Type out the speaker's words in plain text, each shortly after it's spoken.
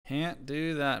Can't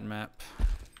do that map.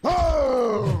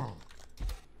 Oh!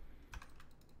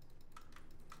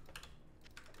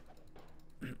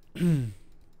 Dang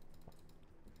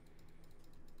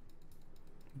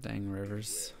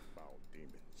rivers.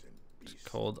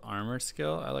 Cold armor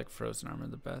skill? I like frozen armor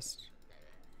the best.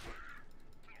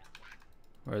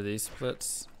 Where are these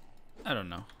splits? I don't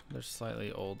know. They're slightly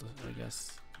old, I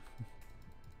guess.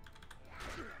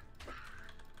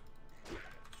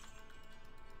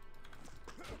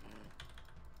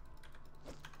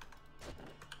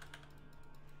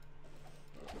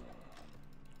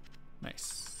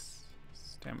 Nice.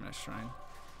 Stamina shrine.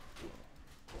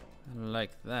 I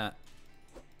like that.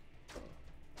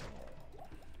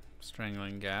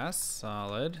 Strangling gas,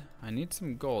 solid. I need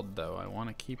some gold though. I want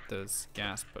to keep those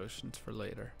gas potions for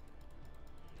later.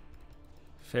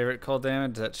 Favorite cold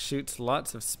damage that shoots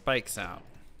lots of spikes out.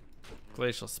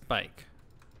 Glacial spike.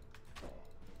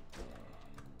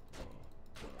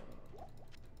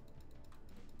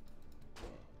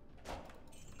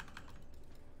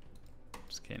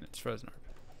 Just kidding, it's frozen orb.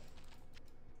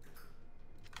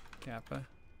 Kappa.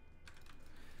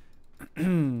 I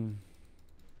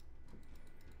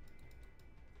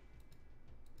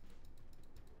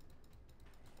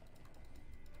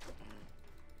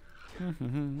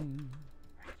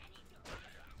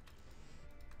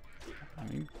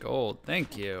need gold.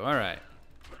 Thank you. All right.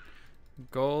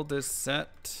 Gold is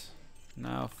set.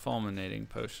 Now fulminating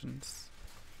potions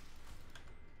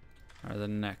are the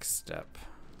next step.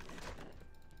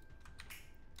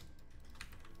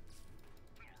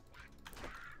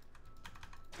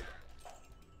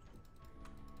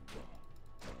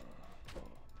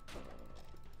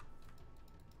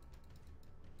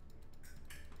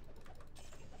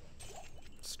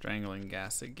 Strangling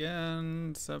gas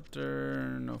again.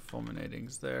 Scepter. No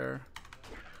fulminatings there.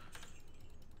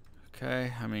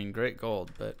 Okay, I mean, great gold,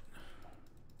 but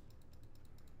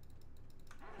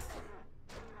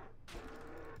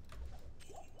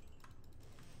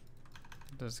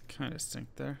it does kind of stink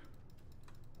there.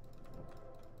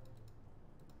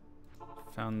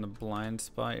 Found the blind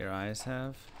spot your eyes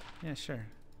have? Yeah, sure.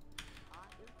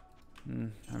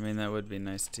 I mean, that would be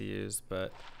nice to use,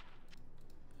 but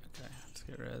okay, let's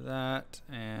get rid of that.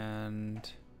 And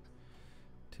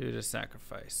 2 to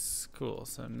sacrifice. Cool,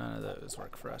 so none of those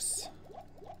work for us.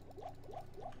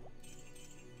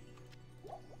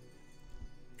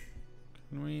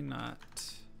 Can we not?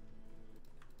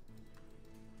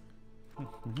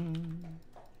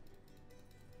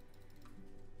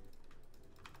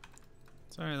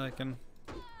 Sorry, Lycan.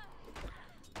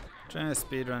 Trying to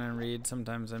speedrun and read,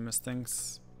 sometimes I miss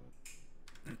things.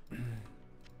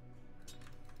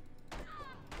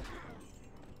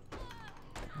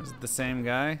 Is it the same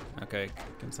guy? Okay,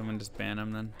 can someone just ban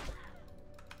him then?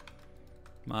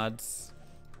 Mods.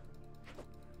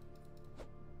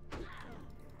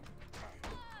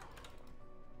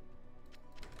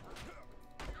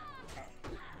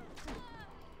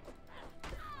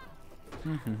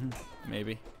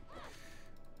 Maybe.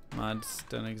 Mods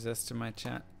don't exist in my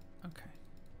chat. Okay.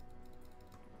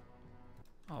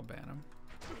 I'll ban him.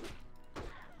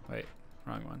 Wait,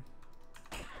 wrong one.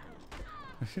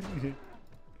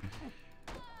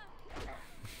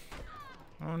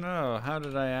 Oh no, how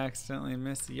did I accidentally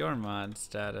miss your mod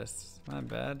status? My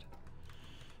bad.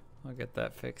 I'll get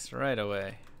that fixed right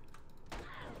away.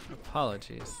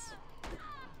 Apologies.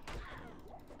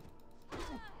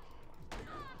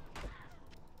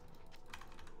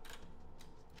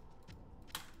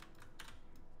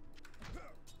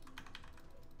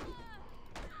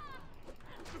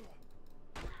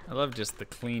 I love just the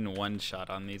clean one shot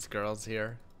on these girls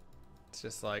here. It's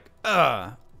just like,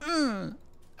 I'm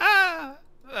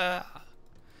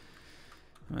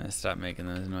gonna stop making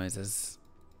those noises.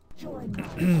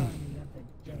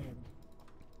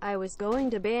 I was going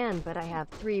to ban, but I have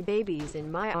 3 babies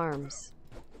in my arms.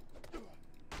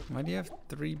 Why do you have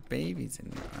 3 babies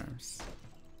in your arms?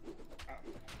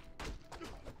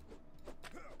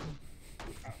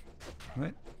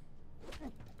 What?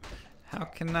 How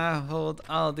can I hold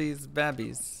all these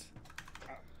babies?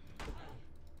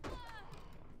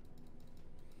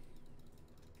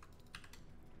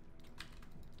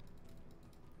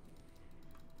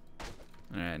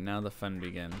 Alright, now the fun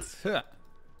begins. Huh.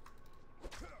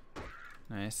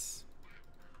 Nice.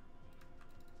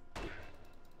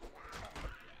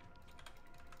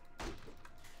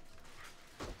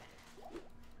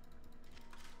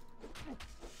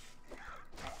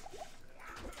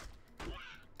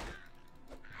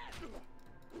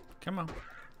 Come on. Here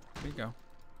we go.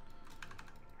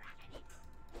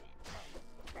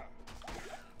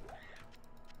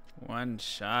 One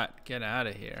shot. Get out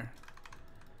of here.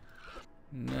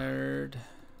 Nerd.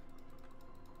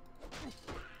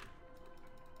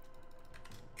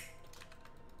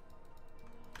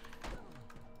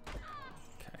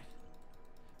 Okay.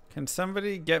 Can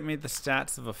somebody get me the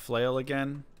stats of a flail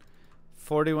again?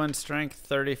 41 strength,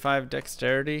 35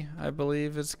 dexterity, I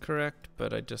believe is correct,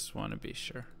 but I just want to be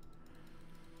sure.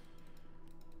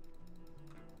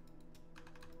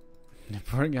 The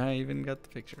poor guy even got the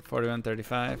picture. 41,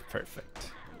 35,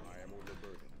 perfect.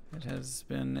 It has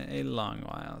been a long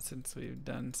while since we've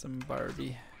done some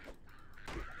Barbie.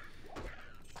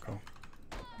 Cool.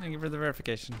 Thank you for the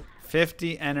verification.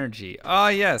 50 energy. Oh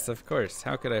yes, of course.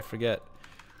 How could I forget?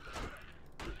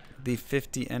 The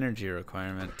 50 energy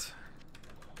requirement.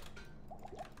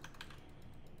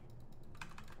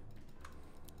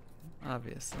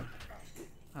 Obviously.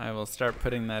 I will start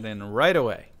putting that in right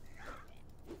away.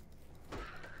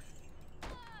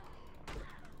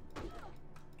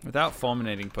 Without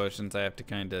fulminating potions, I have to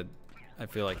kind of, I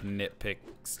feel like, nitpick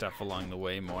stuff along the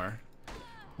way more.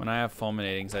 When I have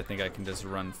fulminatings, I think I can just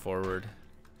run forward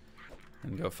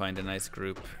and go find a nice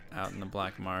group out in the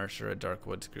Black Marsh or a Dark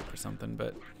Woods group or something,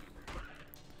 but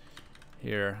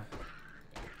here,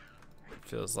 it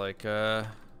feels like you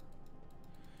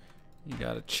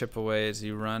gotta chip away as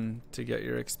you run to get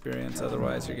your experience,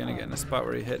 otherwise you're gonna get in a spot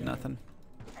where you hit nothing.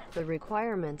 The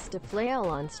requirements to flail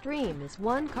on stream is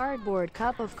 1 cardboard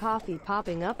cup of coffee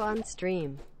popping up on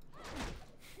stream.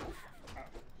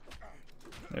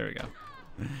 There we go.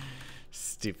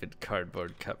 Stupid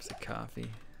cardboard cups of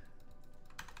coffee.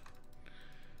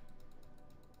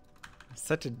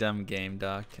 Such a dumb game,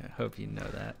 Doc. I hope you know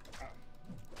that.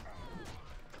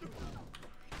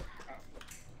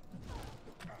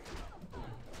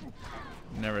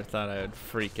 Never thought I would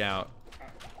freak out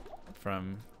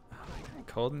from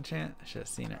cold enchant? I should have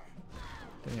seen it.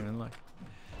 Didn't even look.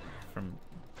 From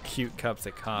cute cups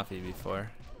of coffee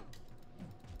before.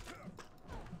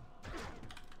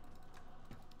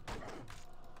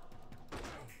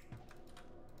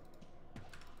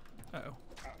 Uh-oh.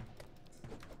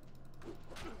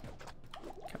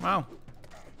 Come on.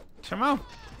 Come on.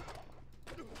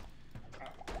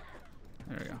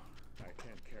 There we go. I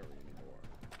can't carry anymore.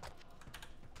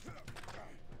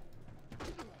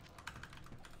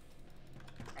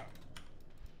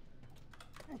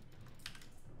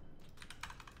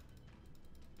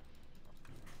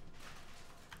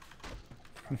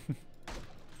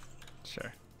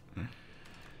 Sure.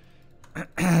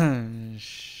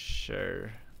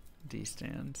 Sure.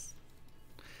 D-stands.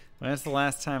 When was the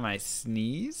last time I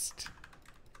sneezed?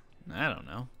 I don't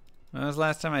know. When was the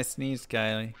last time I sneezed,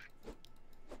 Kylie?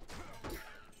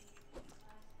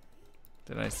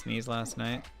 Did I sneeze last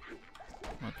night?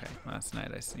 Okay, last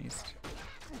night I sneezed.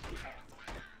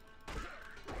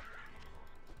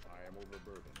 I am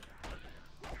overburdened.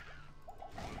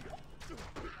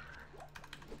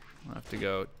 I'll have to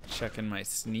go check in my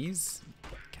sneeze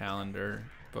calendar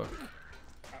book.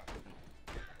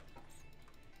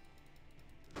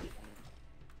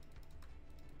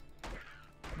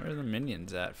 Where are the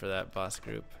minions at for that boss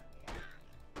group?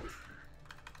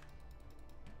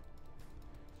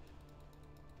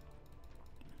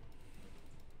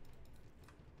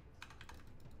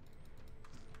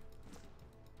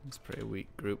 It's a pretty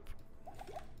weak group.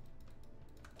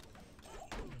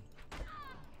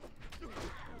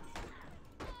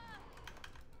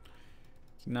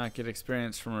 Can not get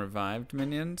experience from revived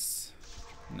minions?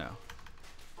 No.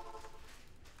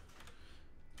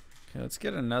 Okay, let's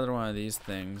get another one of these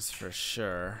things for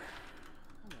sure.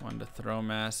 1 to throw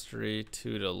mastery,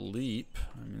 2 to leap.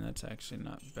 I mean, that's actually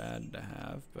not bad to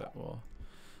have, but we'll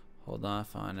hold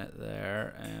off on it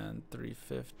there. And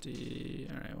 350.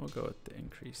 Alright, we'll go with the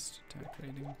increased attack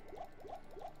rating.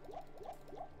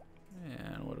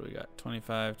 And what do we got?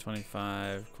 25,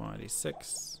 25, quantity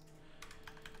 6.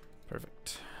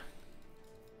 Perfect.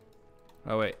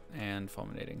 Oh wait, and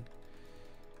fulminating.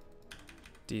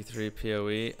 D3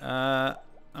 PoE.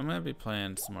 I'm gonna be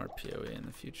playing some more PoE in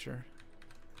the future.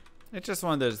 It's just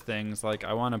one of those things, like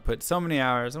I want to put so many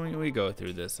hours, and we go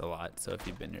through this a lot, so if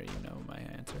you've been here, you know my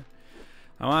answer.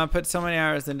 I want to put so many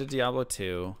hours into Diablo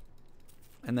 2,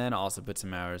 and then also put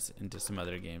some hours into some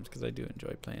other games, because I do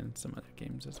enjoy playing some other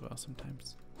games as well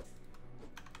sometimes.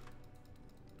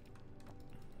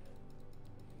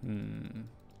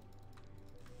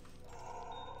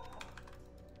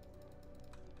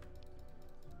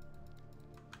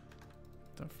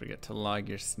 Don't forget to log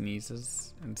your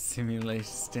sneezes in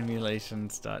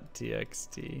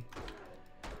stimulations.txt.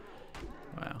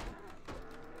 Wow.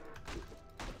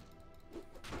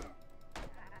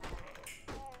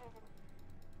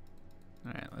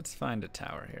 Alright, let's find a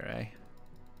tower here, eh?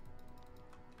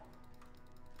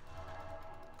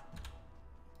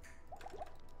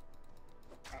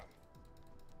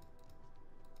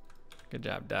 Good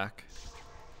job, Doc.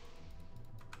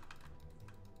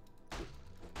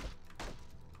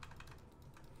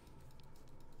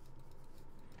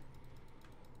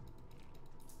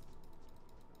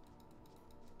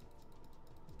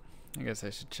 I guess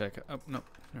I should check. Oh, no,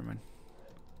 never mind.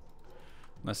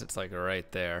 Unless it's like right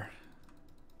there.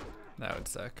 That would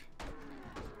suck.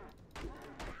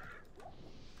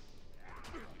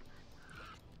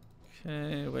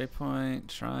 Okay,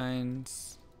 waypoint,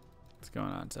 shrines. What's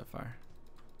going on so far?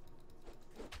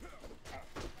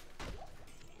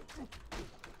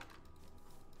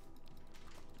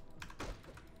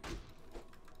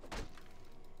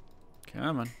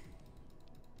 Come on.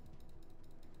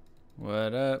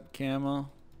 What up, Camel?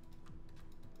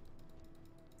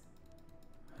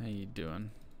 How you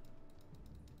doing?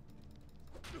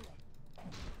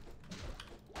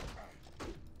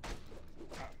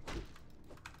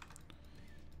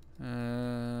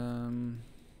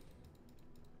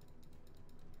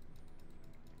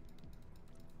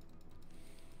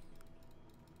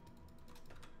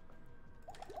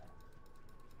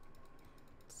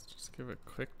 Let's just give a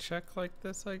quick check like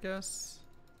this, I guess.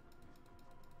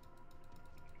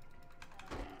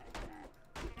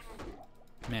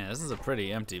 Man, this is a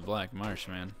pretty empty black marsh,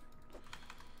 man.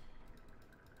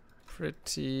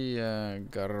 Pretty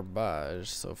garbage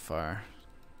so far.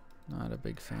 Not a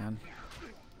big fan.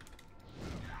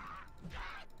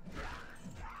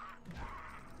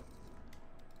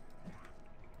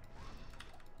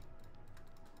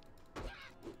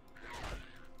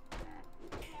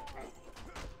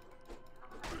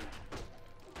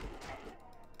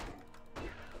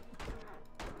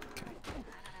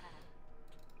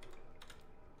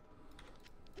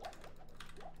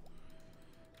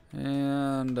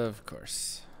 And of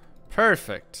course.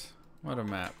 Perfect. What a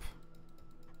map.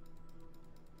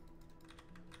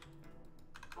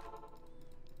 A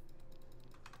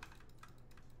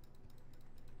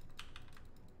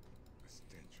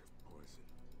stench of poison.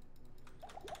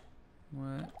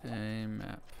 What a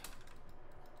map.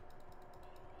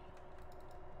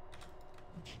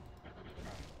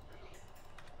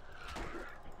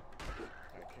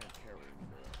 I can't carry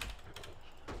anymore.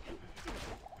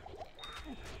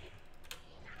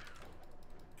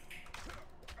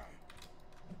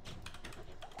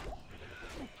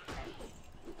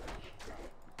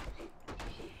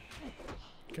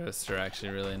 Ghosts are actually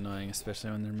really annoying,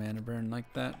 especially when they're mana burn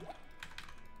like that.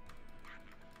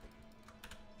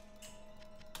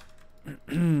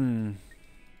 Any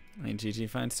GG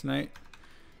finds tonight?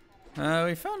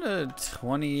 We found a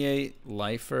 28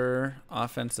 lifer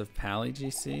offensive pally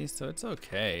GC, so it's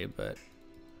okay, but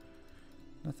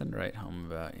nothing to write home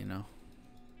about, you know.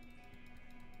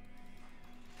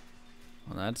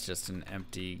 Well, that's just an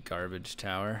empty garbage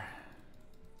tower.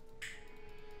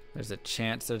 There's a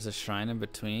chance there's a shrine in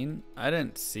between. I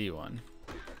didn't see one,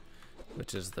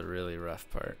 which is the really rough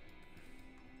part.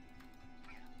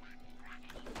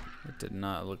 It did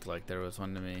not look like there was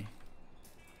one to me.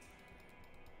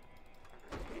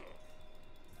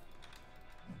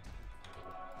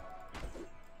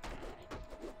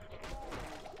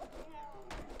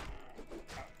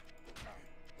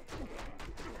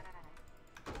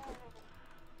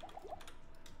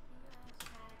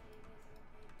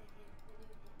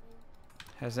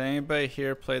 Has anybody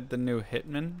here played the new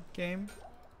Hitman game?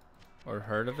 Or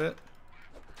heard of it?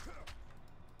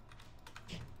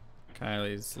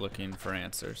 Kylie's looking for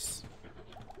answers.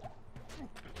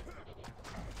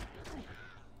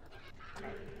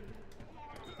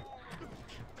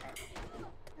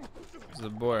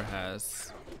 Zabor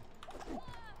has.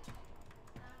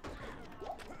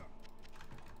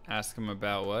 Ask him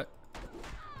about what?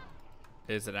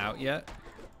 Is it out yet?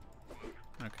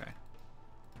 Okay.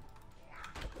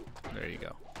 There you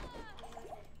go.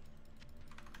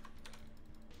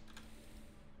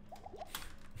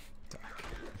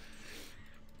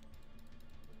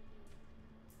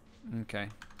 Okay.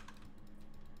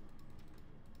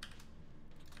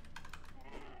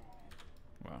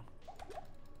 Wow.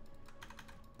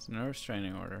 It's no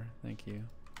restraining order. Thank you.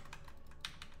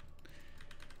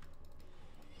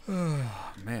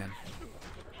 Oh, man.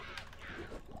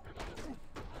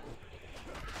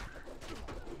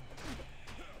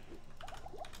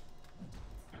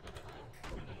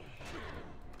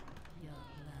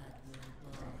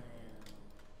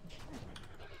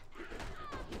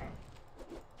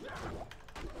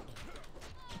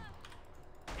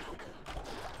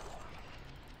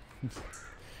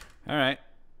 All right.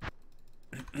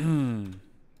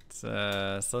 It's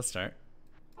a slow start.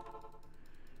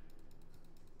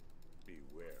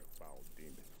 Beware foul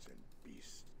demons and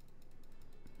beasts.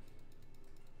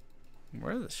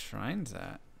 Where are the shrines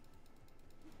at?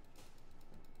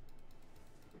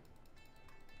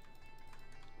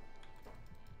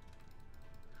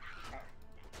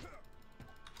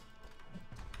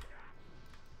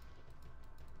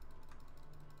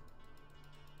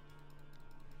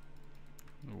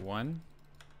 one?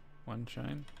 One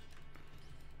shrine?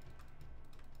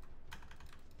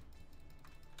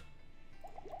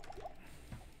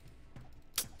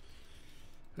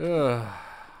 Ugh.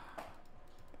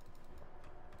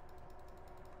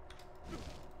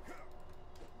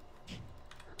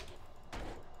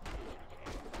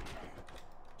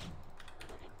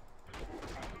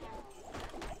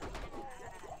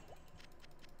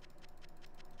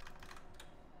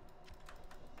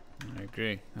 I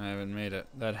agree. I haven't made it.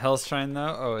 That health shrine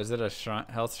though? Oh, is it a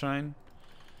health shrine?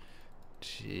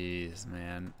 Jeez,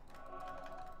 man.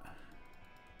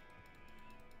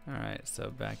 Alright, so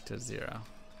back to 0.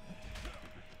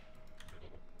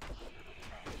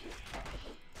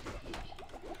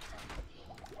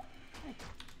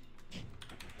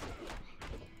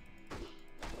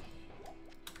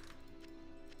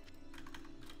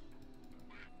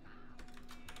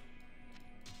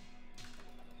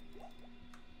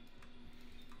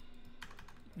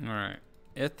 Alright.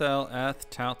 Ithel, eth,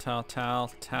 tal, tal,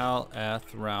 tal, tal,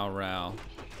 eth, row, row.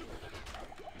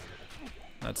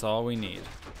 That's all we need.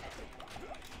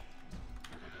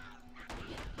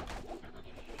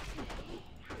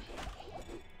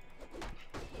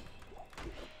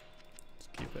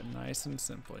 Just keep it nice and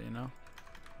simple, you know?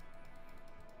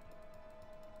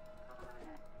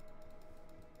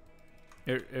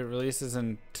 It releases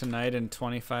tonight in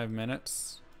 25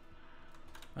 minutes.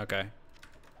 Okay.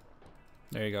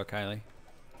 There you go, Kylie.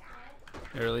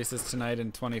 It releases tonight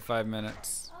in 25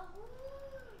 minutes.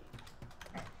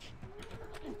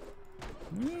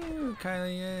 Woo,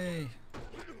 Kylie, yay.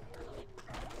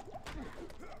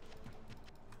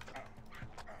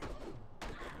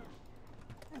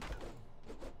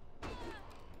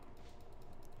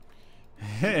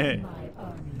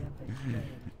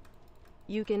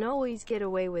 You can always get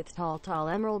away with Tall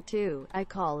Emerald too. I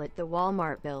call it the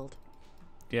Walmart build.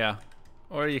 Yeah.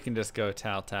 Or you can just go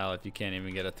tal if you can't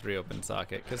even get a 3 open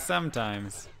socket. Because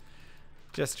sometimes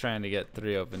just trying to get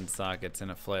 3 open sockets in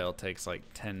a flail takes like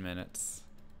 10 minutes.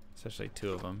 Especially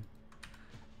 2 of them.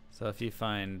 So if you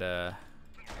find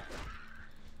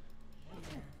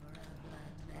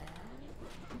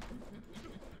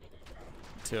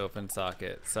 2 open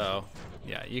socket. So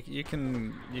yeah, you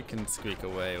can squeak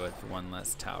away with 1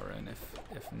 less tower in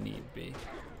if need be.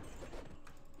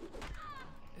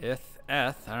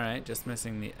 Eth, alright, just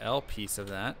missing the L piece of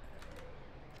that.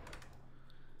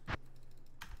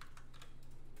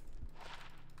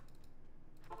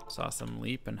 Saw some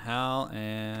leap and howl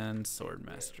and sword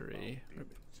mastery.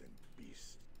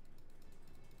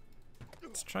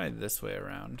 Let's try this way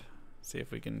around. See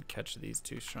if we can catch these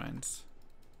 2 shrines.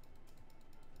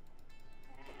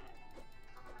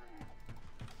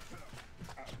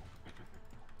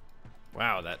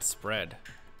 Wow, that spread.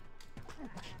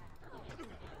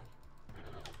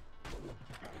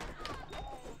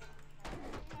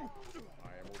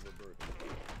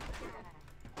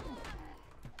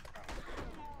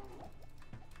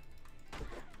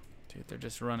 Dude, they're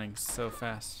just running so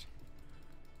fast.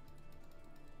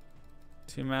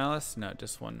 2 malice? No,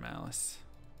 just 1 malice.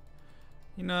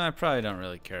 You know, I probably don't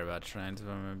really care about shrines if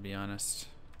I'm gonna be honest.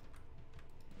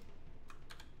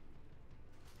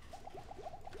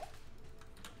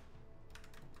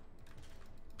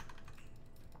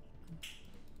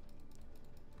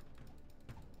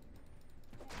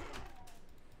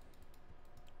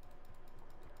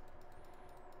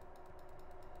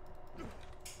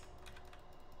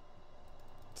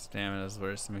 Stamina's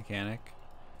worst mechanic.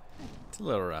 It's a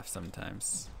little rough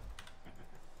sometimes.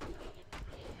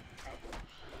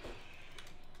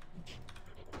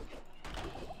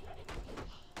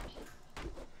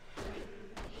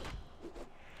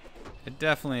 It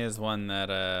definitely is one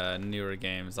that newer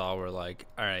games all were like,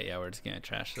 alright, yeah, we're just gonna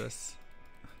trash this.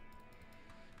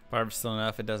 Barb's still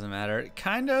enough, it doesn't matter.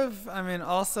 Kind of, I mean,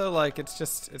 also like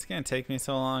it's gonna take me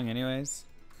so long anyways.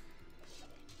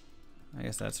 I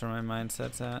guess that's where my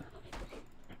mindset's at.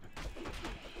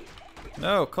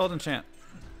 No, cold enchant.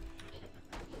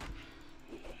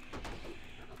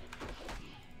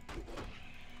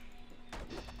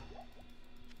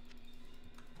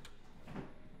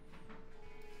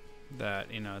 That,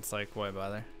 you know, it's like, why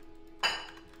bother?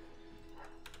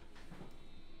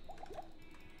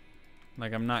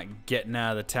 Like, I'm not getting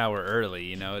out of the tower early,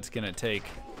 you know, it's gonna take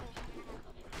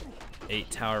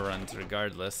 8 tower runs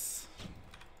regardless.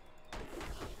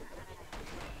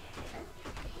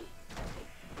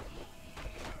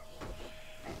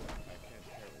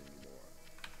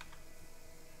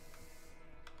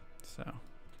 So.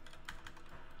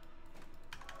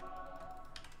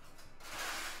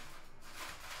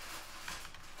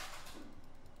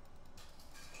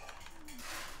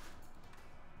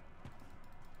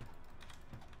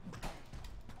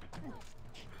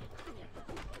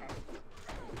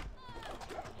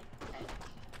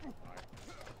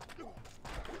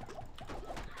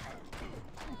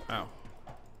 Wow.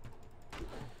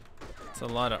 It's a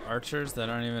lot of archers that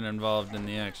aren't even involved in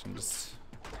the action. Just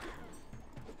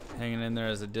hanging in there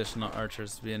as additional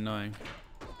archers to be annoying.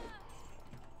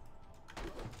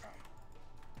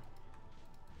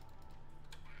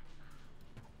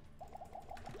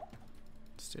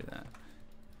 Let's do that.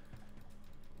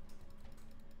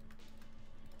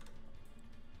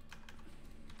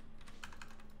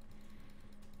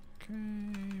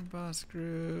 Okay, boss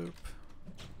group.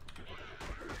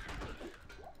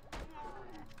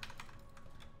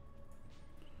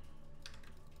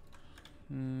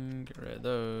 Get rid of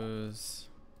those.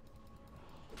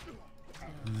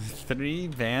 3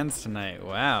 vans tonight.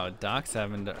 Wow, Doc's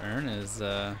having to earn his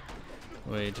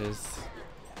wages.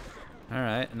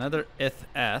 Alright, another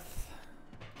eth.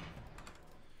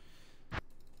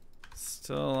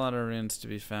 Still a lot of runes to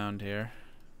be found here.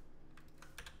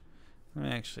 Let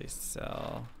me actually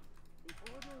sell.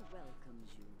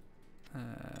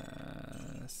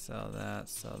 Sell that,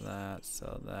 sell that,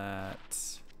 sell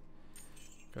that.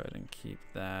 Go ahead and keep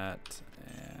that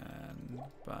and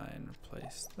buy and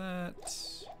replace that.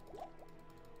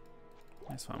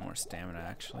 I just want more stamina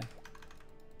actually.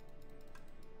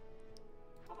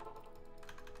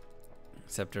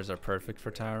 Scepters are perfect for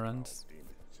tower runs.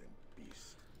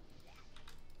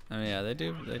 Oh yeah, they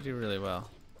do really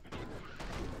well.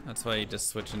 That's why you just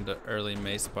switch into early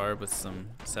mace barb with some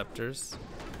scepters.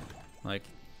 Like,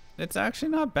 it's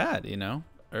actually not bad, you know,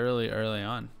 early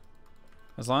on.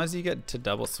 As long as you get to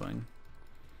double swing.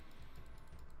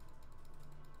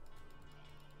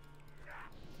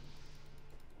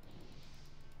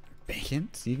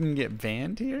 Banned? You can get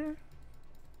banned here?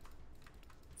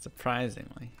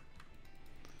 Surprisingly.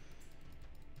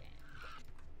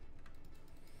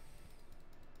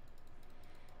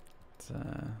 It's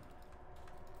a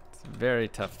very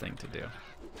tough thing to do.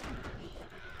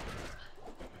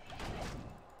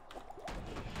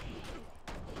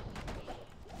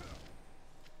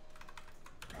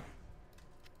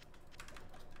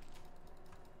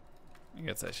 I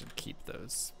guess I should keep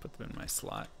those, put them in my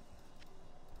slot.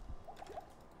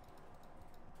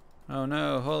 Oh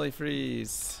no, holy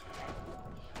freeze.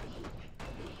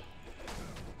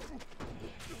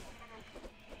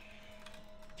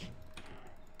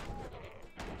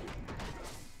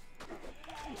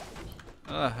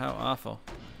 Oh, how awful.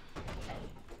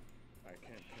 I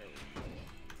can't carry.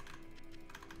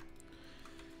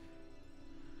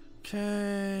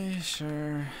 Okay,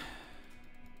 sure.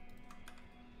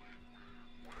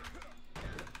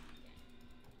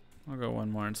 I'll go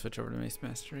one more and switch over to Mace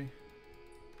Mastery.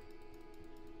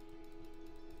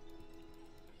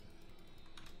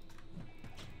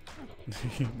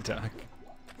 Doc.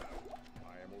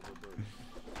 I am overburdened.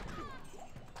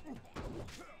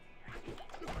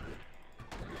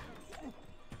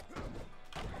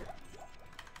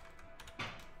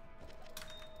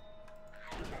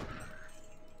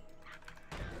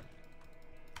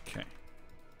 Okay.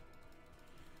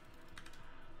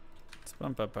 Let's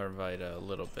bump up our Vita a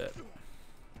little bit.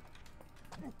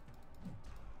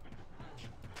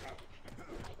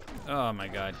 Oh my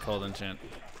god, cold enchant.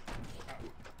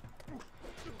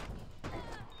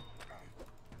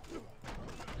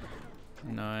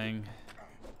 Annoying.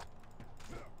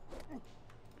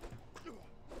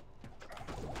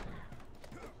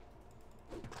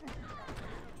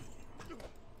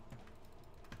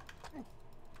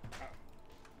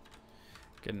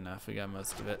 Good enough, we got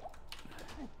most of it.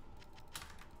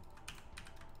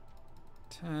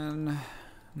 10,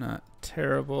 not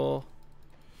terrible.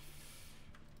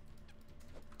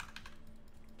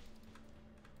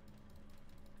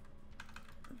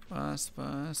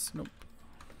 Boss, nope.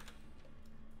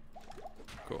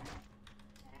 Cool.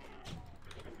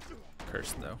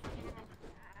 Cursed though.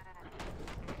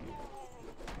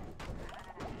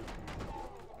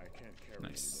 I can't carry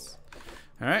Nice.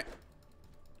 Alright.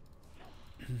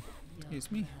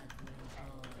 Excuse me.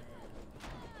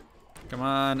 Come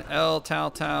on, El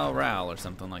Tal Tal Ral or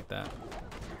something like that.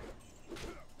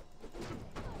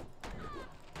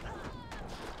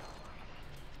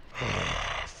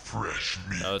 Fresh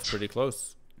meat. That was pretty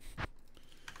close.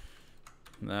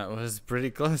 That was pretty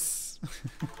close.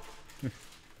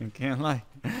 I can't lie.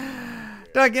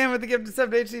 Doug again with the gift of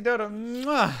sub to HC Dodo.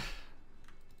 Mwah!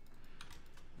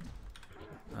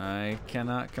 I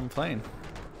cannot complain.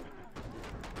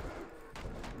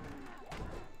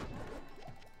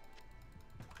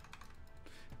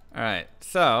 Alright,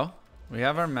 so we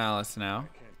have our malice now.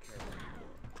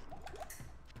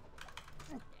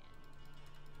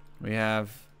 We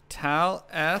have Tal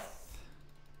Eth,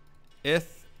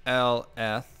 Ith El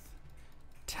Eth,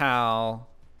 Tal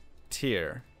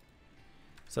Tier.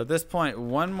 So at this point,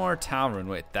 one more Tau rune.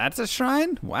 Wait, that's a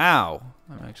shrine? Wow.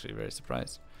 I'm actually very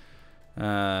surprised.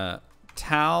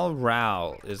 Tal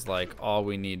Ral is like all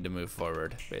we need to move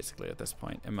forward, basically, at this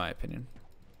point, in my opinion.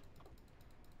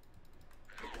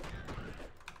 If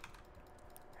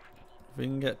we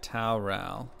can get Tal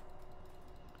Ral,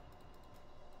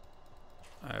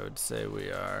 I would say we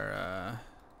are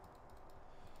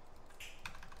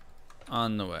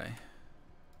on the way.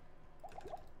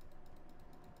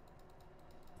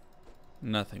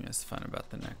 Nothing is fun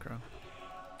about the Necro.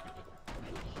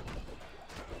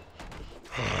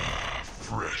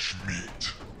 Fresh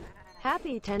meat.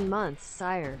 Happy 10 months,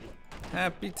 sire.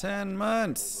 Happy 10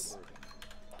 months.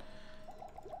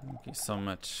 Thank you so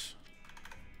much.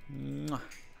 Mwah.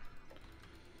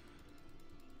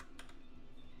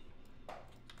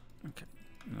 Okay,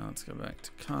 now let's go back to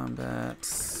combat.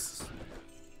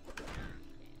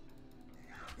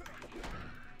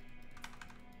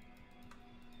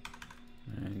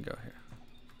 And go here.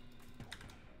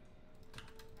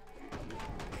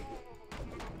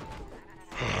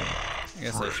 I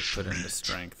guess I should put into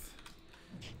strength.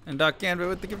 And Doc Gambit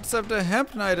with the gift sub to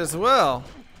Hemp Knight as well.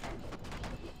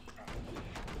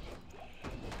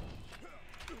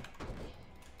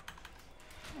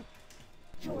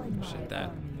 Shit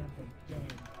that.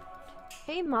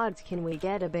 Hey mods, can we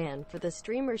get a ban for the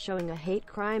streamer showing a hate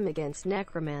crime against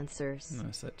necromancers?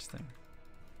 No such thing.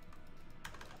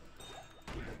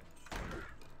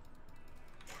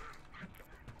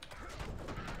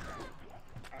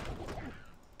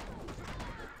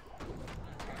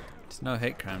 It's no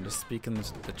hate crime, just speaking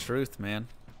the truth, man.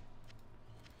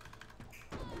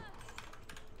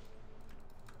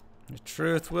 The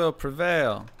truth will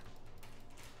prevail.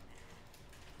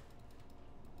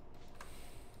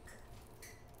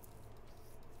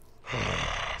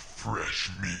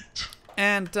 Fresh meat.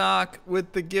 And Doc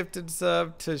with the gifted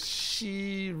sub to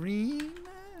Shireen.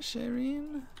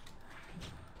 Shireen.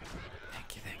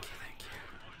 Thank you, thank you, thank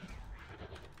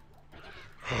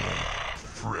you.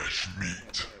 Fresh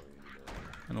meat.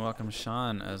 And welcome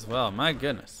Sean as well. My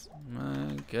goodness.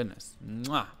 My goodness.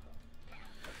 Mwah.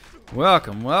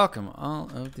 Welcome, welcome all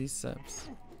of these subs.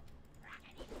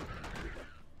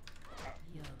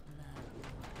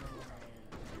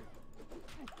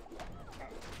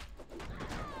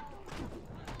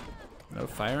 No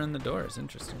fire in the doors.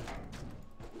 Interesting.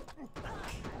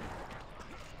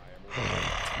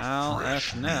 Al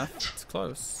F Neff. It's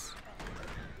close.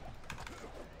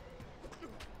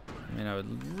 I mean, I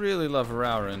would really love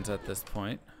Rao runes at this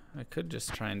point. I could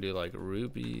just try and do like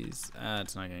rubies.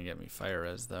 It's not gonna get me fire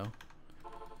res though.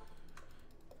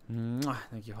 Mwah.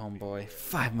 Thank you, homeboy.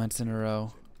 5 months in a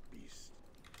row.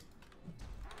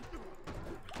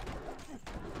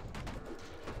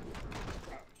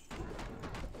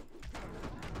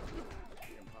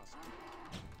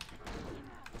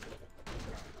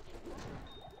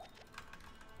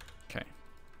 Okay.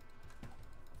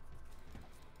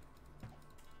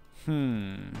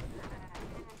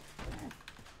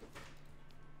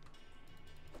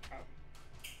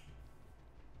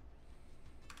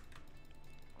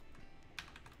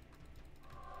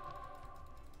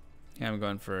 Yeah, I'm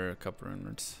going for a couple rune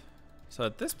words. So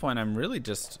at this point, I'm really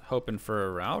just hoping for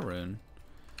a Rao rune.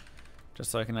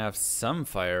 Just so I can have some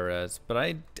fire res. But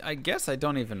I guess I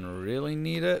don't even really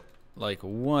need it. Like,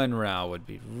 one Rao would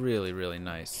be really, really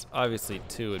nice. Obviously,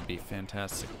 2 would be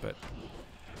fantastic, but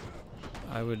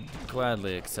I would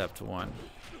gladly accept 1.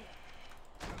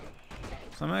 So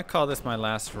I'm going to call this my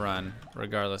last run,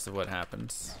 regardless of what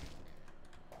happens.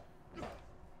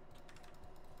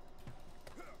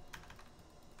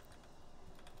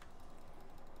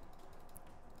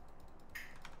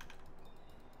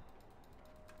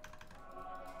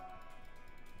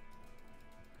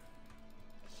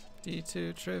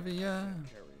 D2 trivia.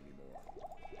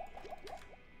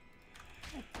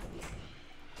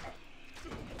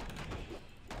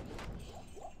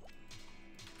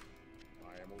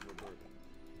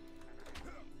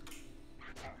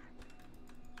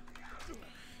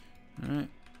 Alright,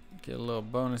 get a little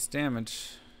bonus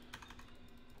damage.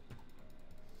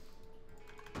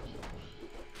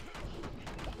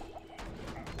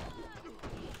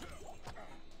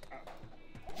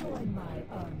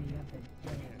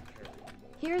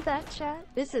 Hear that, chat?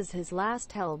 This is his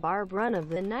last Hell Barb run of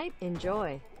the night.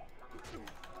 Enjoy.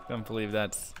 Don't believe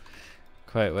that's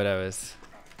quite what I was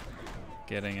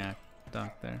getting at,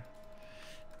 Doc, there.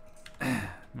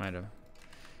 Might have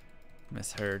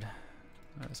misheard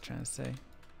what I was trying to say.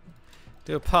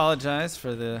 Do apologize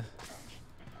for the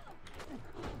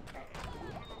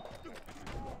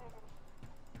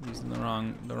using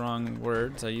the wrong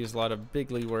words. I use a lot of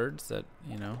bigly words that,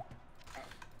 you know,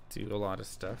 do a lot of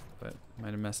stuff, but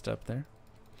might have messed up there.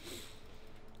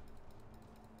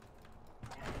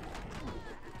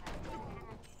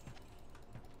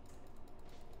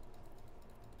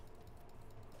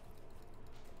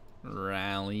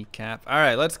 Rally cap. All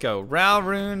right, let's go. Ral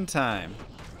rune time.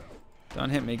 Don't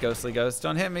hit me, ghostly ghost.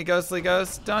 Don't hit me, ghostly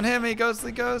ghost. Don't hit me,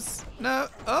 ghostly ghost. No.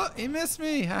 Oh, he missed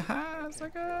me. Haha.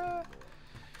 Sucker.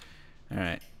 All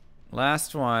right.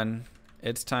 Last one.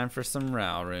 It's time for some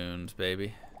Ral runes,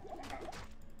 baby.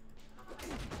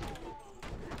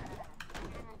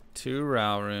 2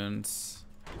 Ral runes.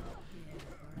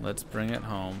 Let's bring it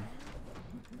home.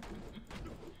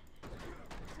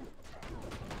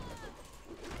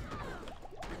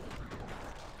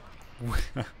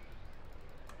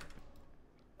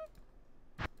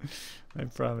 I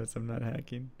promise I'm not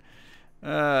hacking.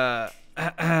 Okay.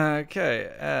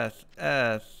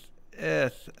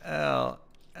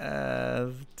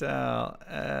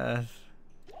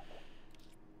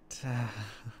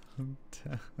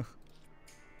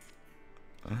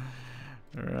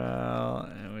 Ral,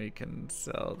 and we can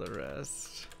sell the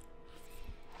rest.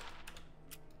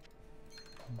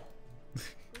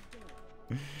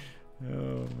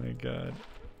 Oh my god.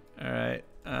 Alright.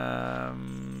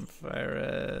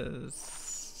 Fire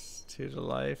res 2 to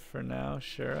life for now.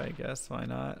 Sure, I guess. Why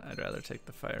not? I'd rather take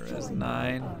the fire res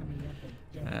 9.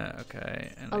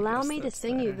 Okay. And allow me to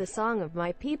sing you the song of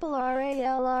my people.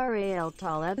 R-A-L-R-A-L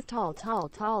tall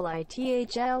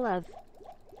I-T-H-L-F.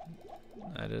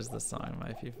 That is the song of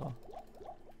my people.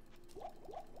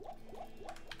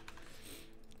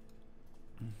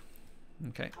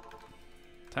 Okay.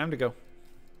 Time to go.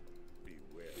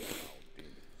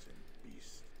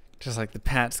 Just like the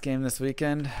Pats game this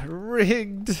weekend.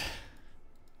 Rigged.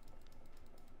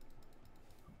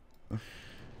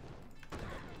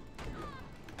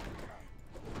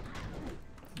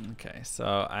 Okay,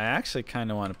 so I actually kind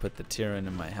of want to put the Tyrann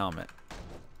in my helmet.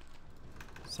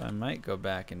 So I might go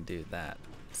back and do that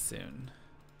soon.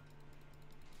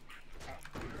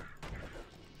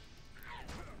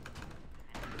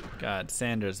 God,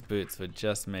 Sanders' boots would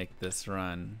just make this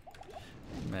run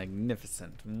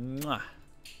magnificent. Mwah.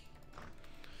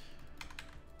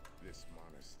 This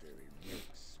monastery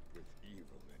reeks with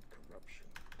evil and corruption.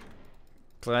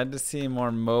 Glad to see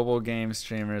more mobile game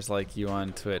streamers like you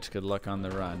on Twitch. Good luck on the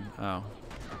run. Oh.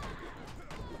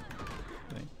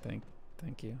 Thank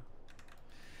you.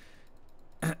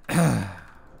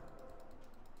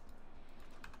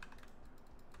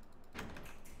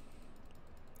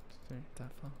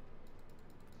 That far.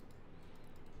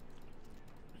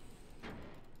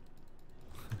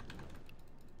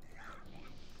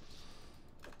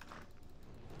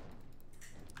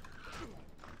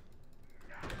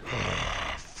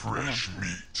 Fresh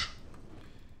meat.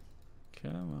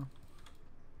 Come on.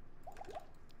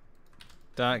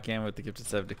 Dot Game with the gifted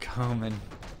sub to Coleman.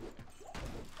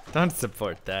 Don't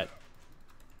support that.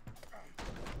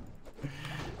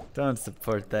 Don't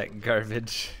support that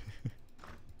garbage.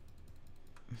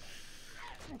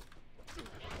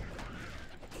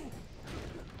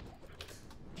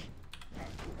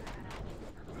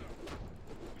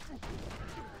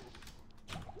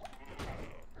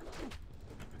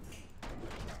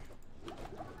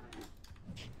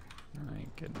 My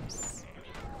goodness.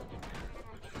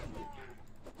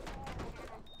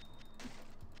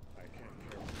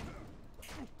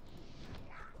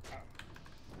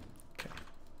 Okay.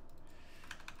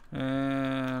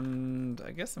 And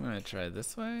I guess I'm gonna try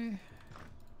this way.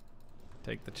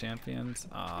 Take the champions.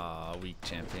 Ah, weak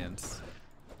champions.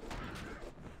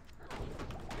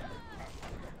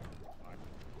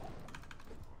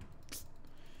 Let's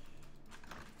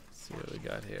see what we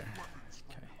got here.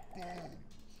 Okay. I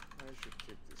should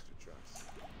kick this to Joss.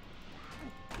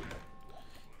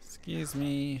 Excuse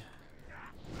me.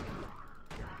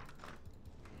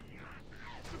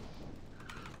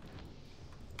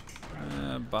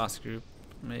 Boss group,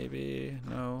 maybe.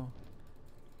 No.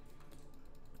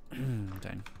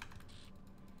 Dang.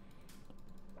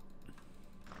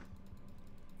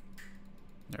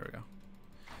 There we go.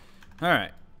 All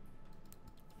right.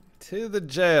 To the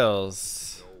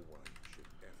jails. No one should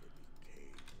ever be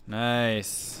caged.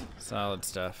 Nice. Solid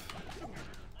stuff.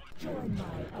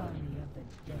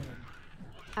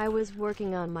 I was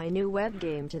working on my new web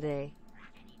game today.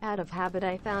 Out of habit,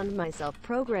 I found myself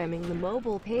programming the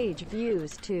mobile page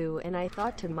views too, and I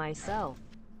thought to myself,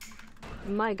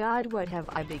 my God, what have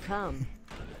I become?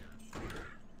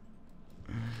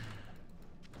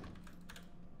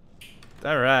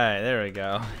 All right, there we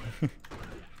go.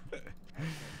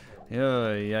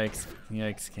 Oh, yikes,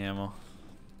 yikes, Camel.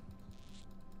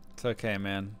 It's okay,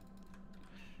 man.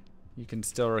 You can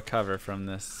still recover from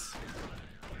this.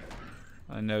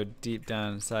 I know deep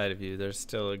down inside of you, there's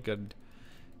still a good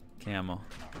camel.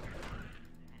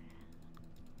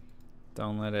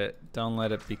 Don't let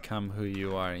it become who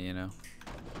you are, you know.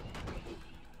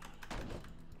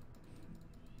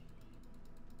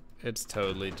 It's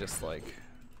totally just like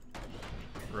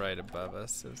right above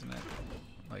us, isn't it?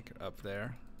 Like up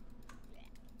there.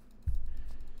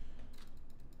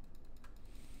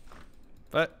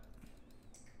 But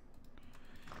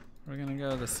we're gonna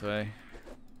go this way.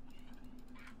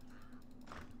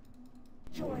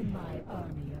 Join my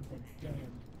army of the dead.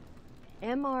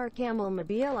 MR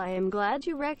Camelmobile, I am glad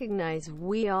you recognize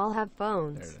we all have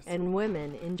phones, and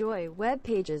women enjoy web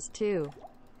pages too.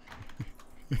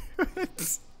 What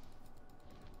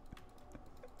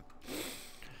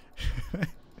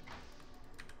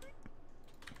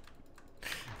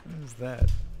is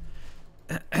that?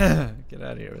 Get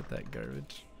out of here with that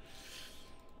garbage.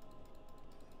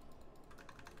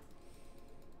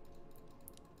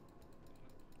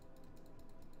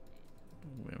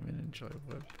 Women enjoy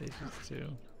web pages too.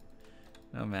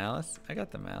 No malice? I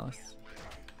got the malice.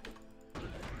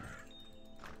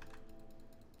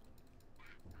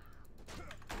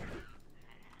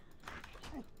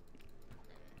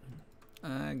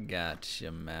 I got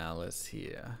your malice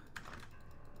here.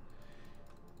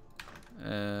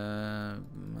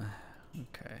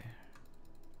 Okay.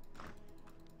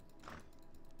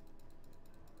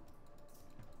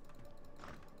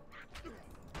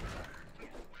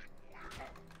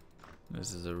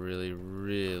 This is a really,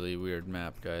 really weird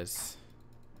map, guys.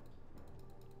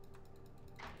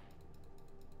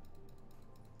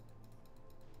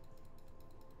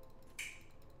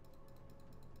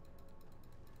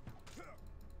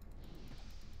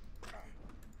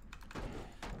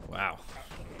 Wow.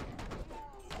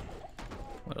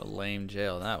 What a lame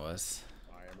jail that was.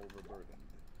 I am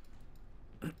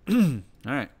overburdened.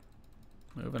 Alright.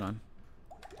 Moving on.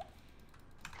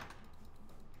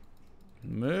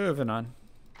 Moving on.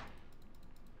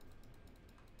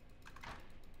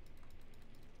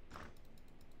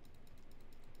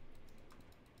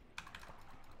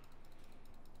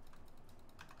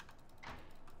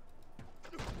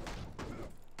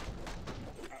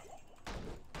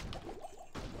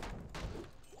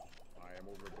 I am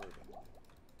overburdened.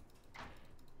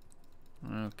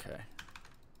 Okay.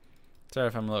 Sorry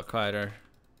if I'm a little quieter.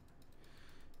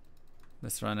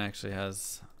 This run actually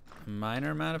has a minor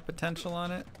amount of potential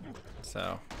on it,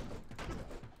 so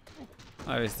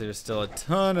obviously there's still a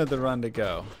ton of the run to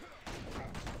go,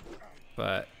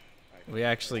 but we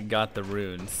actually got the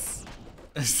runes,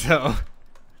 so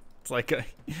it's like a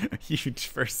huge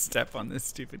first step on this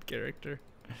stupid character.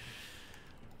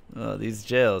 Oh, these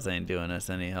jails ain't doing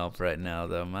us any help right now,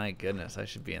 though. My goodness, I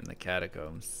should be in the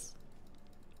catacombs.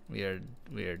 We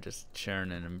are just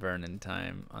churning and burning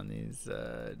time on these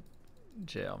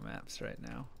jail maps right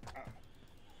now.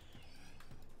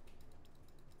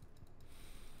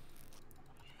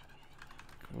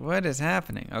 What is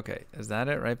happening? Okay, is that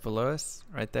it right below us?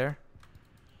 Right there?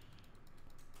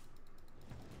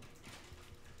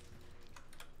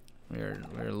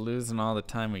 We're losing all the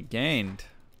time we gained.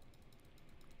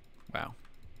 Wow.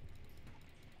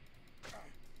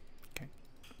 Okay.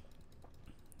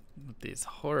 With these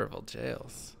horrible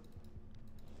jails.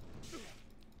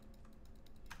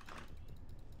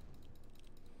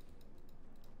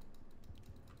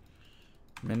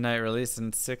 Midnight release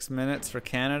in 6 minutes for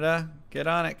Canada. Get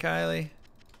on it, Kylie.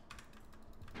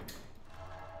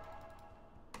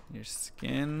 Your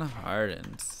skin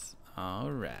hardens.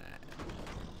 All right.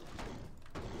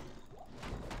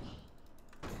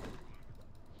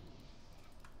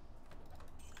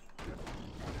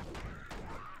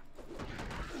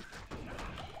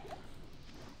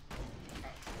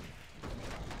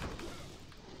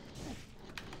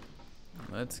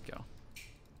 Let's go.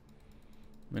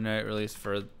 Midnight release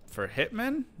for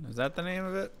Hitman? Is that the name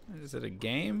of it? Is it a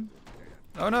game?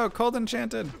 Oh no, Cold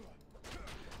Enchanted.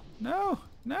 No,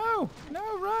 no,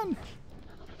 no, run.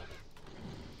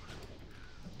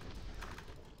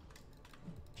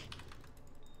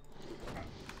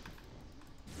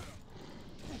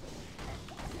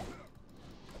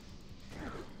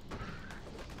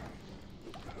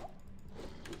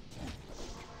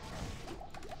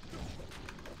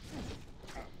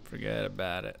 Forget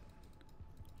about it.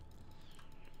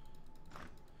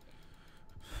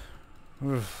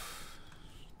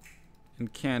 In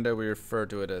Canada, we refer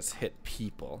to it as hit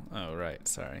people. Oh, right.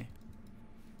 Sorry.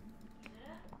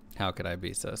 How could I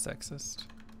be so sexist?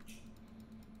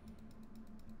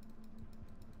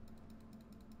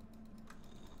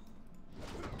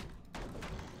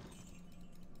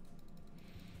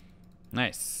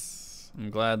 Nice. I'm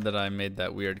glad that I made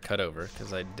that weird cutover,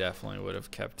 because I definitely would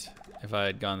have kept, if I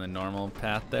had gone the normal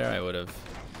path there, I would have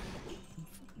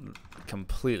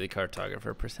completely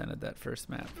cartographer percented that first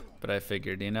map. But I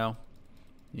figured, you know,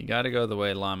 you got to go the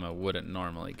way llama wouldn't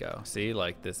normally go. See,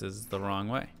 like this is the wrong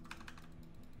way.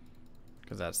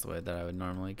 Because that's the way that I would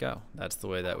normally go. That's the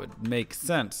way that would make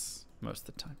sense most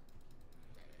of the time.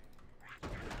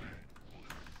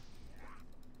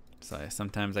 So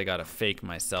sometimes I gotta fake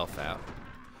myself out.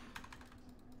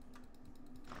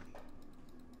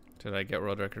 Did I get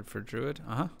world record for Druid?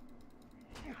 Uh-huh.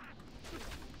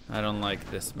 I don't like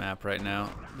this map right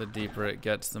now. The deeper it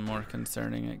gets, the more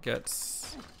concerning it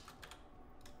gets.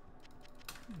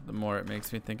 The more it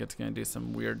makes me think it's gonna do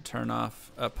some weird turn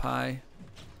off up high.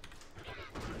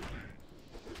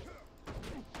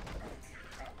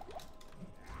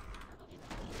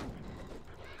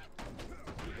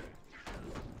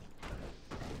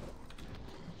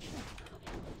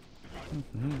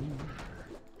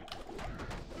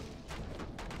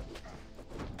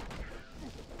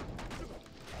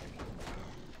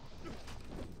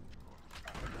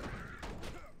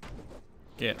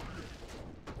 Get.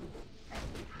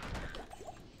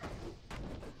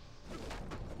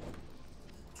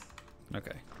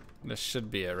 Okay, this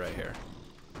should be it right here.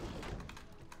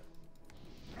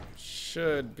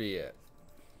 Should be it.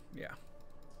 Yeah.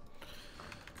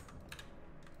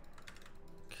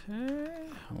 Okay,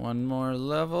 one more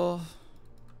level.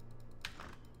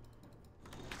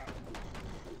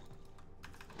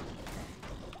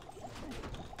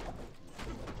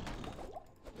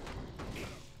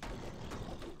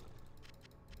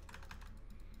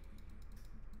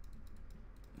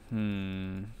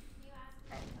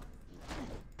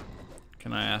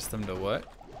 Can I ask them to what?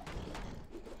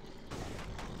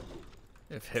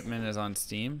 If Hitman is on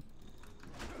Steam?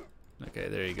 Okay,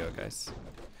 there you go, guys.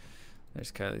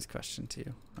 There's Kylie's question to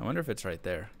you. I wonder if it's right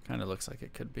there. Kind of looks like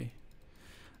it could be.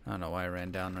 I don't know why I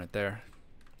ran down right there.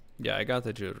 Yeah, I got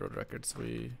the Druid World Records.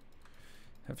 We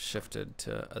have shifted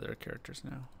to other characters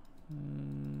now.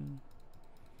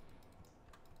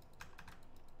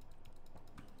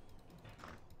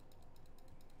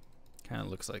 Kind of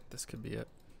looks like this could be it.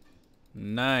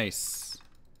 Nice.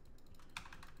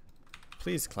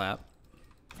 Please clap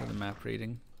for the map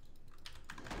reading.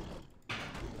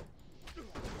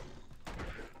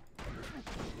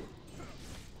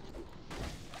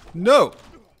 No!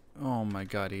 Oh my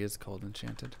god, he is cold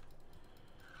enchanted.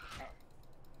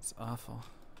 It's awful.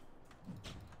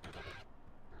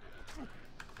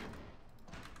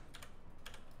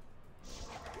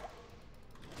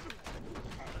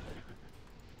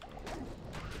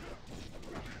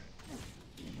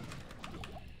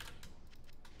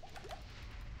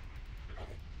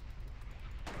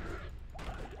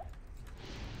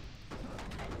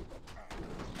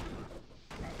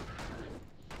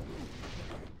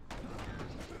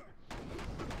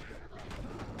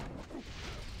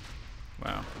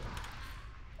 Wow.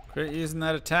 Quit using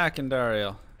that attack,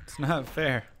 Indariel. It's not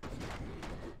fair.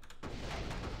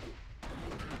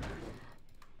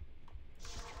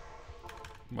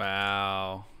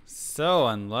 Wow. So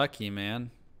unlucky,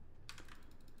 man.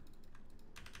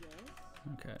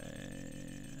 Okay.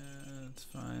 That's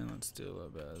fine. Let's do a little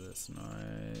bit of this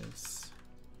noise.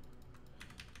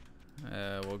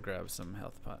 We'll grab some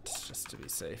health pots just to be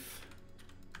safe.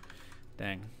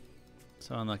 Dang.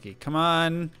 So unlucky. Come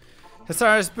on.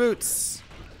 Hisar's boots.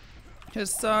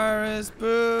 Hisar's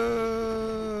boots.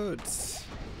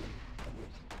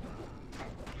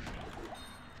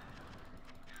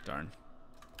 Darn.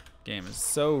 Game is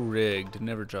so rigged. It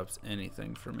never drops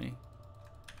anything for me.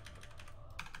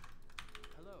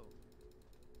 Hello.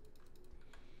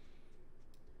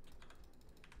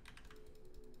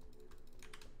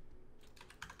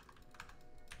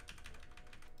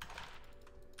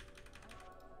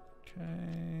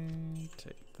 Okay,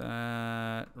 take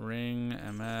that. Ring,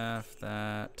 MF,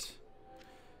 that.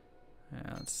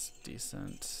 Yeah, that's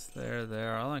decent.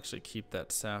 There. I'll actually keep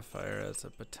that sapphire as a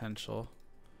potential.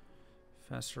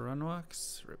 Faster run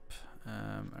walks. Rip.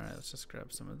 Alright, let's just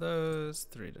grab some of those.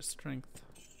 3 to strength.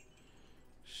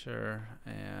 Sure.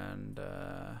 And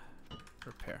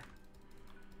repair.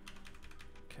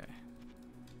 Okay.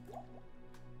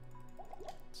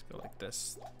 Let's go like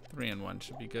this. 3 and 1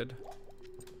 should be good.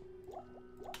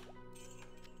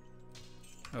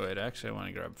 Oh wait, actually I want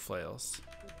to grab flails.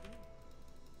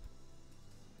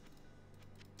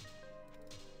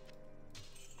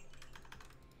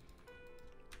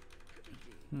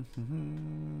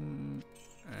 And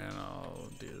I'll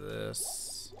do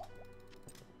this.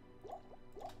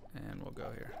 And we'll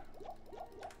go here.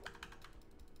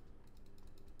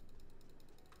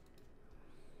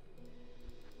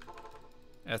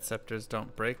 Scepters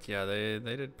don't break. Yeah, they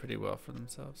did pretty well for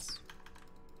themselves.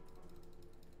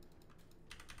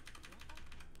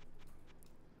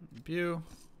 Bew.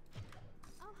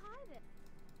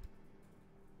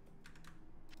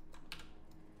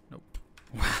 Nope.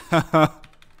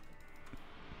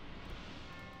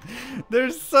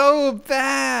 They're so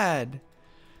bad.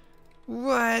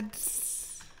 What?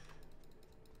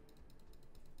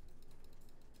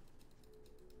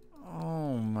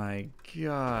 Oh my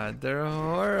god, they're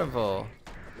horrible.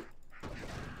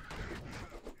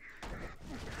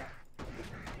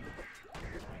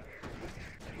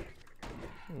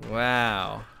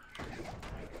 Wow.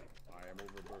 I am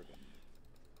overburdened.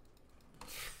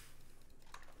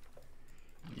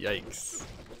 Yikes.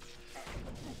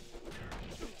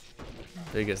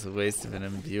 Biggest waste of an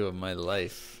MVU of my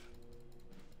life.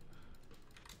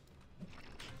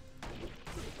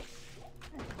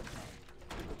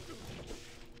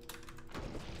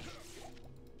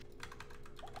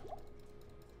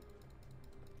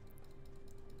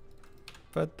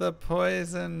 But the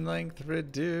poison length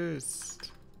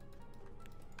reduced.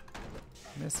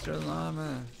 Mr.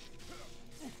 Llama.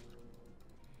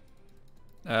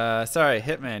 Sorry,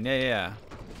 Hitman. Yeah.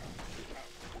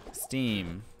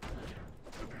 Steam.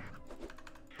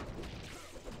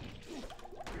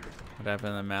 What happened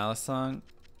in the Malice song?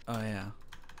 Oh, yeah.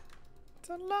 It's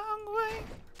a long way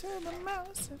to the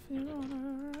mouse if you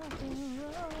wanna rock and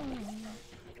roll.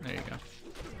 There you go.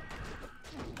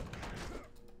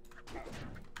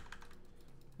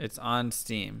 It's on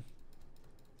Steam.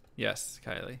 Yes,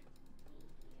 Kylie.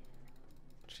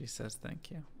 She says thank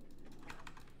you.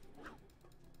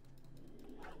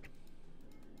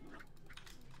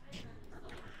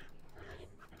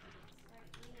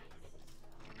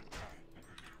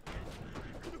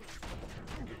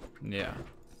 Yeah.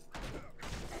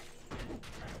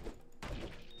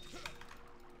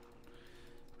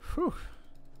 Whew.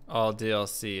 All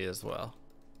DLC as well.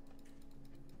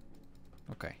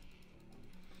 Okay.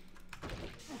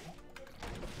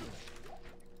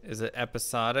 Is it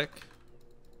episodic?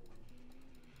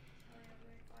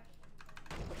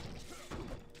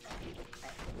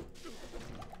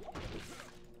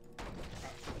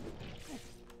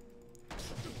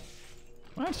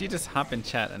 Why don't you just hop in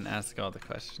chat and ask all the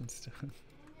questions?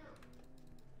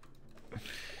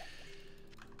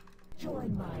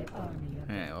 Join my army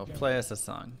of Alright, well, play us a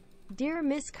song. Dear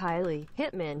Miss Kylie,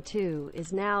 Hitman 2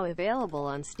 is now available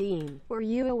on Steam. Were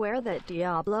you aware that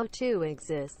Diablo 2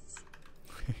 exists?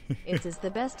 It is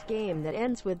the best game that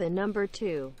ends with the number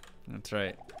 2. That's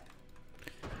right.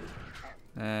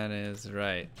 That is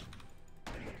right.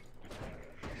 I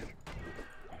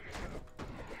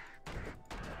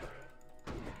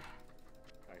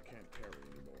can't carry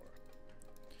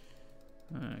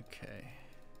anymore. Okay.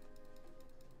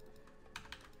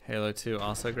 Halo 2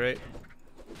 also great.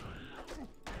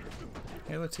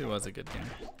 Halo 2 was a good game.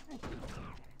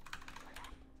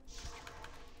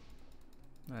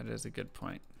 That is a good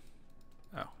point.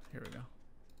 Oh, here we go.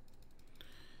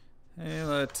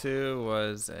 Halo 2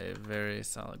 was a very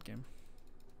solid game.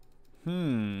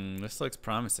 This looks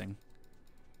promising.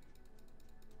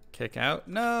 Kick out?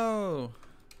 No!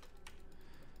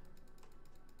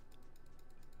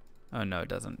 Oh, no, it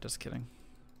doesn't. Just kidding.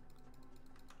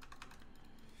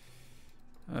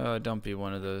 Oh, don't be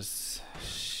one of those.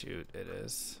 Shoot, it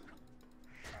is.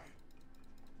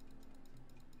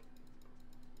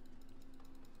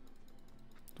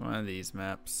 One of these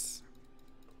maps.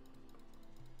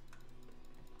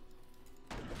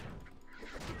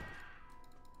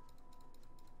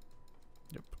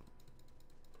 Yep.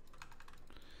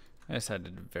 I just had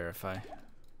to verify.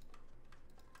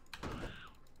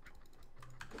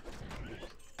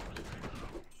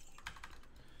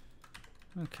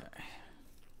 Okay.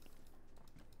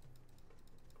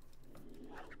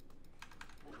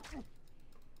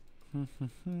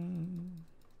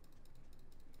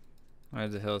 Why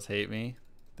do the hills hate me?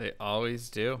 They always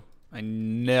do. I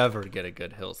never get a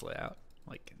good hills layout.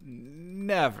 Like,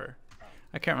 never.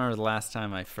 I can't remember the last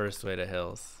time I first wayed a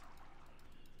hills.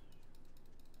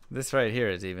 This right here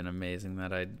is even amazing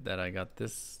that I got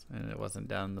this and it wasn't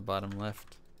down the bottom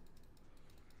left.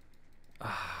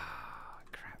 Ah,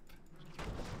 crap.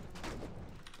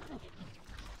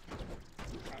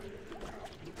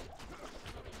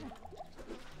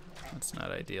 That's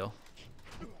not ideal.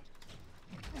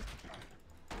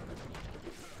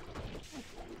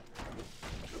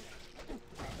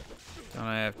 Don't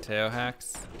I have Teo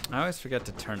hacks? I always forget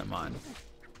to turn them on.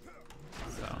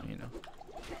 So, you know.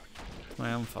 It's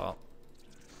my own fault.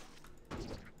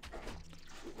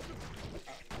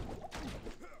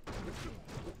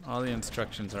 All the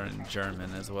instructions are in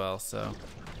German as well, so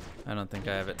I don't think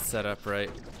I have it set up right.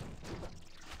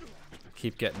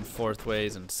 Keep getting fourth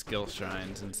ways and skill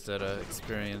shrines instead of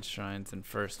experience shrines and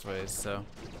first ways, so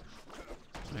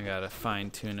I gotta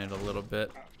fine tune it a little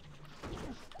bit.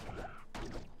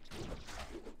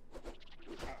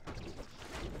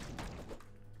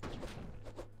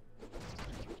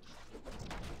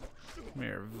 Come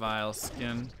here, vile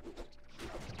skin.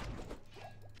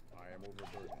 I am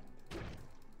overburdened.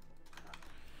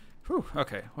 Whew,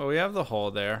 okay, well we have the hole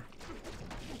there.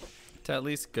 It's at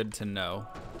least good to know.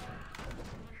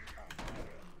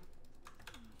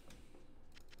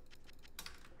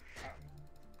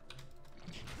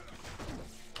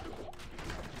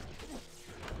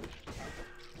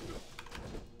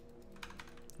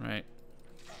 Right.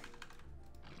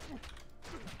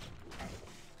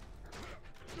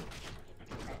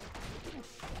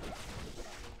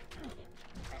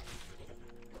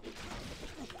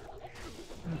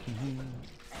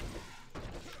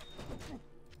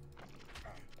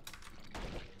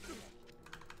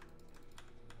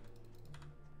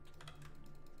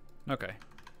 Okay.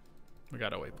 We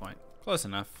got a waypoint. Close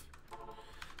enough.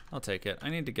 I'll take it. I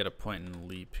need to get a point and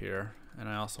leap here. And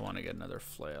I also want to get another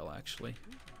flail, actually.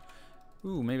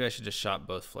 Ooh, maybe I should just shop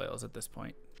both flails at this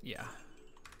point. Yeah.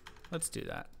 Let's do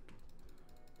that.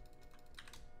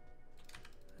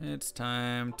 It's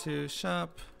time to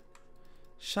shop.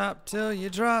 Shop till you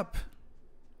drop.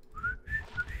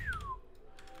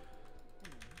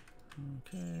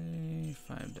 Okay,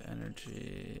 5 to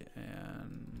energy,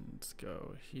 and let's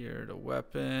go here to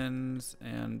weapons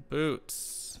and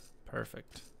boots.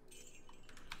 Perfect.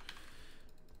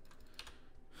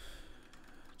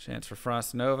 Chance for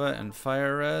Frost Nova and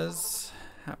Fire Res.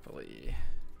 Happily.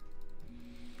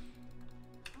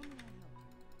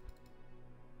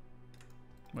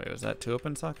 Wait, was that 2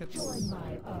 open sockets? Join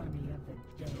my army of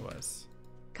the dead. It was.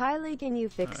 Kylie, can you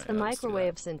fix Alright, the let's do that.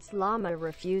 microwave since Llama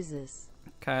refuses?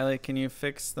 Kylie, can you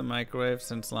fix the microwave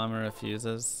since Llama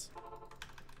refuses?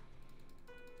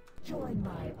 Join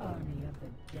my army of the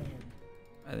dead.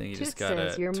 I think you Toot just gotta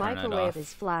says your turn it microwave off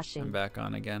is flashing. and back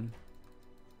on again.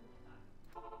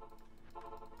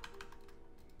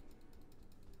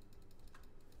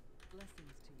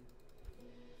 Blessings to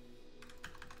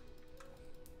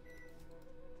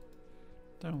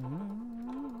you.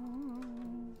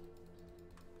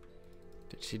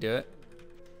 Did she do it?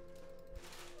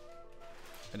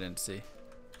 I didn't see.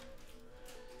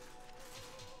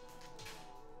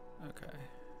 Okay.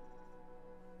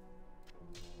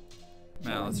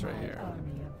 Mal's right here.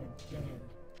 Army of the dead.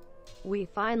 We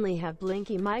finally have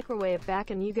Blinky microwave back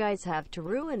and you guys have to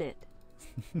ruin it.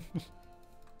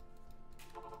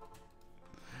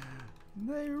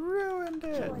 They ruined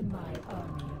it. Join my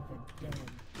army of the dead.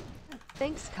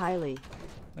 Thanks, Kylie.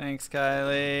 Thanks,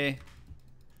 Kylie.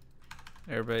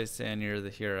 Everybody's saying you're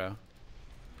the hero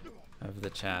of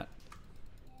the chat.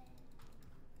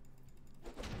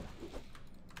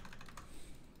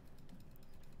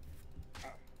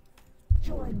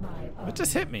 Join my army It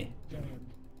just hit me. of the dead.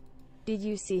 Did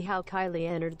you see how Kylie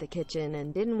entered the kitchen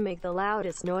and didn't make the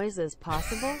loudest noises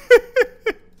possible?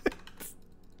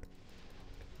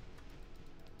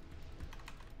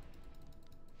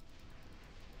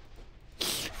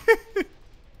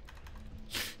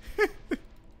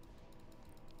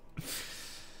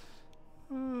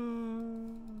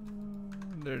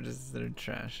 They're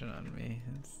trashing on me.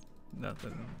 It's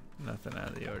nothing out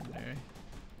of the ordinary.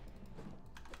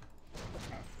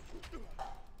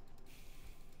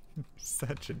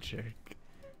 Such a jerk.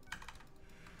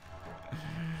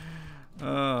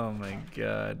 Oh my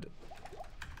god.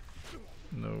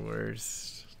 The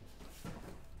worst.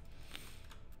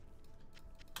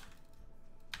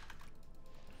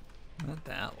 Not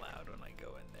that loud when I go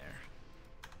in there.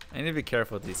 I need to be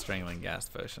careful with these strangling gas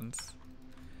potions.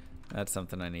 That's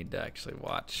something I need to actually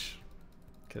watch.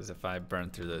 Because if I burn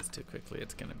through those too quickly,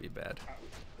 it's going to be bad.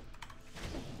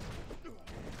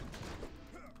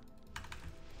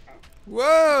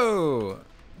 Whoa!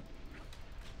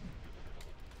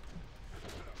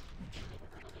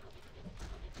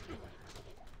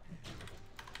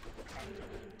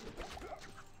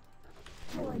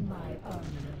 Join my army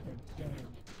of the dead.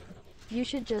 You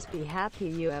should just be happy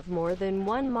you have more than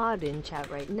one mod in chat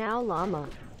right now, Llama.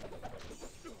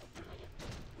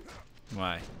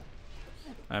 Why?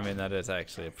 I mean, that is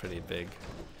actually a pretty big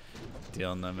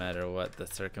deal no matter what the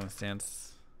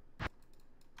circumstance.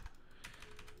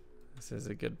 This is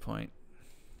a good point.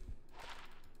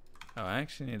 Oh, I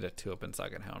actually need a 2 open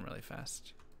socket helm really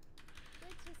fast. Good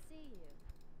to see you.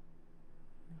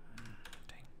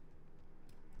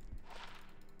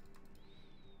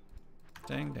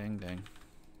 Dang. Dang, dang, dang.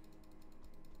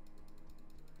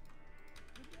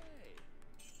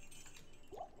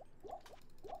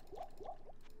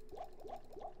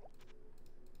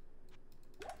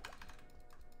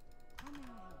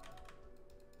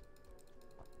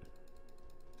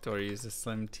 Or use a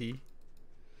slim tea.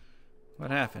 What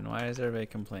happened? Why is everybody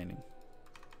complaining?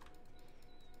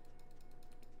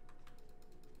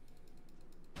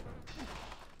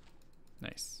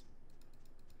 Nice.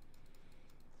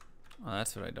 Well,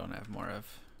 that's what I don't have more of.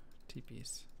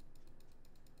 TPs.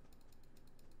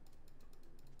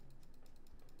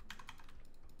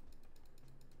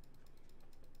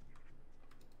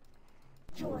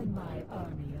 Join my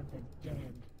army of the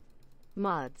dead.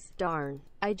 Mods, darn.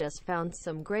 I just found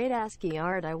some great ASCII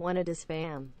art I wanted to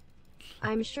spam.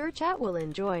 I'm sure chat will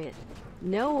enjoy it.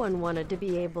 No one wanted to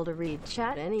be able to read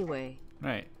chat anyway.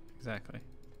 Right, exactly.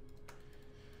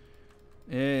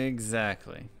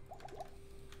 Exactly.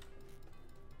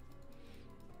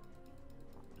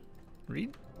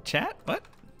 Read chat? What?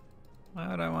 Why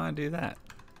would I want to do that?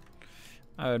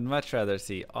 I would much rather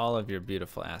see all of your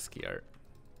beautiful ASCII art.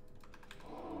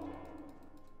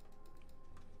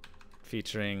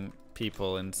 Featuring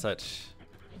people in such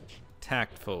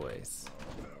tactful ways.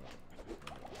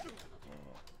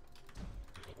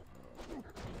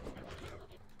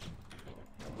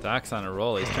 Doc's on a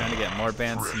roll. He's trying to get more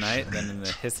bans tonight than in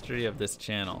the history of this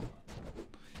channel.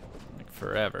 Like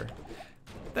forever.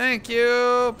 Thank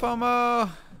you, Pomo!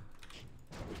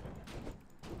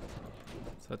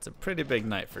 So it's a pretty big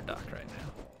night for Doc right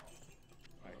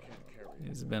now.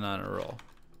 He's been on a roll.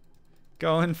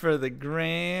 Going for the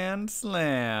Grand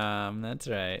Slam. That's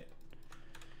right.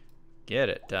 Get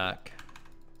it, Doc.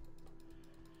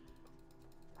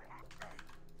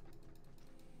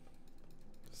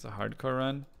 It's a hardcore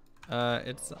run.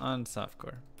 It's on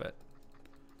softcore, but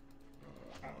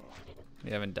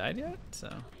we haven't died yet, so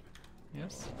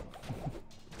yes.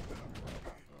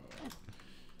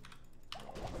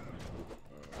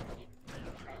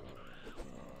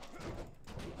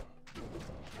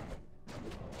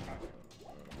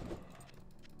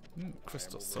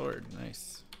 Crystal sword,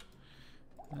 nice.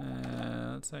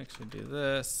 Let's actually do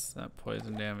this. That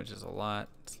poison damages a lot,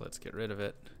 so let's get rid of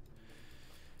it.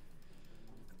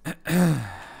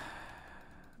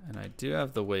 And I do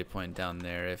have the waypoint down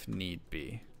there if need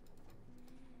be.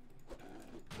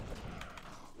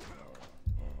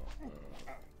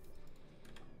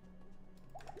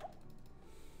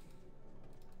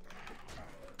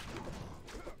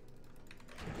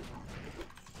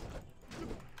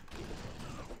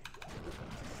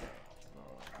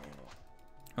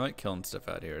 I like killing stuff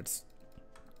out here. It's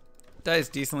dies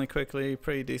decently quickly,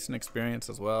 pretty decent experience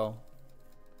as well.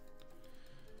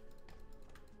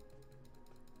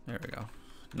 There we go.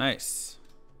 Nice.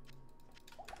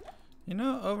 You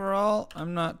know, overall,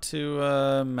 I'm not too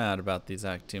mad about these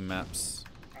Act 2 maps.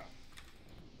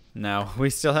 Now, we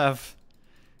still have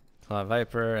Claw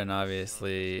Viper, and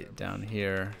obviously down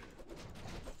here.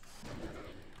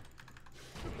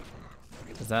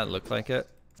 Does that look like it?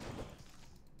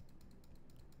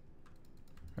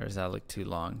 Or does that look too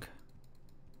long?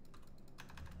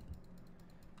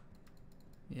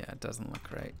 Yeah, it doesn't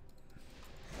look right.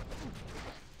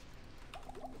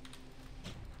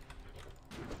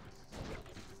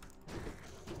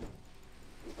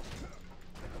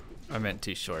 I meant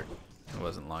too short. It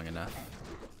wasn't long enough.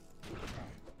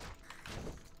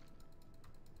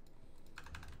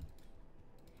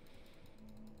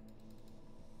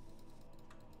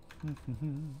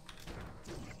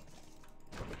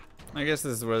 I guess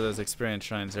this is where those experience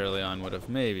shrines early on would have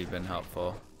maybe been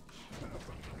helpful.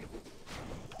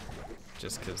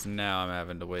 Just because now I'm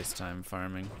having to waste time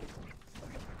farming.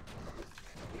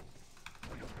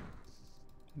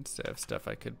 Instead of stuff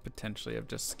I could potentially have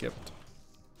just skipped.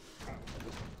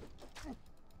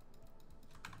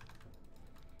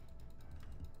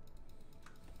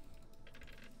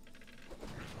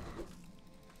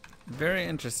 Very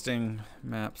interesting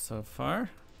map so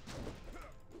far.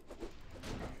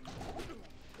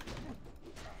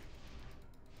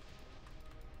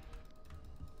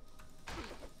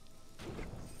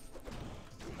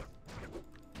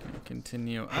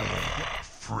 Continue up.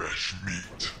 Fresh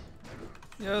meat.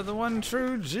 Yeah, the one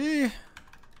true G.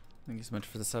 Thank you so much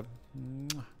for the sub.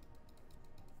 Mwah.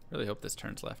 Really hope this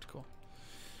turns left. Cool.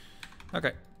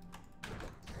 Okay.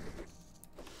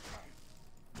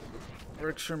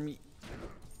 Works for me.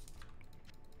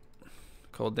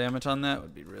 Cold damage on that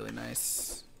would be really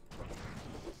nice.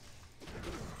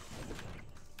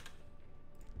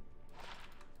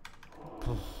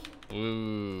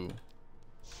 Ooh.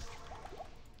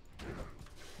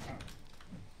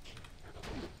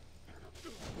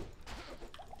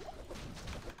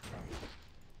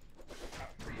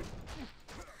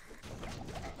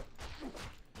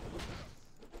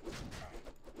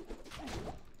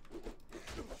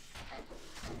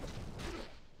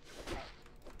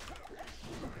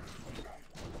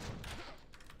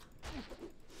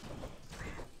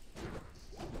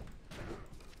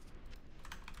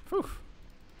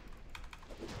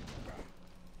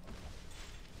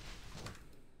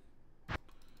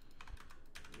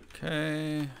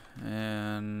 Okay,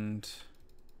 and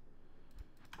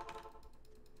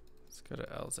let's go to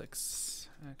Elzix,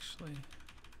 actually.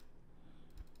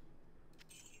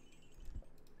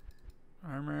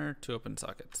 Armor, 2 open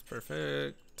sockets,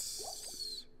 perfect.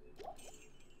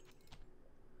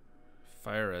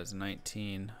 Fire res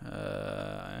 19.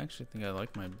 I actually think I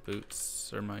like my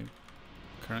boots or my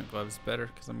current gloves better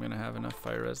because I'm gonna have enough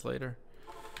fire res later.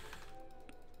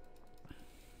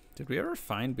 Did we ever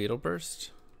find Beetle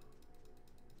Burst?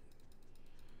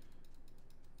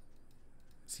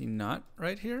 Is he not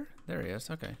right here? There he is,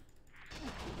 okay.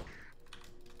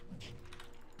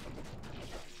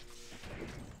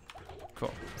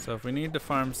 Cool. So if we need to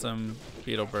farm some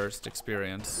Beetle Burst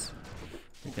experience,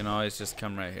 we can always just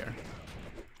come right here.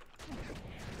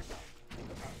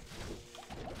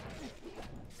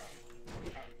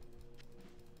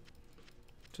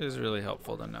 Which is really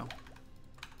helpful to know.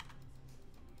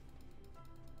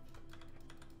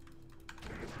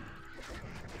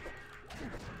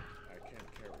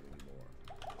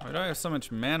 Why do I have so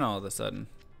much mana all of a sudden?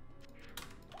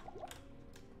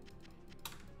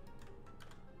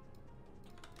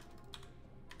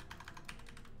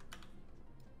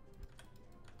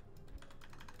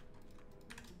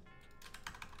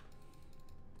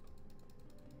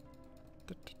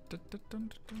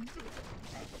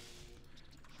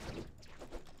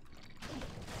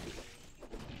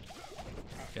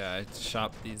 Yeah, I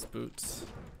shopped these boots.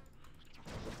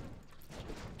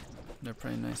 They're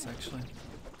pretty nice, actually.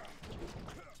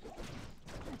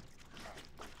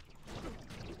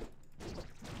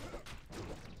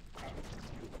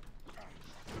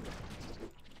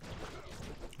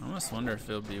 I almost wonder if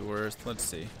it'll be worth. Let's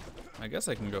see. I guess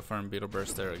I can go farm Beetle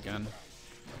Burst there again.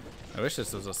 I wish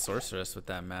this was a sorceress with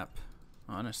that map,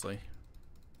 honestly.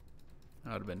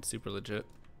 That would have been super legit.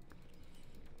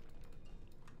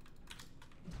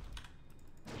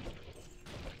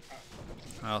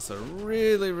 I also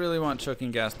really, really want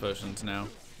choking gas potions now.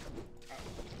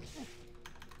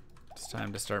 It's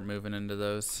time to start moving into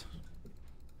those.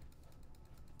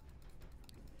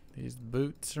 These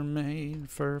boots are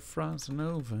made for frozen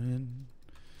oven,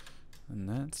 and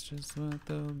that's just what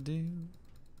they'll do.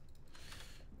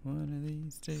 One of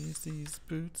these days, these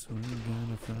boots will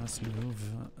gonna frost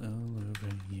over all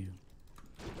over you.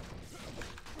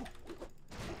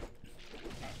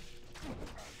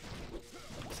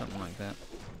 Something like that.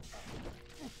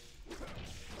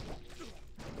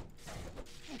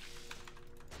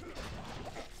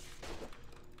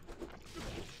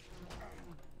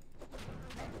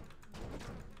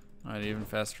 Alright, even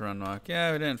faster run walk.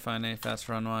 Yeah, we didn't find any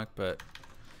faster run walk, but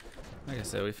like I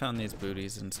said, we found these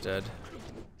booties instead.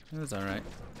 It was alright.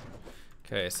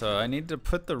 Okay, so I need to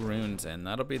put the runes in.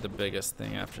 That'll be the biggest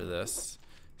thing after this.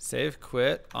 Save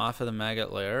quit off of the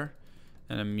maggot lair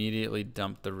and immediately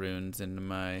dump the runes into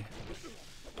my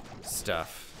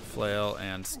stuff. Flail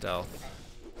and stealth.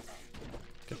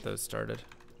 Get those started.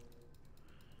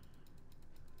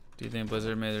 Do you think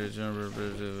Blizzard made the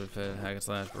original hack and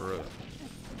slash for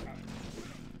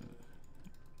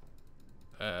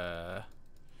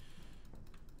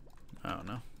I don't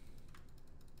know.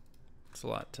 It's a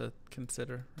lot to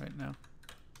consider right now.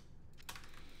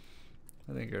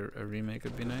 I think a remake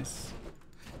would be nice.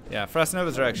 Yeah, Frost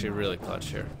Novas are actually really clutch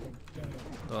here.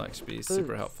 They'll actually be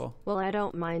super helpful. Well, I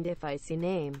don't mind if I see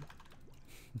name.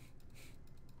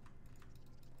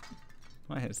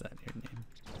 Why is that your name?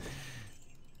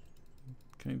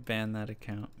 Can we ban that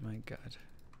account? My god.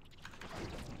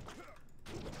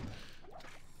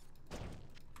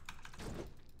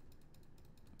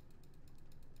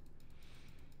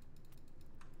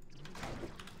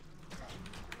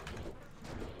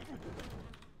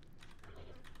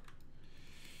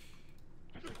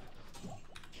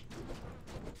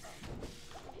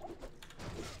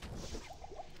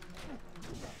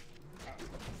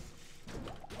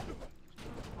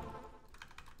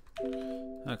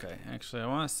 Okay, actually I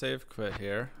want to save quit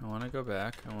here. I want to go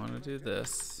back. I want to do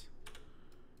this.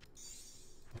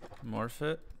 Morph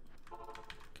it.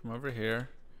 Come over here.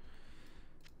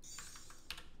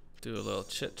 Do a little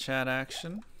chit chat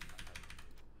action.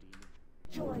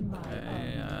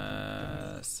 Okay,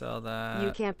 sell that.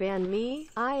 You can't ban me.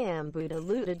 I am Buddha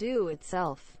Luda do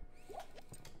itself.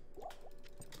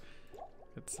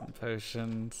 Get some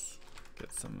potions.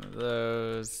 Get some of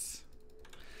those.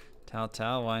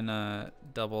 Tao, why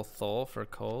not double Thol for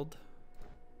cold?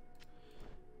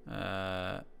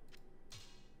 And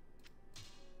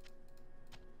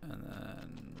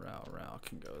then Rao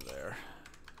can go there.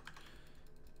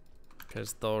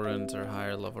 Because Thol runes are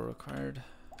higher level required.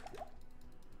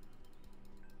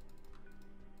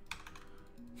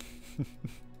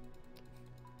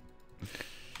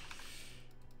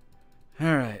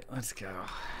 Let's go.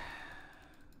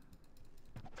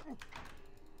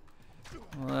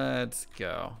 Let's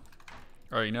go.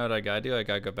 Oh, you know what I gotta do? I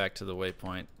gotta go back to the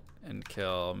waypoint and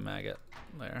kill maggot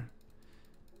lair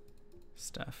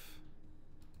stuff.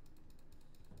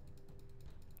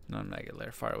 Not maggot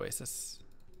lair, fire oasis.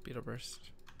 Beetle burst.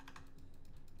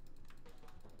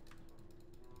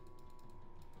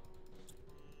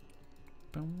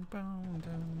 Boom, boom,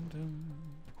 dum, dum.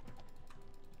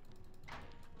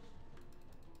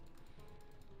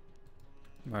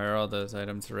 Why are all those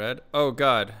items red? Oh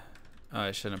god. Oh,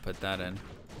 I shouldn't have put that in.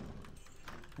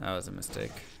 That was a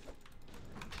mistake.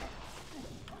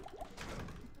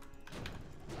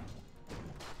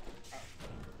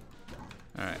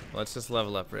 Alright, let's just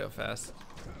level up real fast.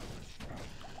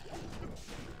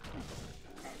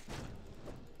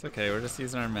 It's okay, we're just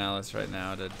using our malice right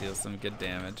now to deal some good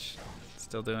damage.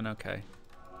 Still doing okay.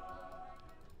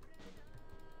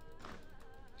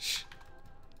 Shh.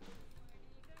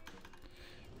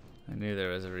 I knew there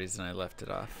was a reason I left it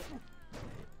off.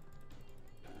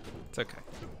 It's okay.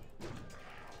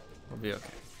 We'll be okay.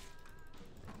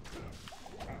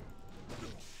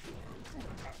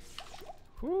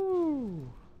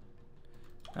 Whoo!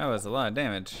 That was a lot of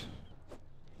damage.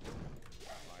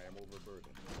 I am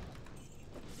overburdened.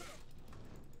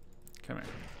 Come here.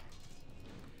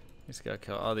 Just gotta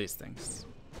kill all these things.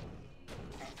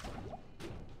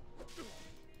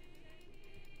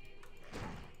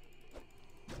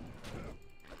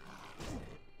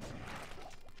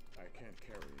 I can't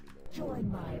carry anymore.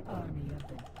 Join my army of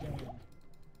the dead.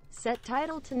 Set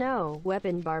title to no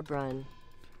weapon Barbarian.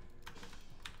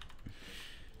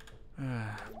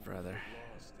 Ah, brother.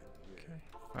 Okay.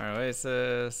 Fire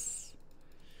oasis.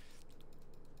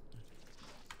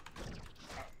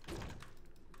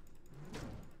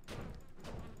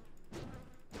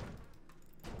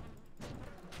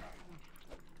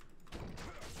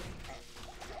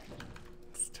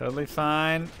 It's totally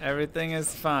fine. Everything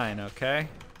is fine, okay?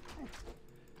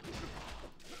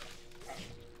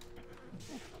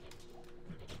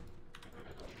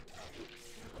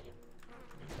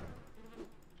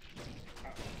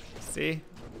 See?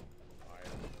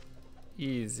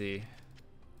 Easy.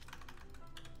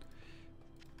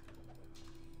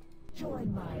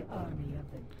 Join my army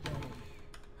of the dead.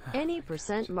 Any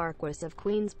percent Marquis of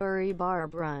Queensbury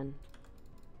Barbarian.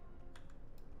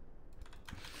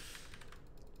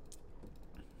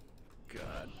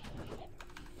 God.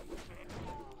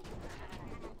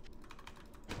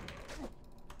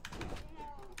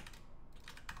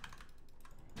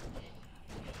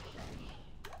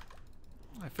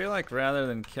 I feel like rather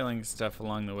than killing stuff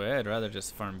along the way, I'd rather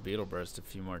just farm Beetle Burst a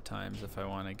few more times if I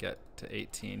want to get to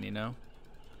 18, you know?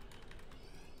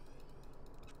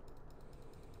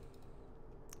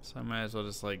 So I might as well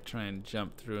just like try and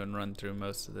jump through and run through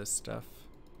most of this stuff.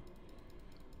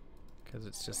 Because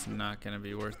it's just not going to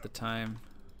be worth the time.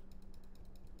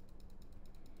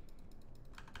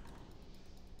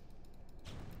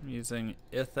 I'm using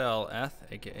Ithel-Eth,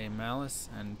 aka Malice,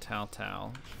 and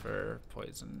Tal-Tal for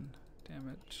poison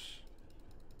damage.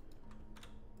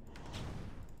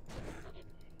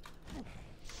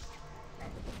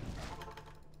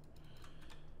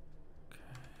 Okay,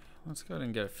 let's go ahead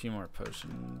and get a few more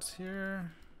potions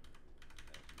here.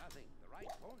 Nothing the right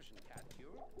potion can't cure.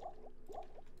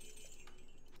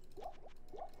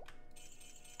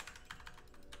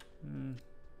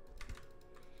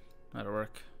 That'll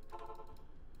work.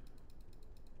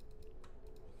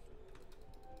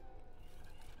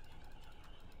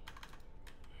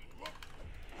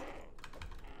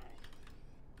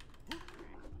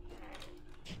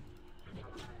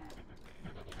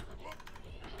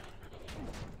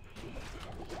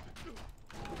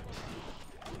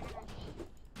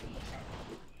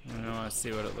 I want to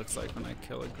see what it looks like when I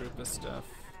kill a group of stuff.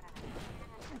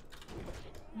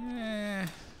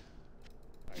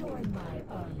 Join my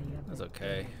army of That's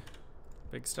okay.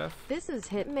 Big stuff. This is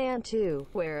Hitman 2,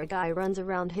 where a guy runs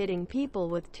around hitting people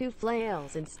with 2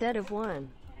 flails instead of 1.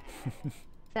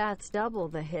 That's double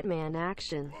the Hitman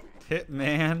action.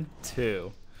 Hitman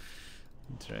 2.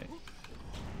 That's right.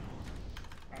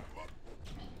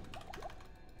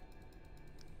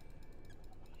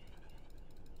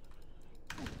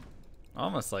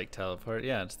 Almost like teleport.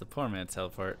 Yeah, it's the poor man's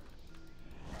teleport.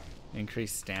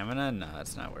 Increase stamina? No,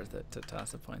 it's not worth it to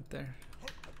toss a point there.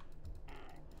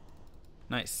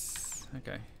 Nice.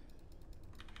 Okay.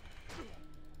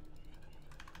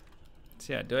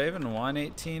 So yeah, do I even want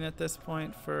 18 at this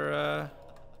point for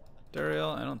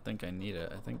Duriel? I don't think I need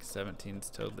it. I think 17's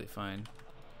totally fine.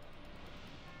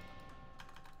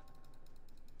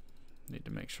 Need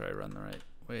to make sure I run the right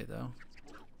way though.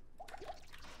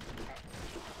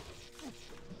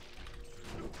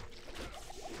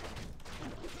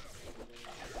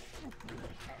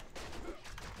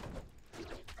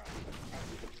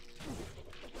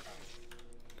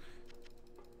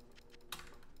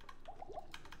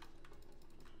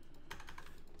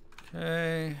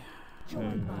 Okay.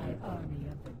 Join my army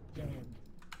of the dead.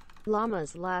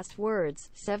 Llama's last words,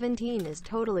 17 is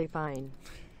totally fine.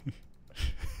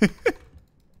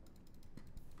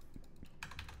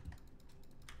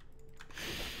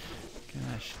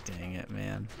 Gosh dang it,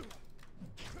 man.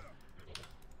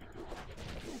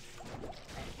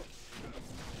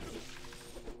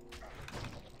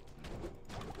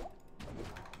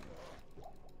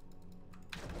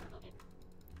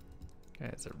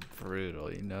 Guys are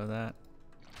brutal, you know that?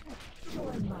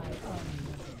 Join my army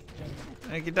of the dead.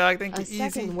 Thank you, dog. Thank A you, Easy.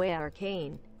 second way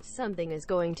arcane. Something is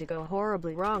going to go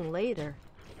horribly wrong later.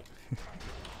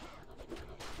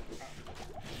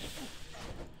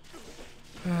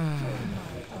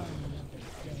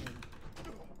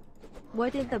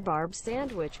 What did the barb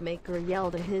sandwich maker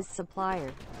yell to his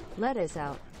supplier? Let us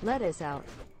out. Let us out.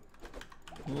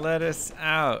 Let us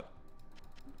out.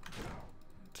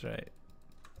 That's right.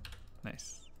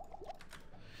 Nice.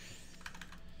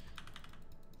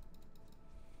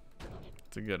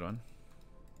 It's a good one.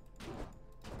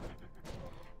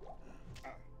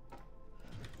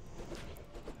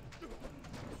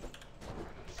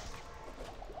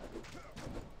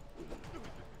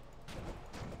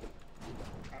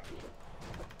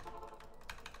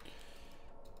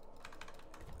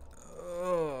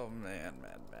 Oh man,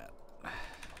 man.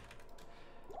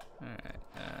 Alright,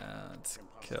 let's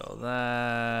kill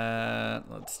that.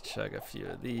 Let's chug a few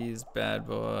of these bad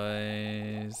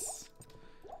boys.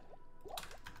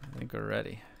 I think we're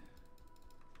ready.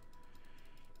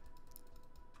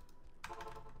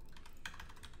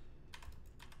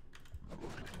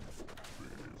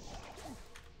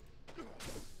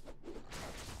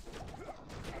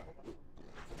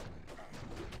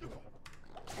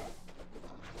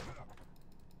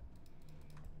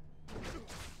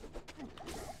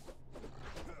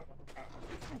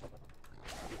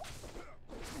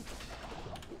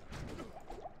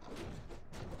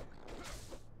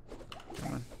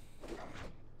 Come on.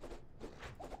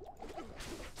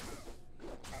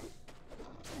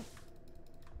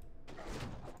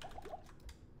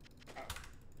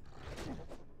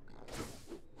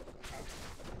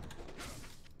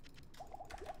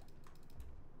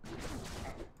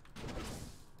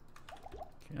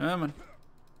 Come on.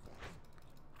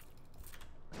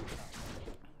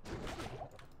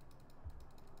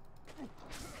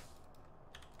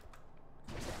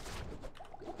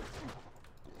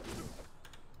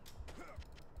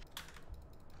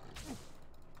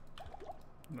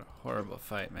 What a horrible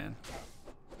fight, man.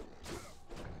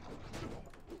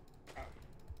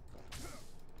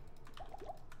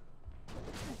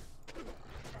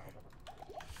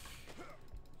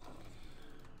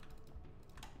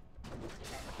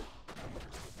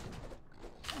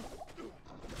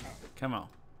 Come on.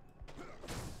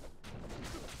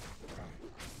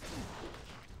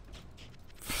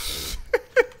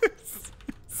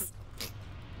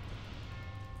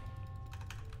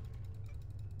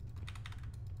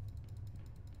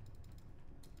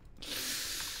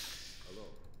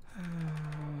 Oh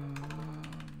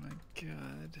my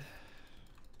God.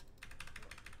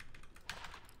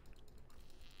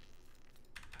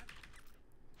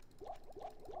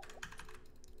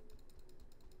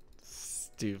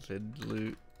 Stupid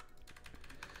loot.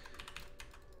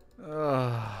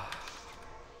 Oh.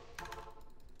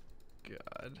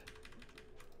 God.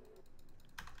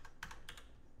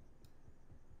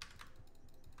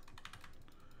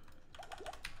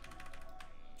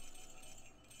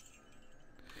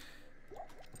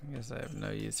 I guess I have no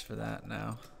use for that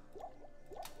now.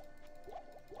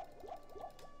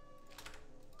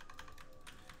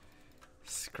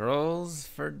 Scrolls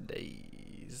for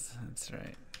days. That's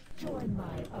right. Join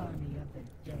my army of the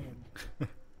dead.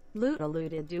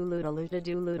 Loot-a-loot-a-do,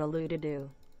 loot-a-loot-a-do, loot-a-loot-a-do.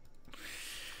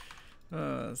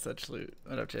 Oh, such loot.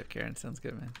 What up, Jeff Karen? Sounds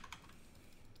good, man.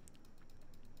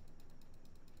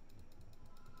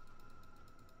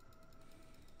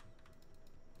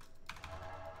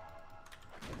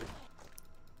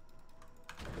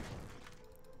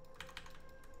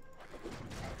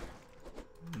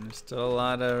 And there's still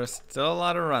a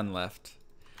lot of run left.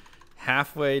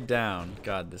 Halfway down.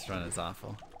 God, this run is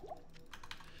awful.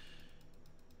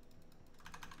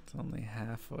 It's only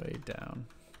halfway down.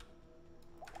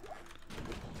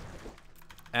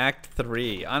 Act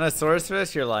 3. On a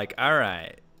Sorceress, you're like,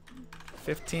 alright.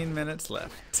 15 minutes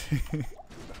left.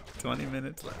 20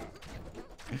 minutes left.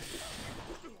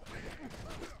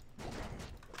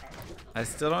 I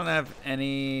still don't have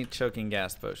any choking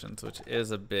gas potions, which is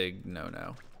a big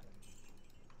no-no.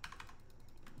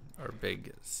 Or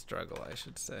big struggle, I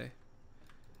should say.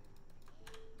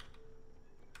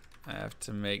 I have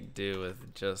to make do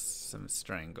with just some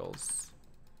strangles.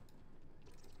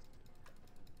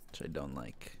 which I don't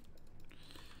like.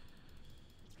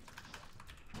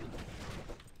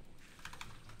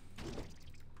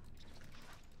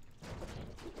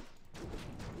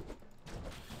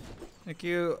 Thank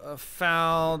you, a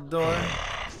foul door.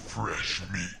 Fresh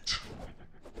meat.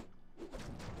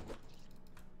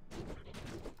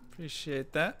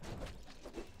 Appreciate that.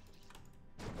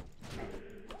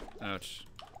 Ouch.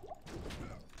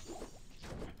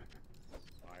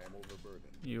 I am overburdened.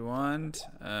 You want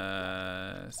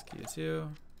ski 2.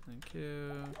 Thank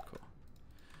you. Cool.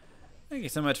 Thank you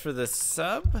so much for the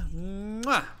sub.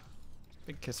 Mwah!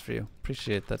 Big kiss for you.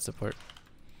 Appreciate that support.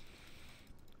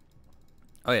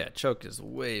 Oh yeah, choke is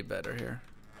way better here.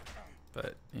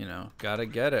 But, you know, gotta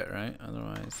get it, right?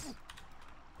 Otherwise.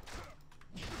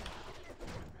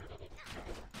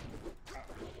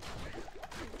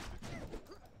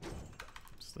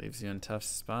 Just leaves you in tough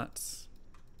spots.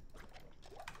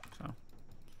 So.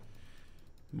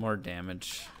 More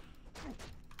damage.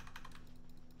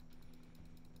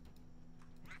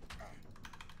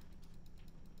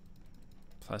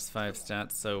 +5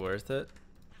 stats, so worth it.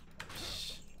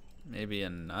 Maybe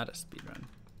not a speedrun.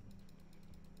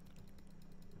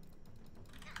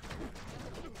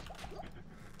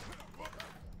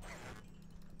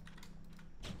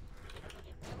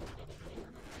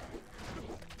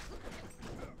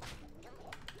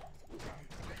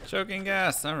 Choking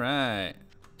gas, all right.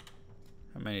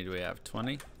 How many do we have?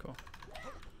 20? Cool.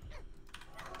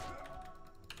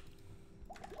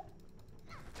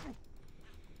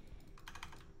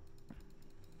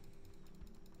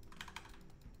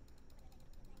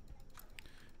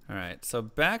 All right, so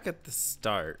back at the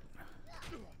start,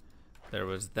 there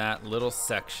was that little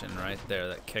section right there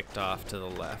that kicked off to the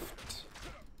left.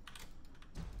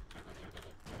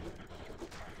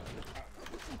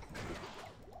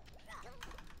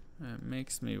 It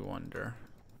makes me wonder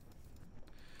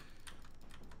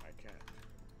I can't.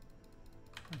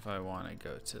 if I want to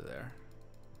go to there.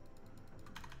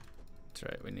 That's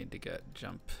right, we need to get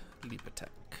jump leap attack.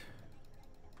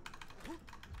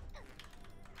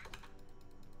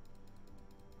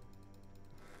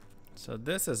 So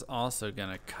this is also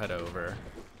gonna cut over.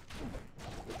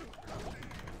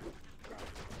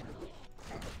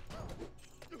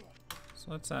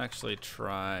 So let's actually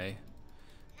try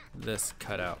this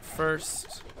cutout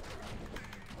first,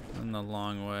 and the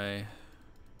long way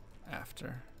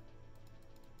after.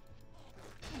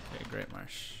 Okay, Great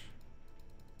Marsh.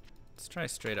 Let's try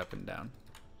straight up and down.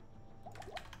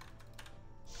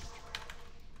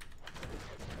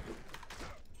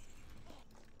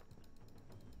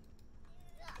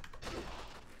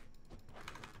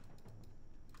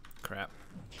 Crap.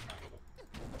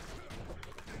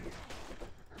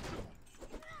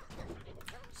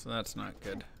 So that's not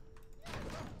good.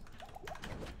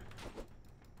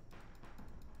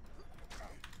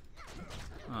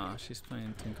 Oh, she's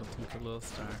playing Tinkle Tinkle Little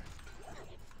Star.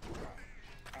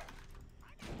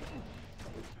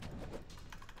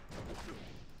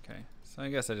 Okay, so I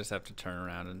guess I just have to turn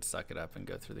around and suck it up and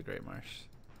go through the Great Marsh.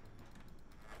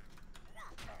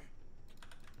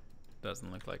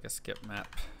 Doesn't look like a skip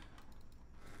map.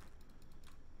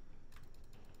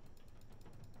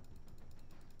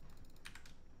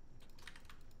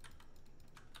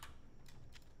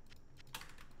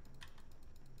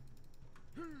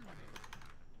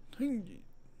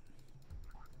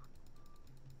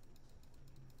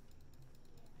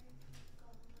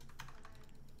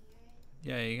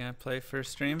 Yeah, you gonna play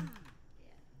first stream?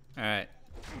 Alright.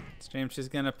 Stream she's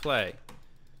gonna play.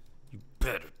 You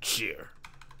better cheer.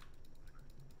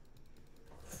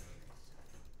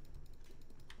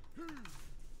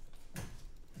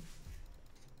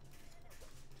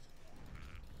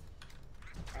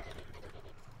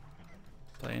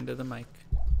 Play into the mic.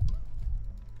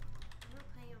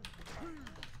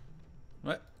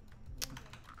 What?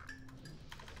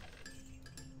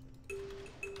 Here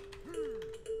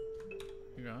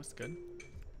you go, that's good.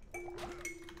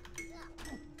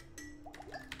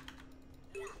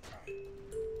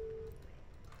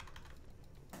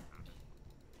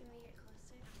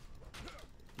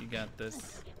 You got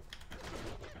this.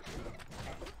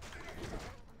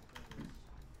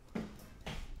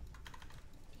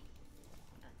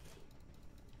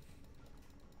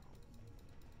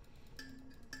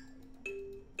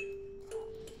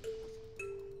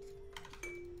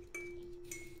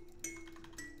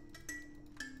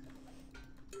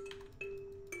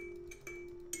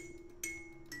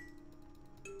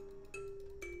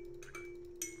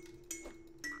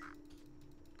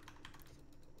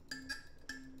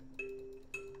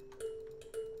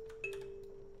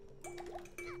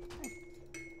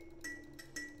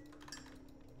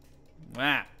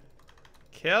 Wow.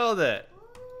 Killed it.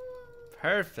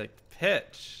 Perfect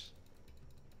pitch.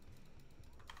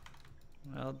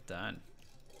 Well done.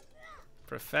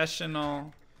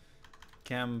 Professional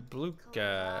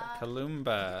Kambluka,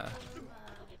 Kalumba,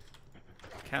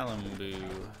 Kalambu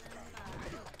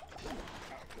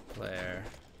player.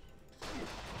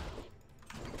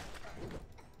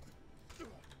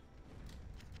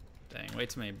 Dang, way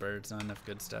too many birds, not enough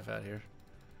good stuff out here.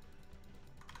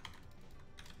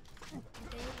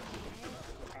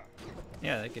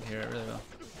 Yeah, they could hear it really well.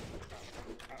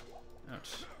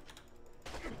 Ouch.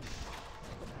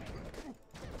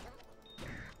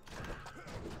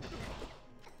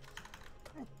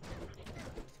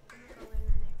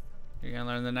 You're gonna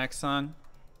learn the next song?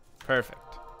 Perfect.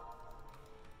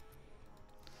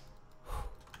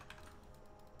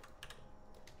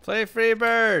 Play Free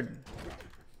Bird!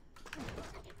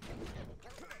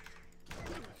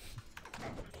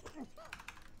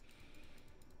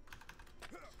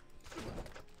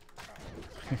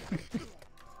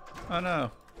 Oh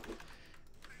no.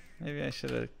 Maybe I should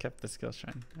have kept the skill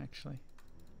shrine, actually.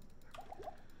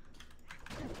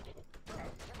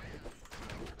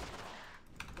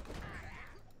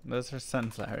 Those are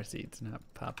sunflower seeds, not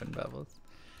poppin' bubbles.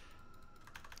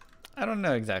 I don't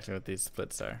know exactly what these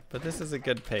splits are, but this is a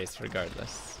good pace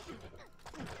regardless.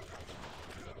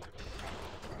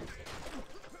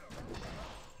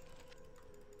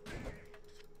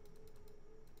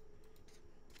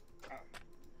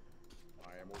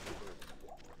 I am overburdened.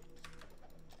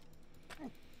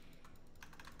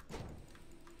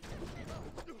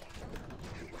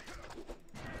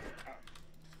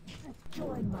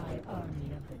 Join my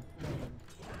army of the dead.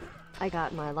 I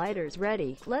got my lighters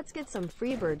ready. Let's get some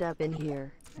Freebird up in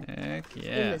here. Heck In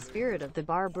yeah. the spirit of the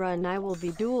Barbarian, I will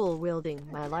be dual wielding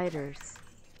my lighters.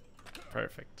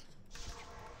 Perfect.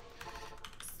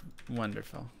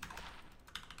 Wonderful.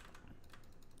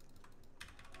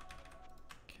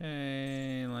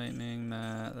 Okay, lightning,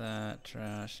 that,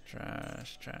 trash,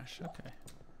 trash, trash. Okay.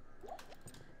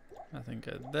 Nothing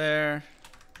good there.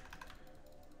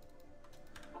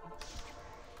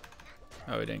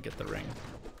 Oh, we didn't get the ring.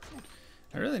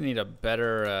 I really need a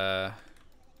better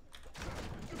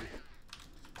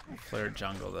flare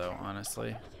jungle though,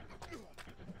 honestly.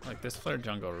 Like this flare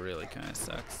jungle really kind of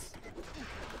sucks.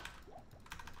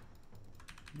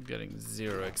 I'm getting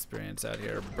 0 experience out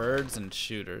here. Birds and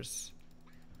shooters.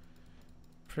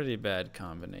 Pretty bad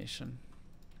combination.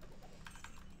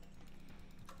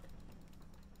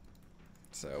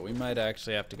 So we might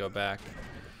actually have to go back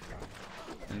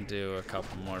and do a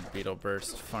couple more beetle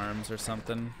burst farms or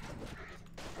something,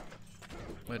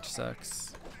 which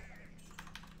sucks.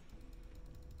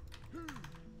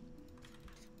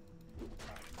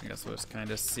 I guess we'll just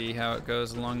kind of see how it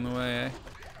goes along the way, eh?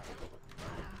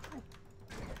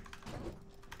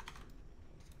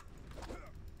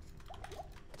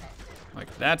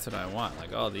 Like, that's what I want,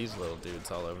 like all these little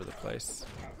dudes all over the place.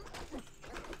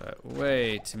 But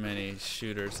way too many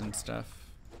shooters and stuff.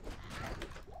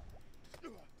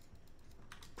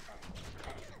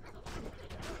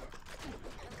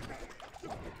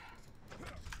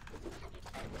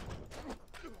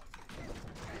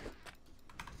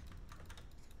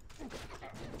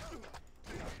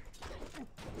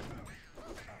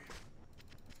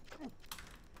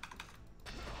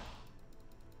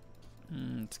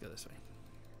 Let's go this way.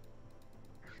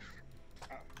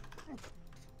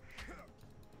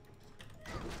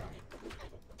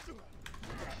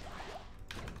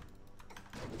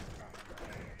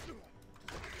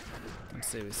 Let's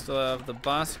see, we still have the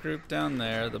boss group down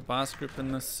there, the boss group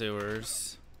in the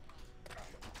sewers,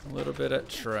 a little bit at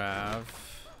Trav,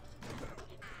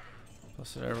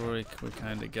 plus whatever we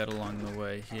kind of get along the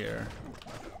way here.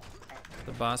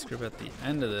 The boss group at the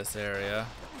end of this area.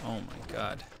 Oh my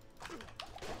god.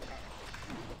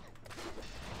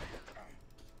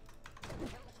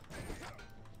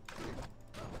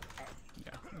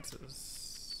 Yeah, this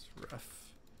is rough.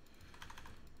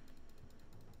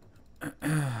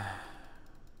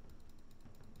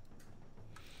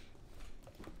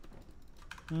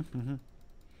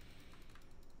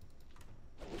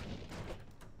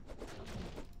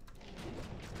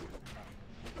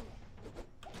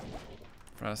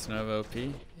 Frost Nova OP?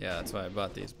 Yeah, that's why I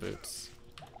bought these boots.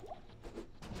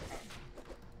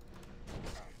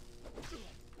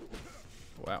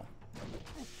 Wow.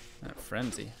 That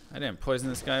frenzy. I didn't poison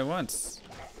this guy once.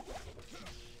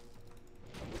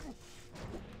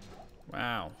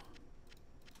 Wow.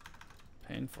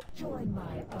 Painful. Join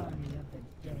my army of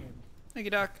the dead. Thank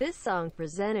you, Doc. This song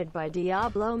presented by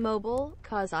Diablo Mobile,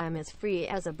 cause I'm as free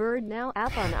as a bird now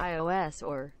app on iOS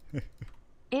or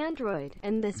Android,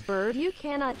 and this bird you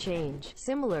cannot change,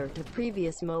 similar to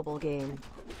previous mobile game.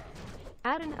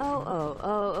 Add an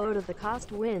O to the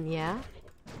cost win, yeah?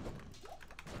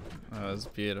 That was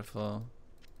beautiful.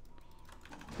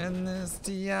 In this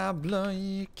Diablo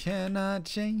you cannot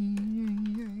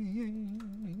change.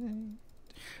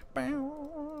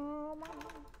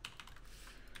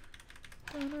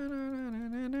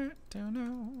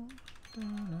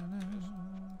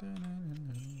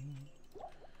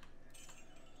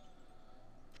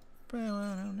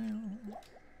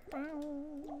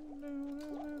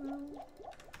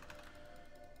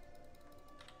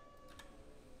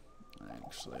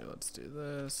 Actually, let's do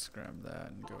this, grab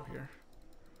that, and go here.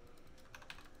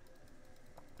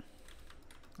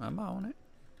 I'm on it.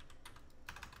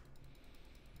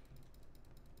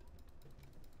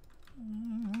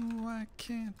 Ooh, I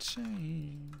can't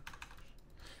change.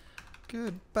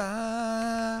 Goodbye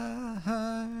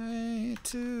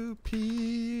to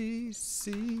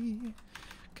PC.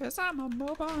 Cause I'm a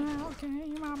mobile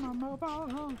game, I'm a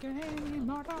mobile game,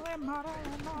 immortal.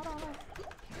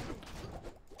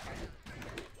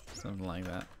 Something like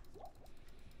that.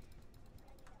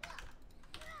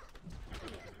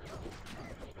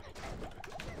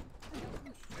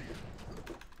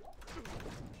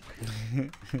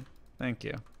 Thank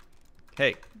you.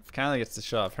 Hey, Kylie gets to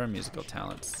show off her musical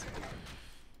talents.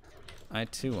 I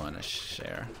too want to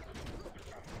share.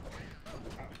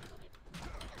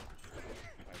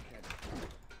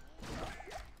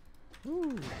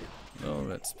 Ooh, a little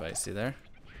bit spicy there.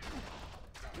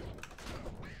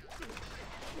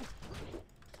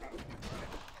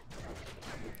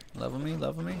 Level me,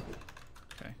 level me.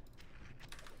 Okay.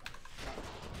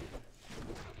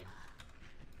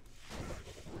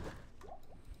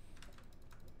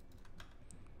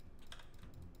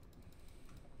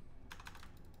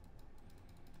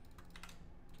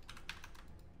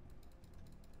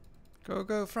 Go,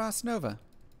 go, Frost Nova.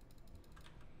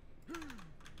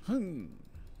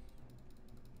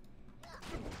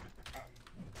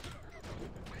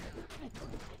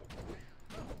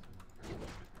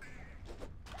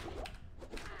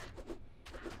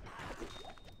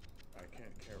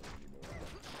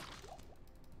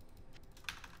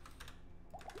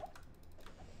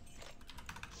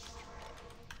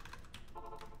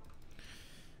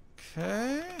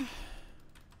 Okay.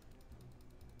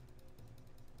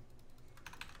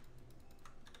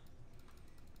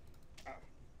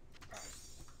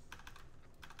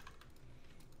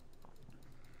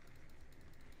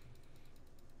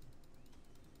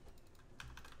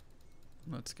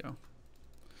 Let's go.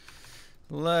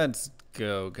 Let's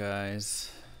go,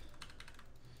 guys.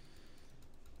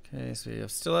 Okay, so we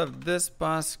still have this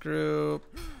boss group.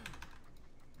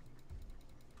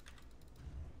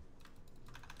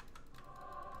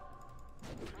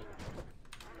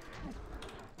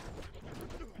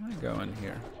 I'm gonna go in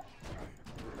here.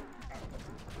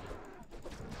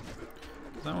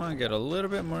 'Cause I want to get a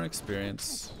little bit more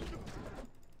experience.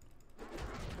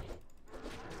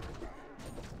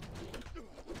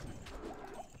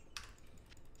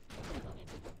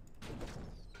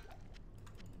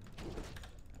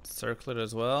 Circle it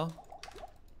as well.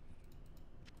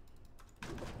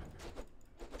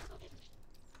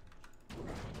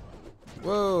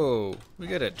 Whoa, we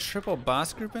got a triple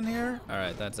boss group in here?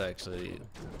 Alright, that's actually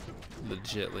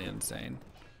legitly insane.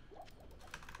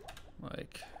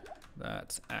 Like,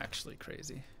 that's actually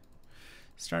crazy.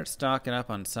 Start stocking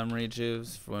up on some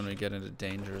rejuves for when we get into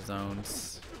danger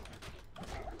zones.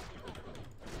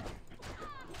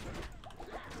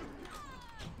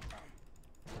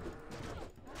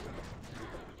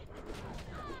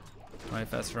 My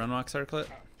fast run walk circlet.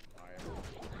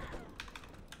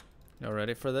 Y'all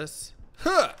ready for this?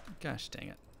 Huh! Gosh dang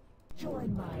it.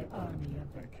 Join my army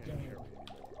of the dead.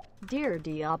 Dear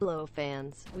Diablo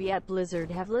fans, we at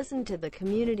Blizzard have listened to the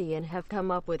community and have come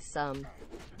up with some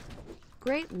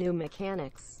great new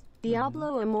mechanics.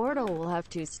 Diablo Immortal will have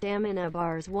 2 stamina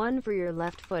bars, one for your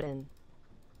left foot and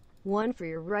one for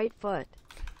your right foot.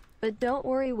 But don't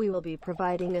worry, we will be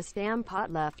providing a stam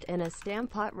pot left and a stam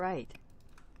pot right.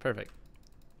 Perfect.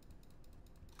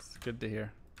 It's good to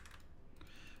hear.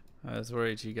 I was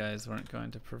worried you guys weren't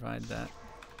going to provide that.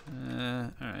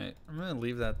 Alright, I'm going to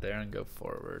leave that there and go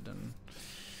forward, and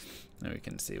then we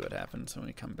can see what happens when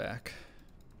we come back.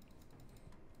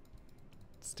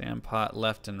 Stand pot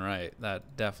left and right.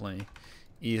 That definitely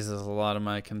eases a lot of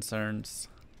my concerns.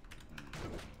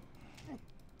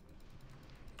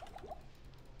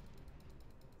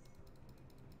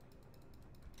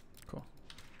 Cool.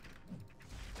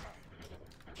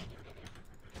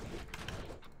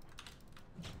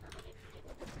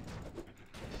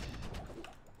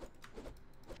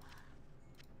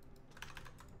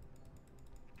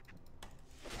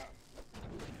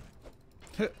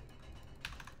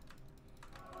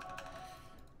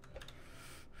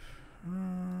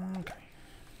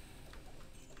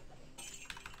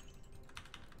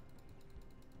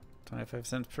 25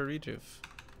 cents per rejuve.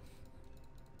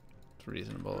 It's a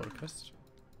reasonable request.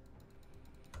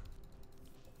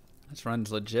 This run's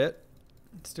legit.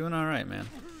 It's doing alright, man.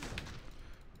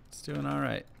 It's doing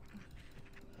alright.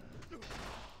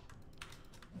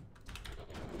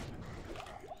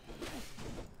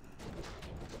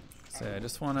 So I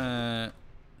just want to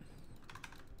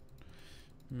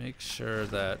make sure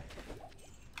that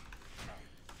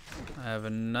I have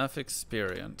enough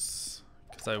experience,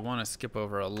 because I want to skip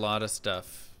over a lot of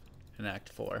stuff in Act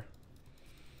 4.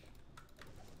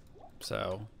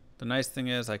 So the nice thing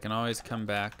is I can always come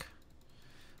back.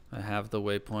 I have the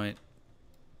waypoint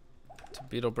to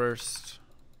Beetle Burst.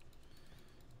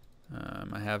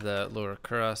 I have that Lower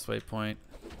Kuros waypoint,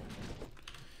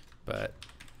 but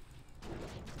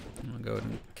I'm gonna go ahead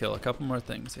and kill a couple more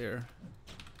things here.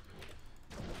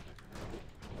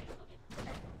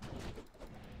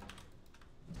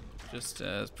 Just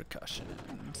as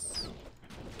precautions.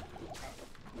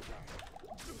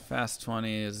 Fast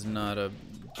 20 is not a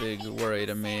big worry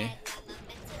to me.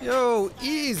 Yo,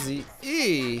 easy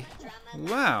E.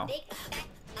 Wow.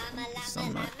 So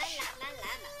much.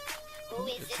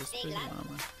 It's just big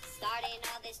llama.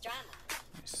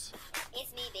 Nice.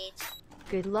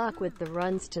 Good luck with the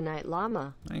runs tonight,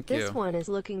 llama. Thank you. This one is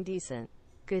looking decent.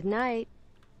 Good night.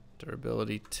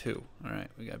 Durability 2.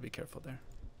 Alright, we gotta be careful there.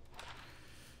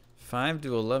 5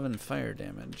 to 11 fire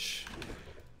damage.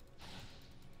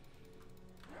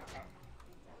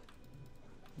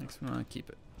 Next one, I'll keep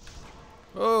it.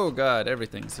 Oh god,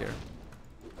 everything's here.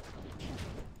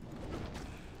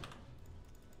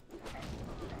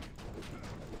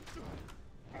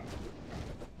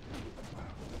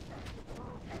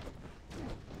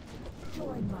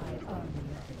 Join my army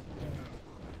of the dead.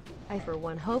 I for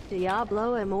one hope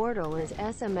Diablo Immortal is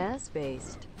SMS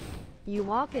based. You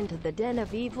walk into the den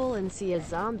of evil and see a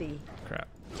zombie. Crap.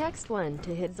 Text 1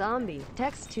 to hit zombie.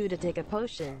 Text 2 to take a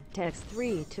potion. Text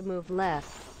 3 to move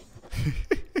left.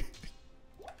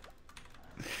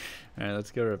 Alright,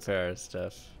 let's go repair our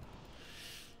stuff.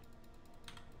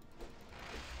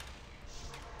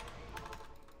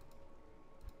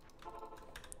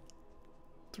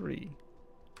 Three.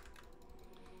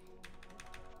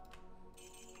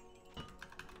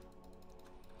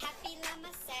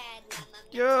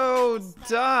 Yo,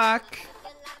 Doc!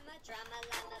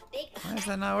 Why is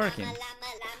that not working?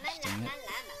 Dang it.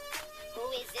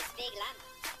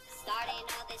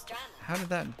 How did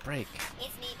that break?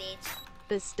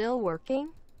 Is still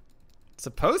working? It's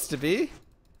supposed to be.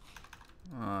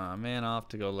 Aw, man, I'll have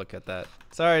to go look at that.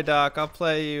 Sorry, Doc. I'll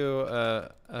play you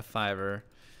a $5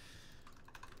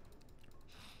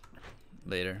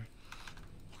 later.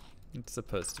 It's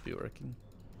supposed to be working.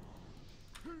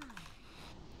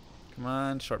 Come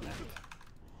on, short map.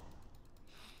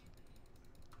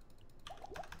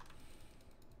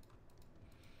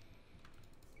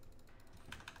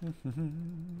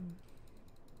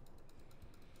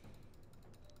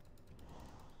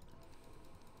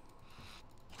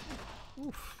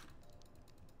 Oof.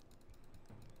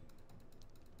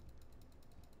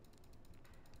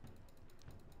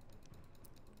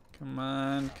 Come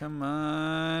on, come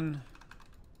on.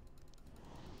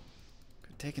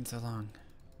 Quit taking so long.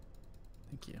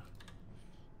 Thank you.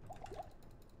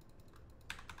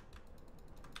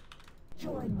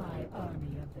 Join my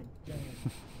army of the dead.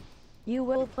 You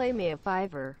will play me a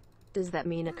 $5. Does that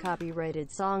mean a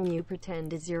copyrighted song you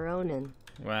pretend is your own and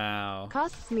Wow.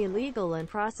 costs me legal and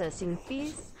processing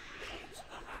fees?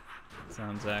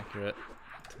 Sounds accurate,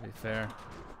 to be fair.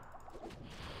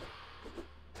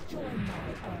 Join my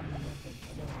army of the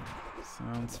dead.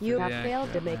 Sounds You pretty have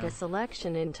failed to accurate, make man. a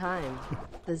selection in time.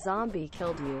 The zombie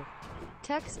killed you.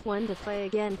 Text 1 to play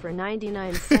again for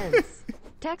 99 cents.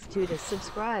 Text 2 to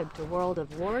subscribe to World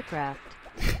of Warcraft.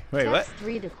 Wait, Text what?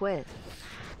 3 to quit.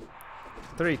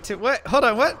 3, 2, what? Hold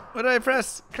on, what? What did I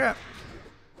press? Crap.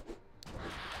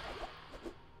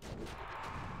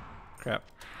 Crap.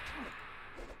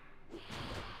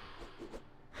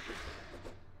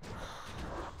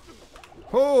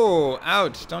 Oh,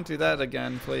 ouch. Don't do that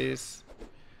again, please.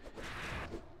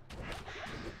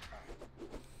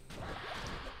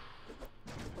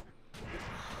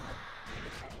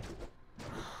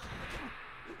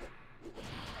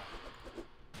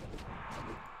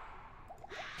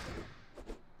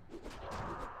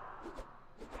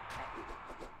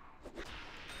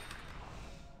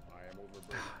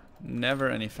 Never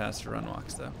any faster run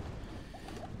walks, though.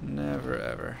 Never,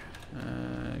 ever.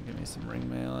 Give me some ring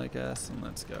mail, I guess, and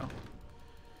let's go.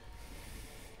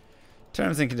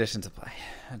 Terms and conditions apply.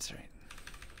 That's right.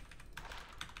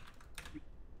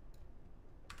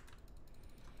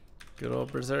 Good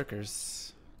old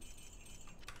berserkers.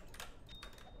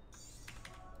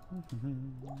 Join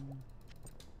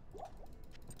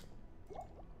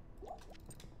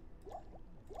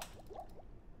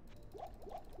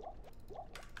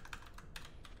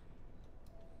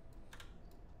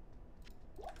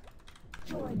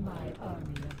my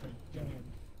army of the dead.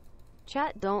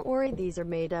 Chat, don't worry, these are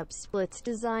made up splits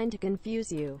designed to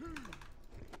confuse you.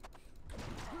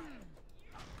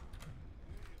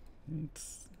 Right.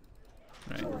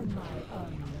 Join my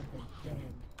army of the dead.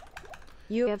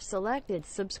 You have selected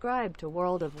subscribe to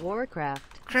World of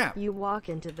Warcraft. Crap. You walk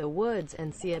into the woods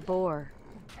and see a boar.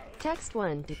 Text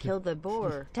 1 to kill the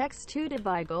boar. Text 2 to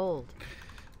buy gold.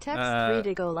 Text 3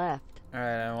 to go left.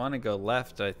 Alright, I want to go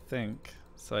left, I think.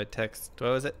 So I text,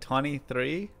 what was it,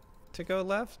 23 to go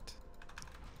left?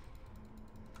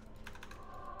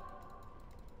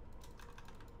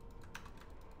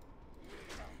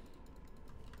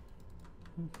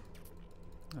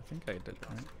 I think I did it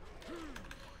right.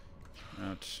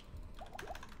 Ouch.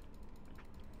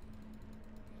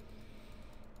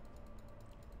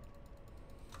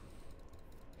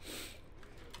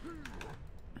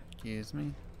 Excuse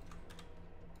me.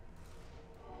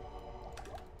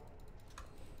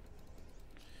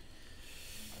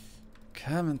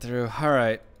 Coming through.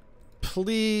 Alright.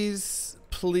 Please,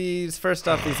 please, first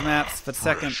off these maps, but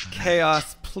second,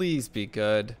 chaos, please be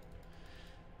good.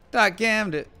 Doc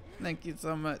gammed it. Thank you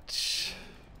so much.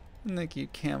 And thank you,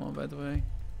 Camel, by the way.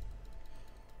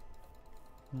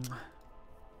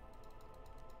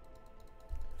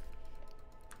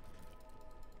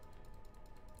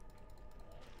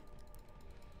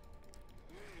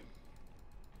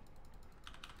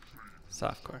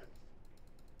 Softcore.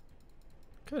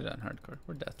 Could have done hardcore.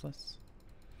 We're deathless.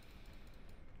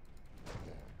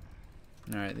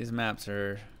 Alright, these maps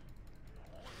are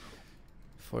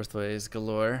fourth ways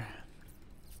galore.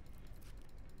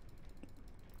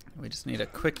 We just need a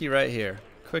quickie right here.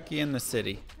 Quickie in the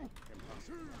city.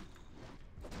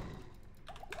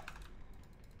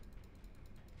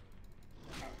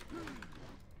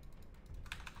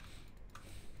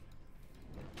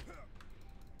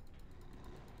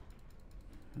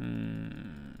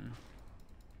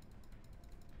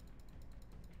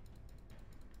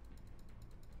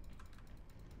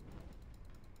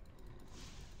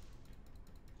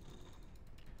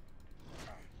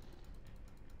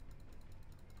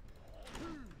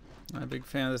 Not a big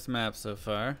fan of this map so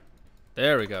far.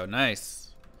 There we go.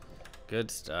 Nice.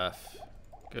 Good stuff.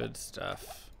 Good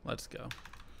stuff. Let's go.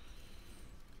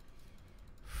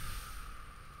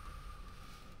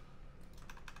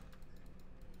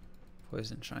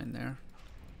 Poison shine there.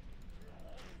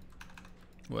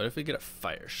 What if we get a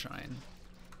fire shine?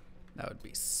 That would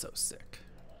be so sick.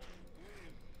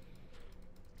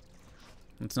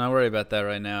 Let's not worry about that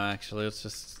right now, actually.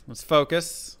 Let's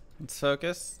focus. Let's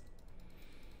focus.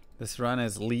 This run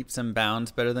is leaps and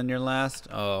bounds better than your last.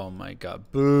 Oh my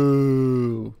god.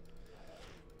 Boo.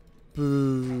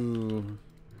 Boo.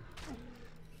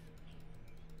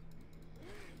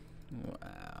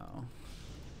 Wow.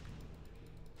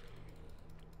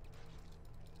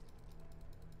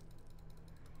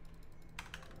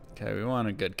 Okay, we want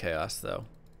a good chaos though.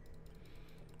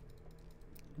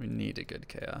 We need a good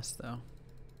chaos though.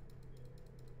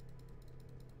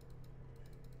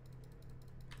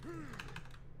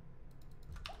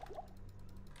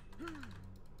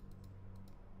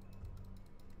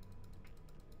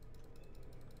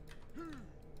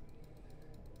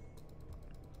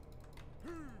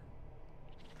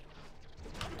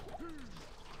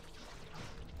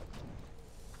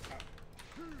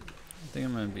 I think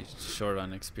I'm gonna be short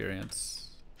on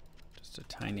experience, just a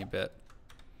tiny bit.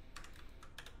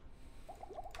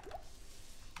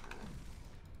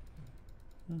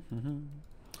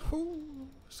 Ooh,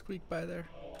 squeak by there.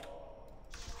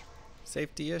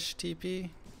 Safety-ish TP.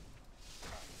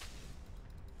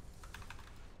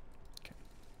 Okay.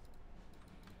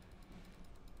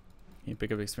 Can you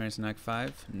pick up experience in Act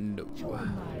 5? No.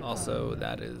 Also,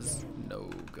 that is no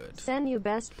good. Send you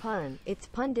best pun. It's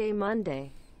Pun Day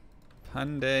Monday.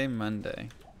 Pun Day Monday.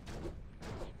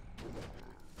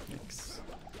 Thanks.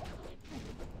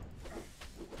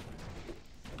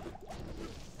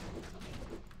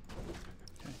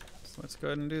 Okay, so let's go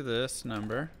ahead and do this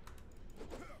number.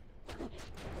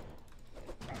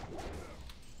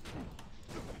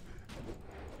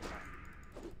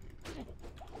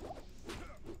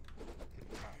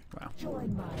 Wow.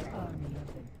 Join my army of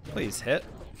the dead. Please hit.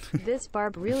 This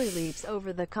barb really leaps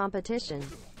over the competition.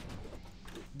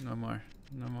 No more.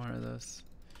 No more of those.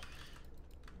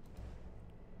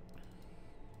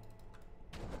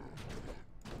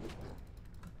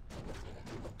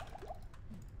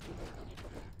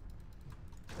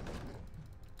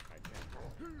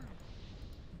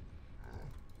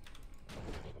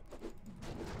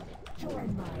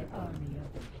 Join my army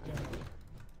of the dead.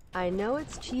 I know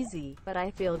it's cheesy, but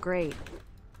I feel great.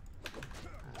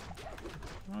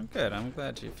 Oh, good. I'm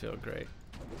glad you feel great.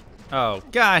 Oh,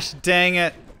 gosh, dang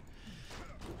it.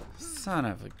 Son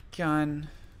of a gun.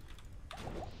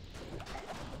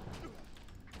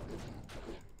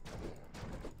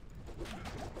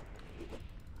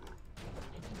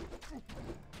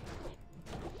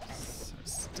 So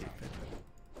stupid.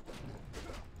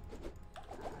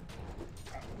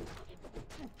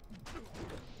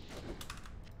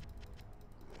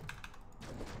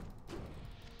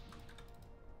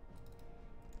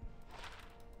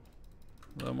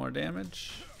 A little more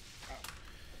damage.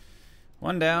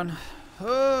 One down.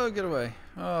 Oh, get away.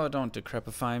 Oh, don't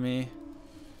decrepify me.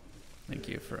 Thank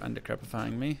you for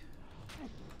undecrepifying me.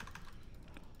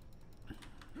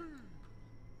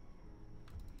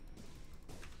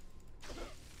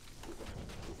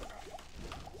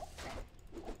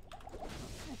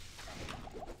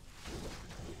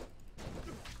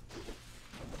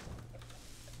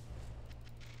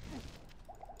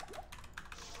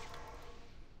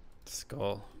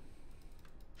 Skull.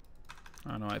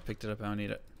 Oh no, I picked it up. I don't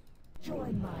need it.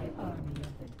 Join my army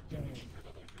of the dead.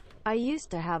 I used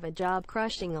to have a job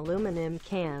crushing aluminum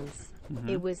cans. Mm-hmm.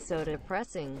 It was so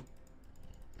depressing.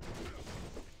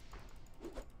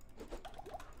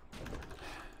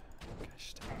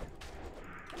 Gosh, dang it.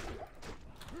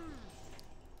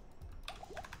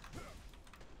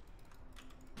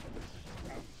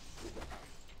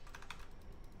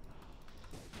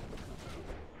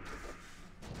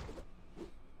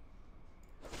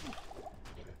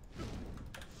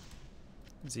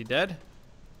 Is he dead?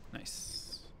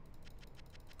 Nice.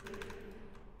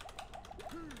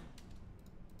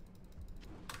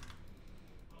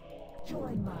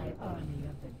 Join my army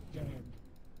of the dead.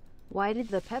 Why did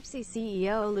the Pepsi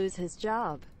CEO lose his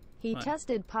job? He What?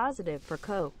 tested positive for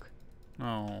Coke.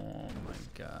 Oh my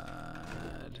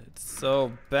god. It's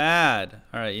so bad.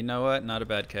 Alright, you know what? Not a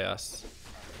bad chaos.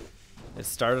 It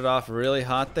started off really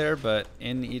hot there, but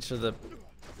in each of the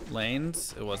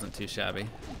lanes, it wasn't too shabby.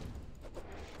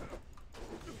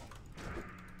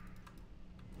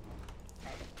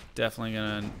 Definitely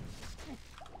gonna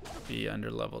be under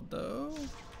leveled though.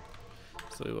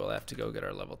 So we will have to go get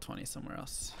our level 20 somewhere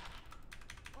else.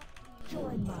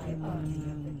 Join my army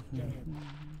of the dead.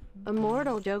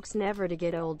 Immortal jokes never to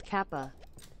get old, Kappa.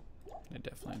 They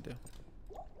definitely do.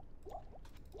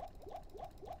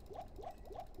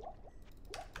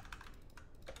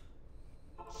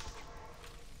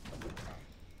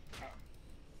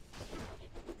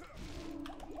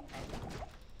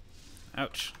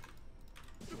 Ouch.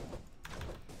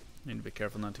 Need to be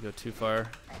careful not to go too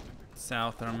far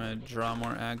south or I'm going to draw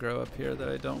more aggro up here that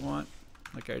I don't want,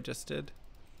 like I just did.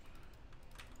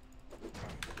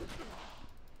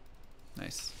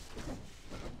 Nice.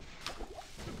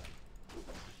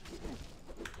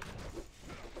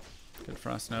 Good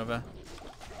Frost Nova.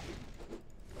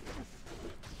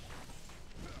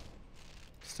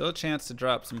 Still a chance to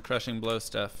drop some crushing blow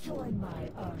stuff. Join my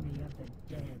army of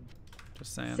the dead.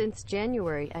 Just saying. Since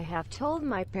January, I have told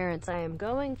my parents I am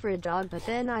going for a dog, but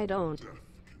then I don't.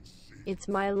 It's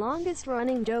my longest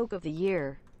running joke of the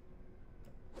year.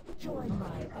 Join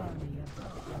my army of the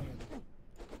dead.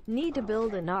 Need to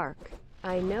build an ark.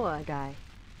 I know a guy.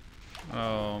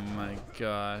 Oh my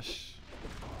gosh.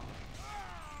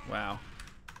 Wow.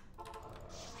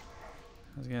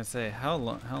 I was gonna say, how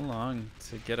long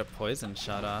to get a poison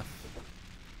shot off?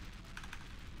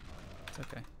 It's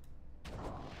okay.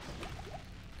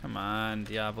 Come on,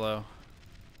 Diablo.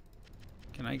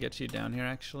 Can I get you down here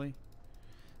actually?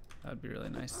 That'd be really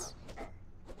nice.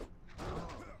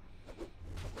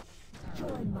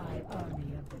 Join my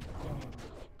army of the dead.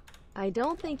 I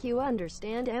don't think you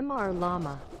understand MR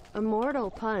Llama. Immortal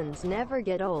puns never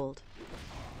get old.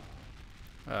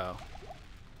 Oh.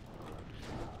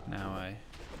 Now I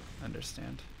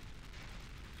understand.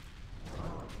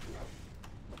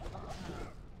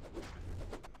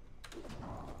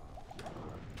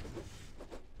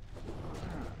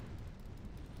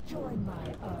 Join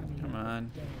my army. Come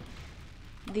on.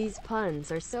 These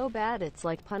puns are so bad it's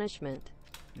like punishment.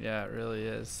 Yeah, it really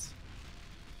is.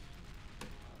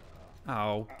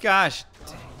 Oh gosh.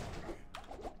 Dang.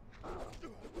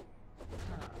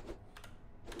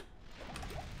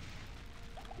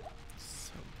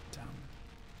 So dumb.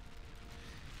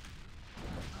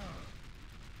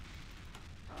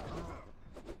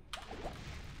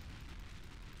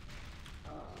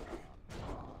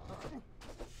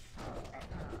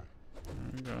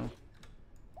 There we go.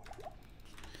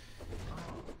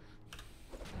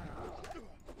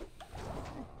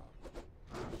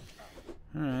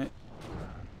 Alright.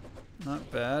 Not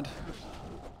bad.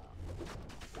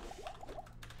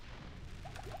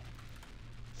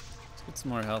 Let's get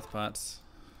some more health pots.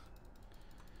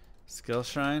 Skill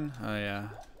shrine? Oh yeah.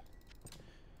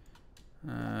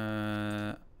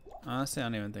 Honestly, I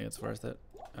don't even think it's worth it.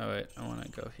 Oh wait, I want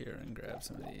to go here and grab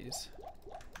some of these.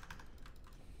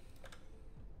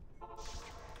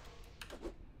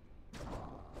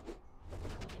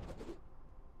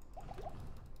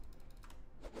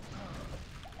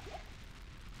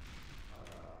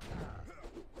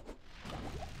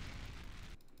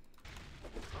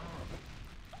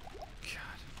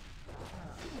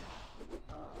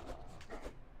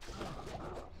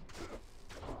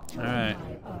 Alright,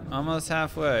 almost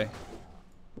halfway.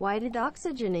 Why did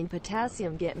Oxygen and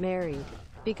Potassium get married?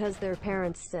 Because their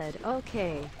parents said,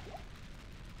 okay.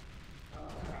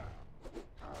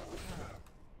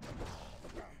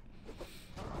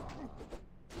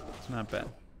 It's not bad.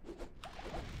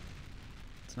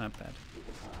 It's not bad.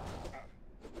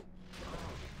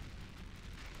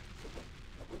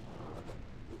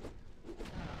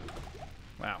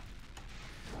 Wow.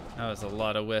 That was a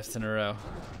lot of whiffs in a row.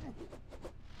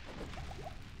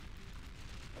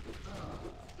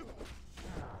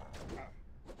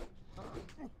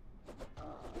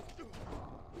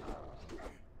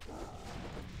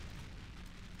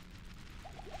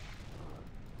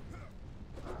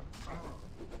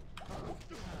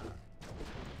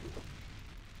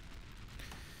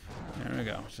 There we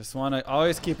go. Just want to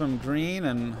always keep them green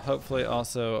and hopefully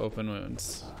also open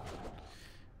wounds,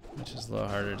 which is a little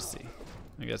harder to see.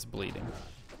 I guess bleeding.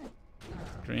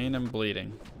 Green and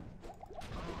bleeding.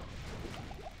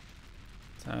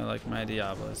 That's how I like my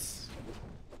Diablos.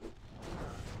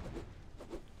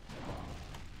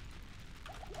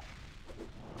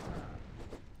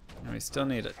 And we still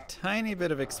need a tiny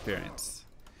bit of experience.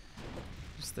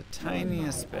 Just the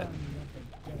tiniest bit.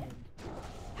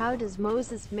 How does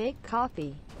Moses make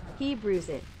coffee? He brews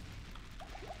it.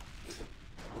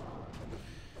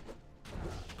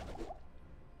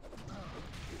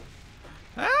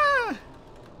 Ah!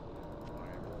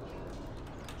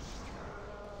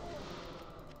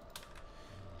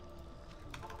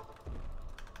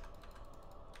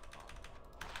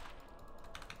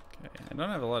 Okay, I don't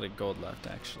have a lot of gold left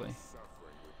actually.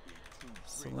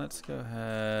 So let's go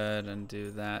ahead and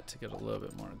do that to get a little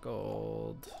bit more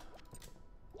gold.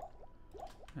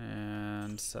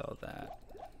 And sell that.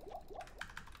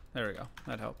 There we go.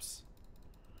 That helps.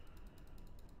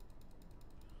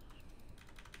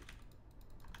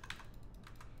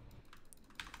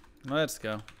 Let's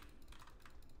go.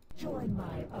 Join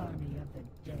my army of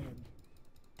the dead.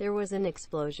 There was an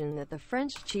explosion at the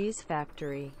French cheese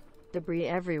factory. Debris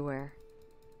everywhere.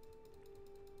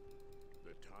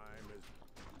 The time is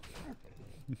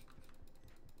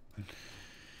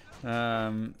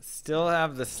Still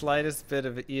have the slightest bit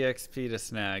of EXP to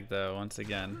snag though, once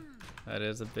again. That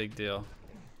is a big deal.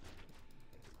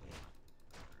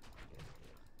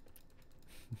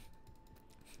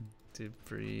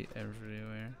 Debris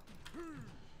everywhere.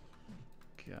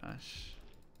 Gosh.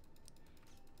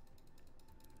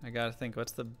 I gotta think,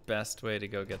 what's the best way to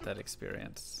go get that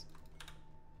experience?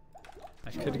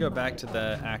 I could go back to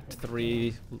the Act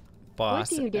 3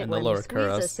 boss What do you get and the when lower you squeeze a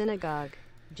Kuros. synagogue?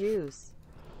 Juice.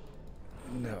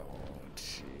 No,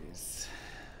 jeez.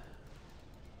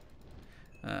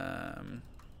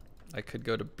 I could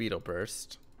go to Beetle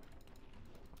Burst.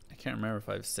 I can't remember if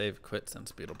I've saved quit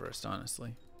since Beetle Burst,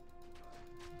 honestly.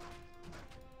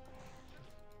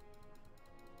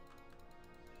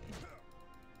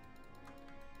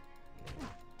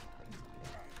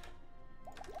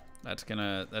 That's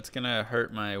gonna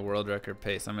hurt my world record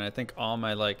pace. I mean, I think all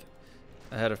my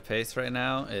ahead of pace right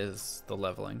now is the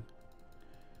leveling.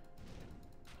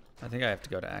 I think I have to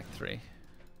go to Act 3.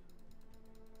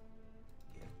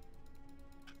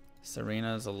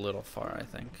 Serena's a little far, I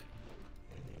think.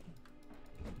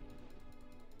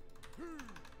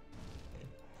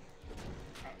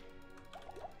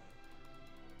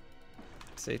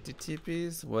 Safety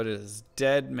TPs. What is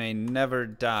dead may never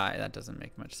die. That doesn't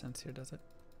make much sense here, does it?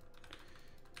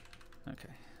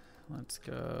 Okay. Let's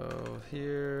go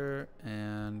here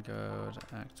and go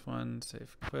to Act 1,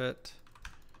 save quit.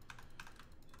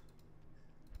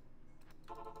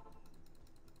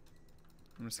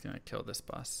 I'm just gonna kill this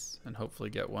boss and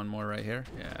hopefully get one more right here.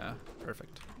 Yeah,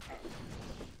 perfect.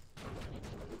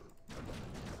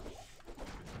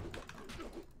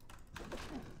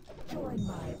 Join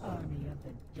my army of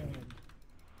the dead.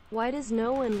 Why does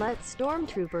no one let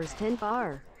stormtroopers 10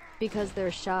 bar? Because their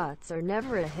shots are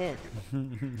never a hit.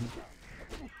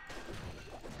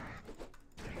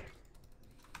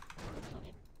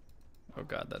 Oh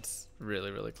god, that's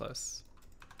really, really close.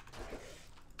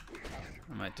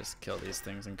 I might just kill these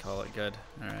things and call it good.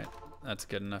 Alright, that's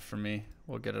good enough for me.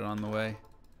 We'll get it on the way.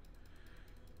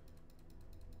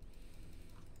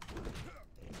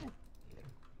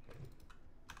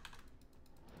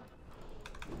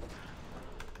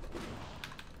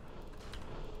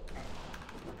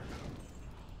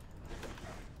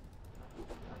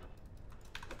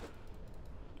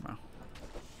 Wow.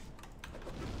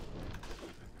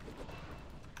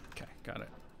 Okay, got it.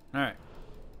 Alright.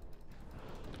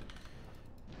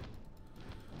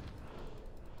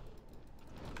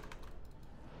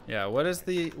 Yeah, what is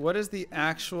the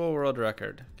actual world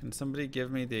record? Can somebody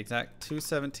give me the exact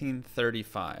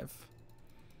 2:17:35?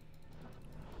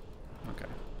 Okay.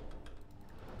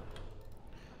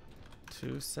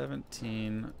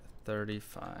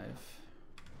 2:17:35.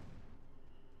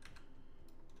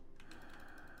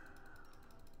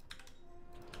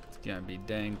 It's gonna be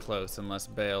dang close unless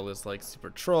Bale is like super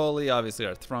trolly. Obviously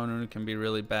our throne room can be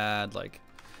really bad. Like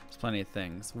there's plenty of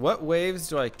things. What waves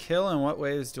do I kill and what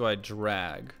waves do I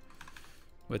drag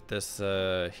with this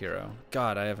hero?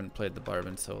 God, I haven't played the Barb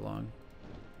in so long.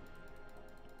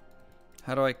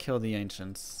 How do I kill the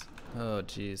ancients? Oh,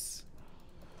 jeez.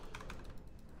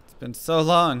 It's been so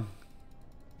long.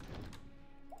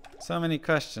 So many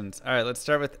questions. All right, let's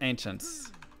start with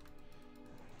ancients.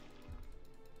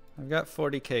 I've got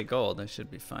 40k gold. I should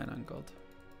be fine on gold.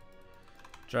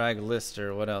 Drag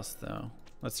Lister. What else, though?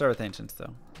 Let's start with ancients,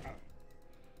 though.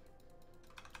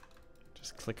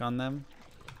 Just click on them.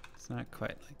 It's not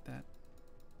quite like that.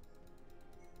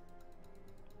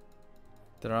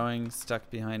 Throwing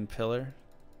stuck behind pillar.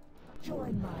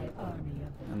 Join my army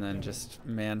of the And then dead. just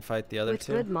man fight the other With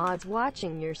two. good mods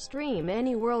watching your stream,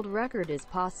 any world record is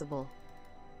possible.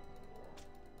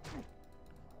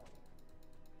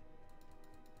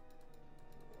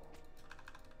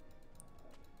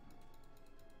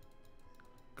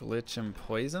 Glitch and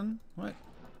poison? What?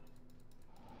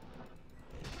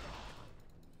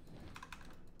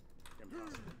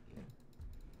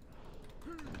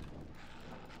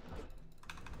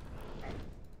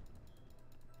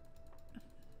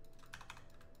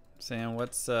 Sam,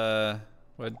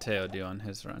 what'd Teo do on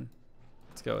his run?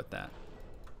 Let's go with that.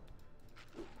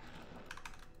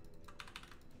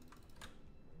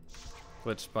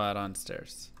 Glitch spot on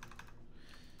stairs.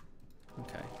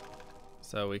 Okay.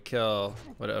 So we kill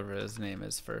whatever his name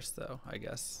is first, though, I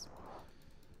guess.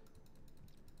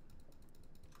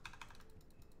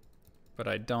 But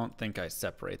I don't think I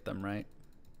separate them, right?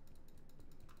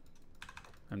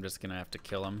 I'm just gonna have to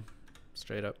kill him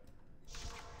straight up.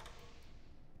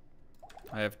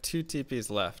 I have 2 TPs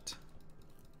left.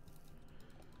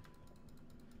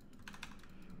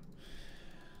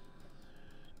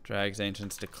 Drags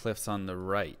ancients to cliffs on the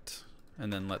right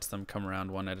and then lets them come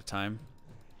around one at a time.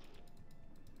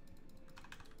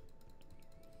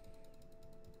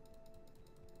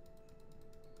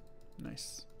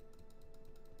 Nice.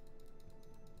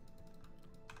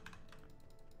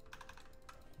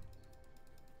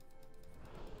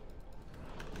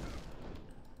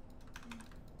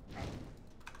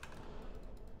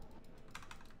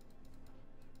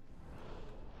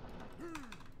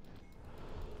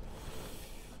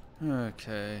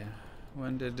 Okay,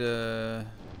 when did I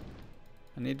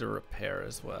need to repair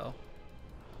as well.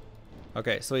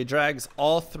 Okay, so he drags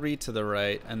all 3 to the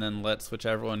right and then lets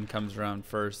whichever one comes around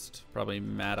first, probably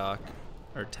Maddock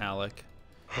or Talik.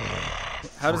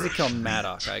 How does he kill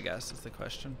Maddock, I guess, is the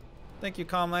question. Thank you,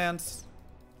 Calmlands.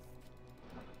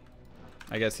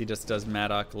 I guess he just does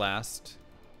Maddock last.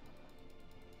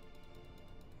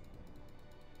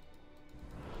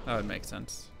 That would make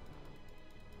sense.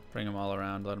 Bring them all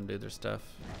around, let them do their stuff.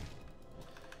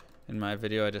 In my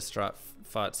video, I just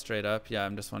fought straight up. Yeah,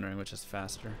 I'm just wondering which is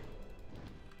faster.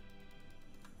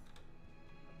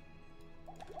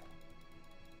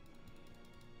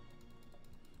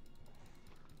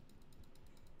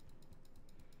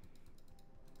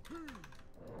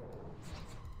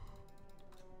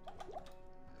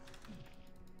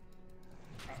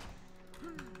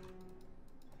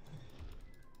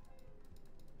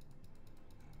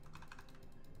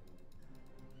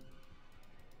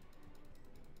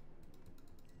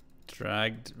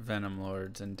 Dragged Venom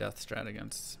Lords and Death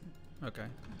Strategants. Okay.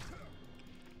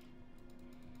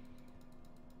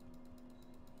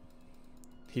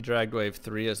 He dragged wave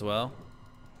 3 as well.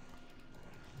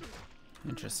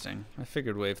 Interesting. I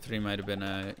figured wave 3 might have been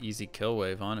a easy kill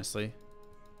wave, honestly.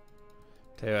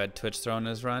 Teo had Twitch throw in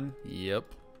his run? Yep.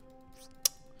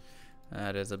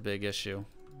 That is a big issue.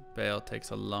 Bale takes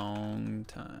a long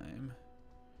time.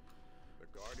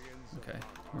 Okay,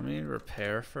 let me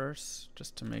repair first,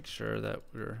 just to make sure that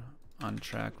we're on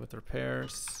track with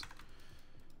repairs.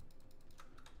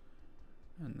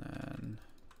 And then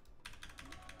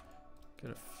get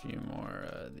a few more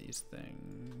of these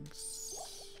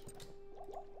things.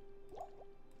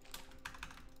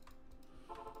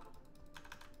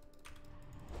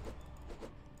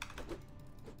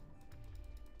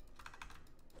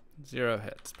 Zero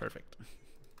hits, perfect.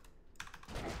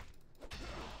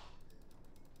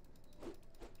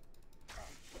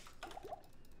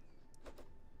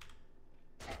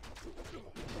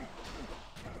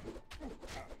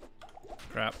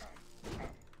 Crap.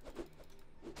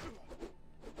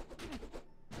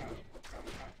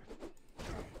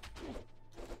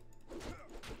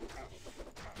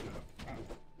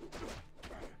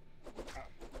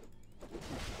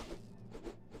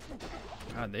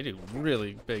 God, they do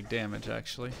really big damage,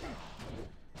 actually.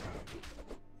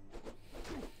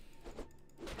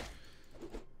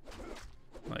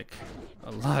 Like,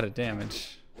 a lot of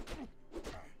damage.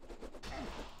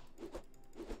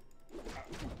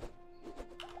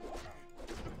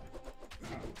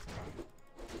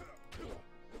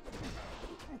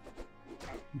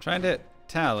 I'm trying to hit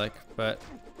Talik, but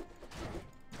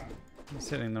he's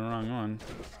hitting the wrong one.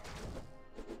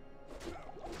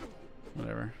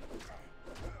 Whatever.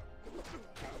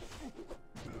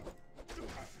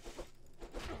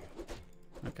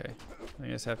 Okay, I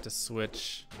guess I have to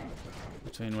switch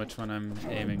between which one I'm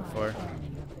aiming for.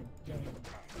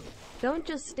 Don't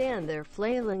just stand there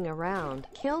flailing around.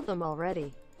 Kill them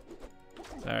already.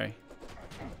 Sorry.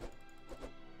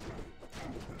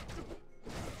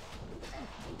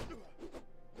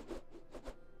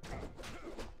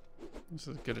 This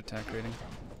is a good attack rating.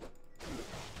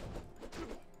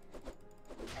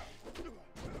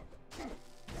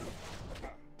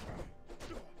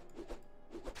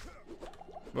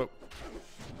 Whoa.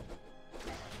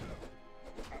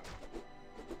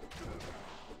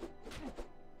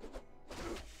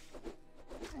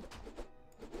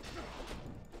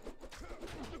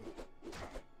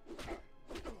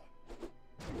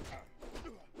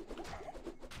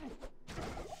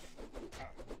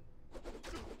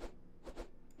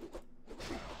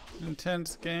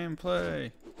 Intense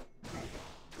gameplay.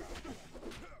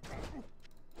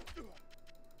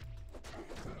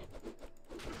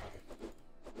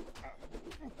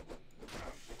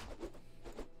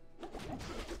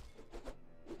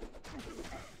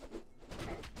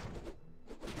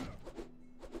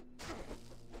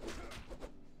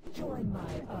 Join my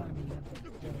army of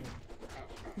the dead.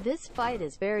 This fight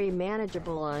is very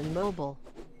manageable on mobile.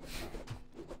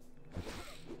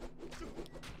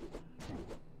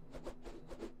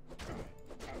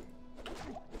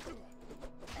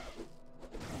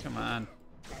 Come on.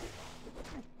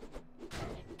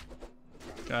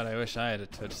 God, I wish I had a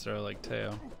touch throw like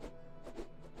Teo.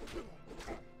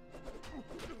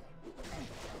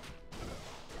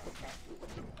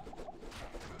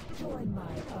 Join my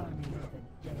army of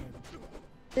the dead.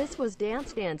 This was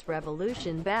Dance Dance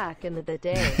Revolution back in the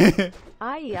day.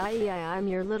 I'm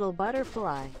your little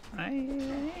butterfly.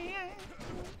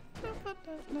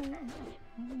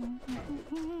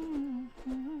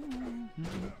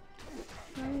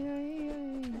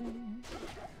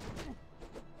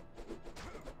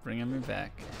 Bringing me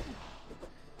back.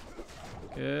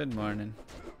 Good morning.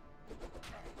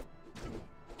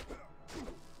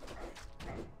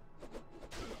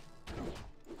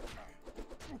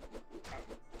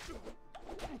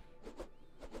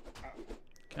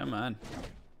 Come on.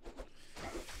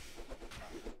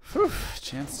 Whew,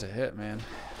 chance to hit, man.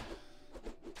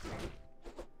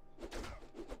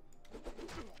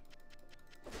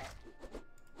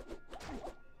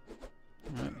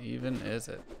 What even is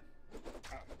it?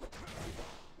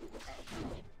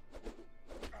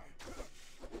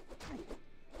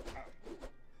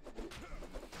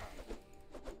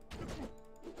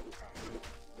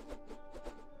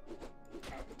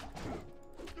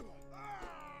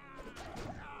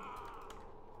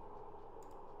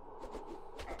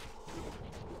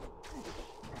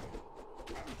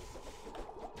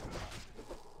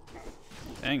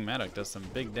 Dang, Maddock does some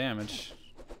big damage.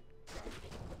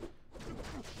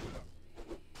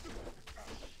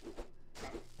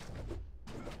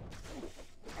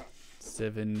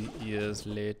 Seven years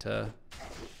later.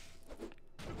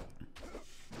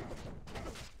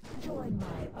 Join my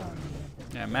army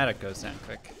of the Yeah, Maddock goes down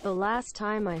quick. The last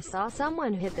time I saw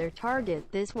someone hit their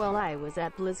target this well, I was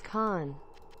at BlizzCon.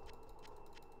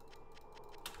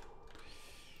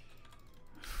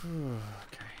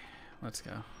 Okay, let's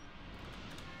go.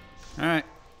 Alright.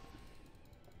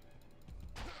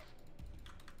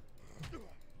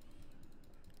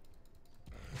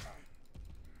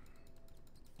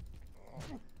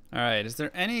 Alright, is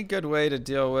there any good way to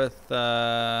deal with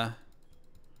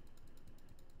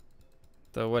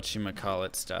The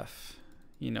whatchamacallit stuff.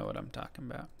 You know what I'm talking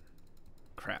about.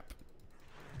 Crap.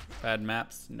 Bad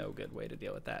maps, no good way to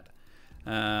deal with that.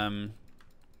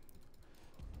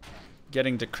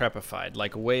 Getting decrepified,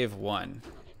 like wave 1.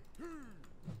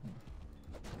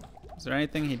 Is there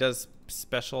anything he does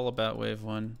special about wave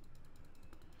 1?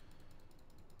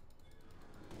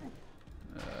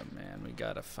 Oh man, we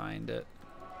gotta find it.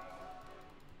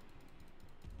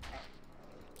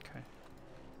 Okay.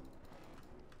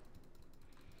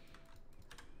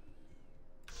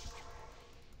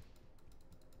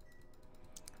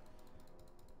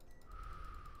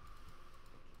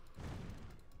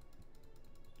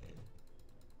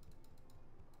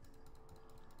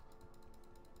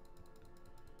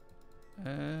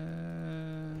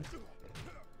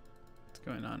 What's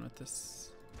going on with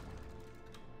this?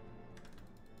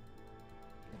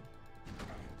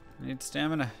 I need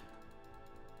stamina.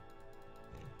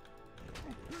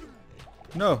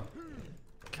 No.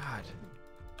 God.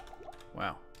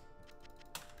 Wow.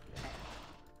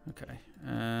 Okay.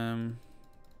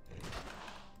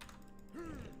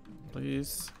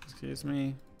 Please, excuse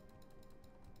me.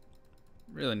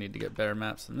 Really need to get better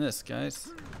maps than this,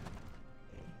 guys.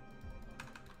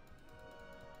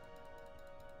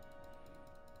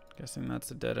 Guessing that's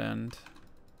a dead end.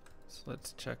 So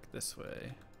let's check this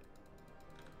way.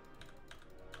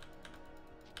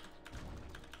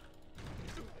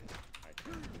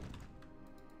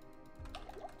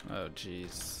 Oh,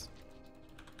 jeez.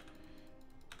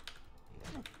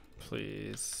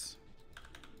 Please.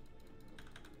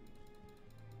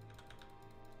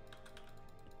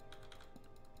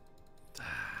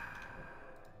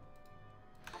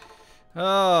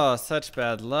 Oh, such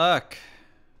bad luck.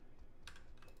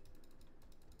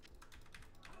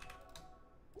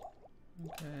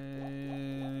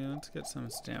 Okay, let's get some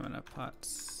stamina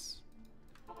pots.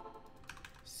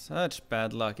 Such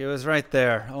bad luck. It was right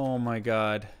there. Oh my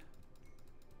god.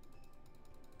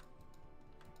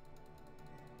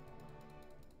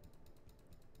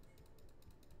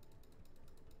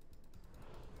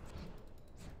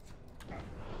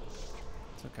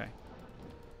 It's okay.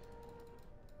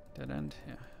 Dead end?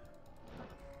 Yeah.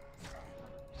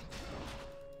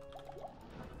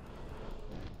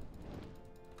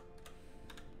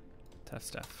 Tough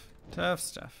stuff. Tough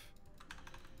stuff.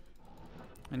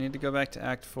 I need to go back to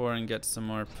Act 4 and get some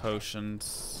more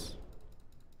potions.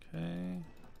 Okay.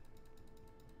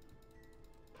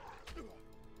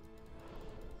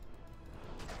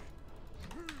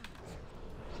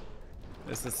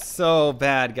 This is so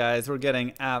bad, guys. We're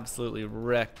getting absolutely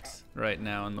wrecked right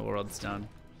now in the World Stone.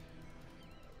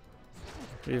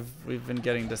 We've been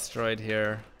getting destroyed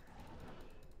here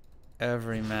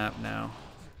every map now.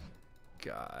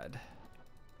 God.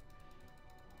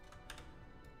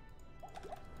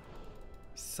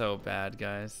 So bad,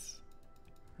 guys.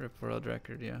 Rip world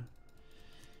record, yeah.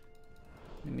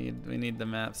 We need the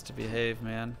maps to behave,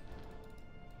 man.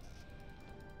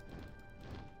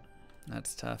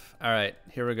 That's tough. All right,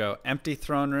 here we go. Empty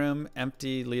throne room,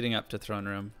 empty leading up to throne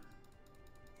room.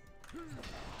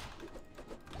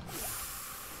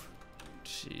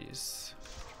 Jeez.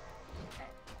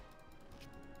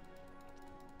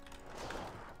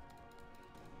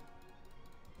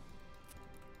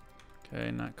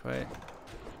 Okay, not quite.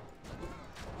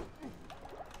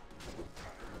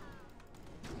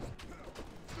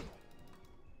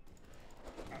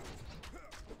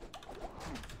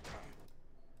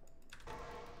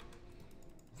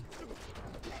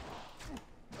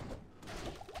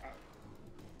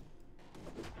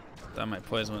 Thought my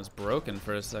poison was broken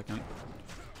for a second.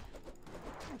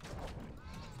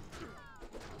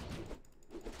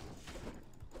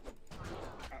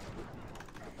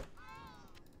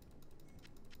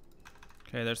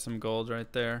 Okay, there's some gold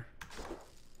right there.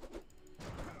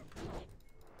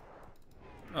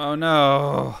 Oh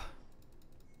no!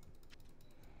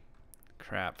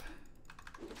 Crap.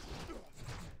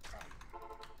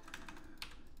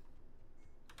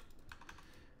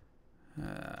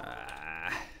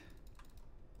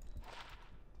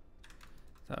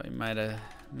 Thought we might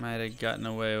have gotten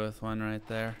away with one right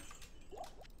there.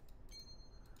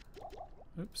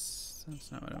 Oops,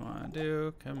 that's not what I want to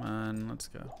do. Come on, let's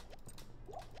go.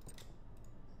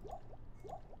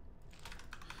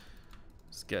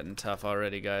 It's getting tough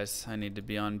already, guys. I need to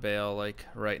be on bail like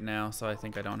right now, so I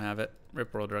think I don't have it.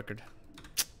 Rip world record.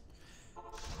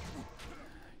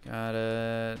 Got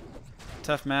it.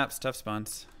 Tough maps, tough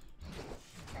spawns.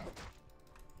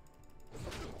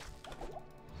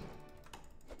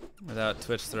 Without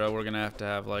Twitch throw, we're gonna have to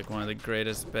have like one of the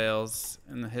greatest bails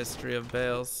in the history of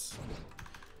bails,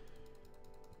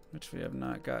 which we have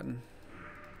not gotten.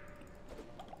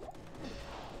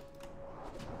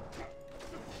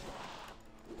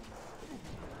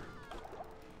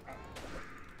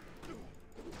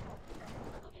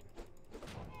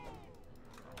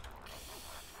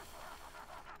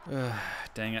 Ugh,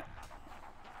 dang it.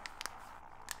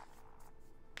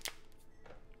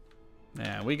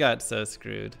 Yeah, we got so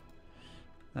screwed.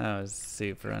 That was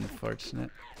super unfortunate.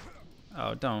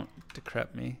 Oh, don't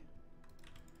decrep me.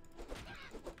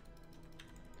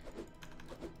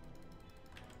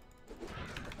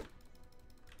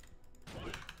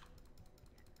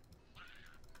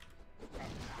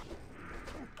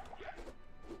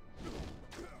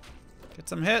 Get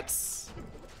some hits.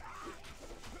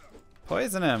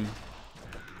 Poison him.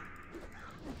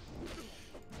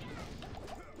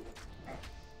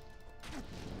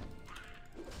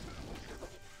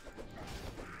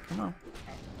 Come on.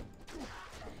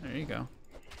 There you go.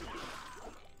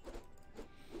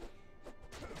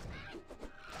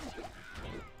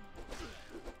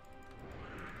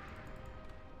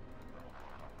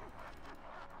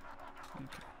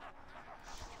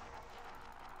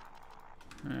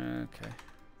 Okay.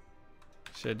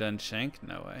 Should have done Shank?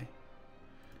 No way.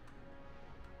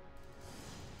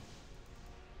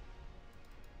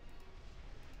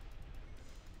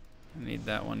 I need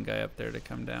that one guy up there to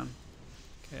come down.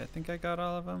 Okay, I think I got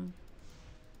all of them.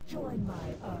 Join my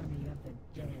army of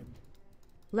the dead.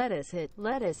 Let us hit,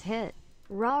 let us hit.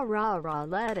 Rah rah rah,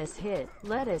 let us hit,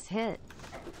 let us hit.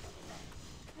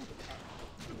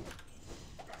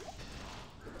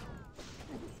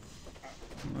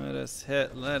 Let us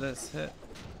hit, let us hit.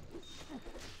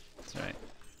 That's right.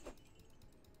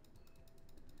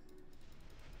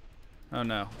 Oh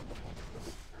no.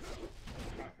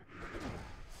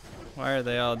 Why are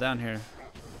they all down here?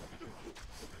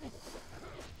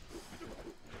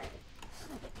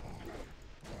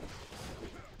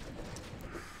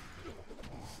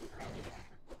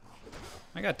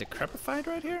 I got decrepified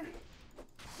right here?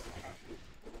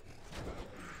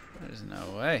 There's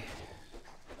no way.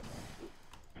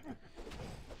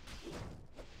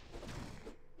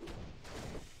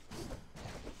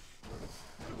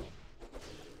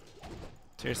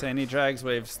 So you're saying he drags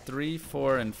waves 3,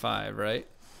 4, and 5, right?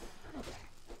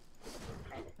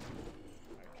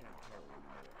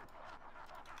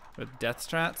 With death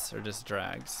strats or just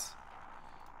drags?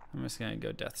 I'm just gonna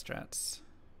go death strats.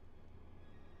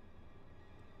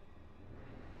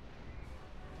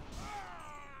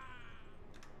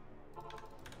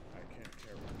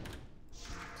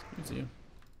 Excuse you.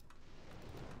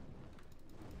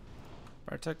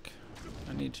 Bartek,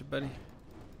 I need you, buddy.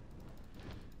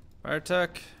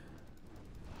 Bartek.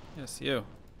 Yes, you.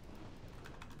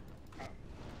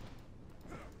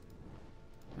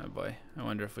 Oh boy, I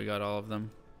wonder if we got all of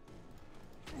them.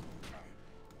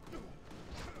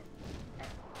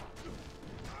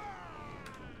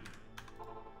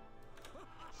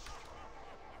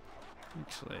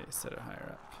 Actually, set it higher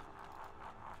up.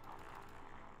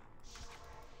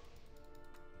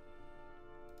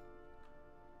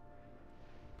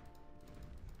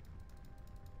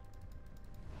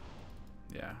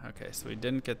 Yeah, okay, so we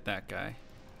didn't get that guy.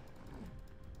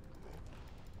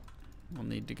 We'll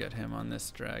need to get him on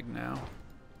this drag now.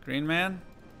 Green man,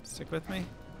 stick with me.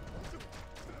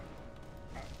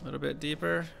 A little bit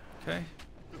deeper, okay.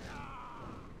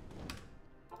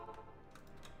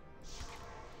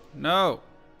 No!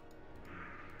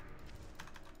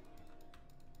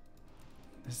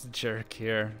 This jerk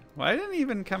here. Why didn't he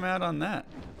even come out on that?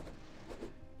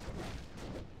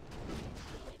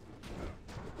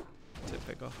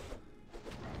 Typical.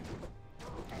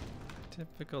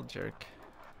 Typical jerk.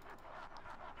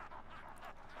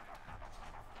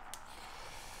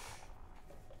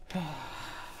 Man.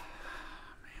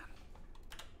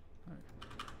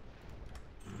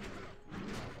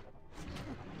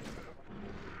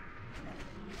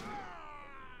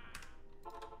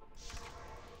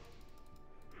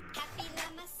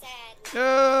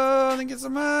 Oh, thank you so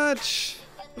much.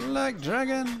 Black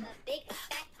Dragon. Big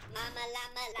fat mama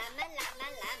llama llama llama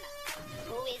llama.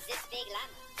 Who is this big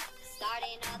llama?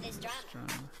 Starting all this drama.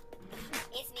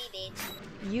 It's me,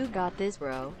 bitch. You got this,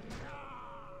 bro.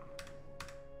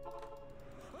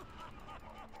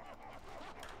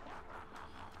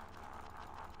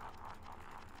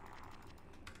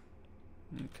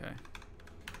 Okay.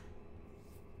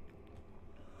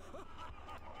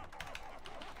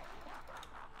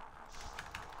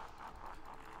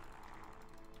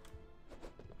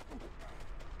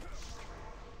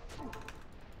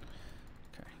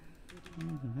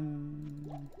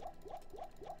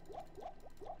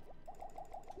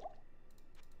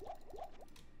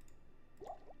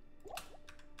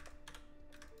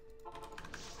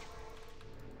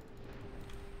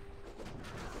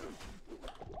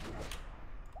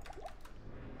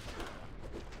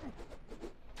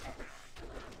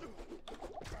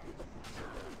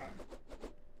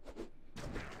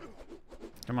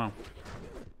 Come on.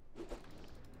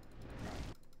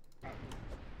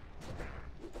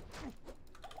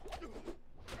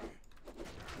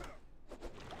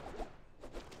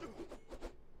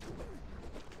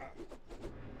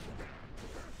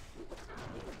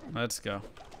 Let's go.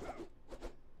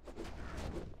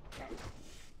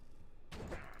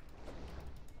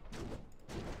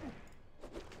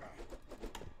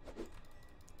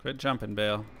 Quit jumping,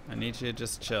 Bale. I need you to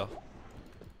just chill.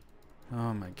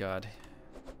 Oh my god.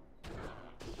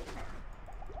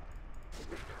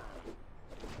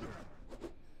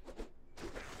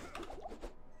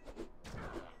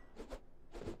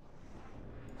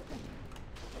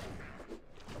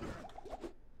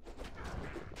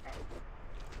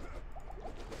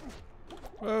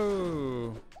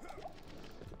 Whoa.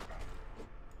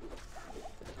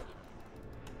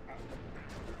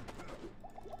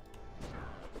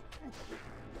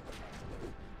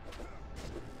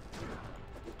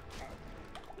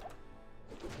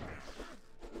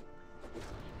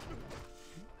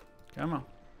 Come on.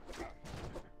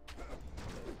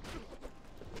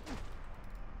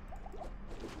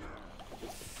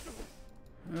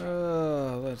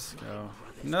 Oh, let's go.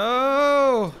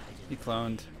 No! He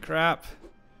cloned. Crap.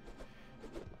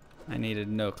 I needed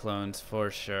no clones for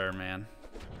sure, man.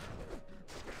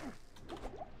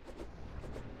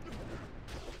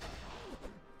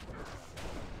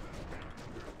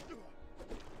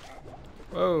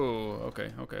 Whoa.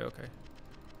 Okay, okay, okay.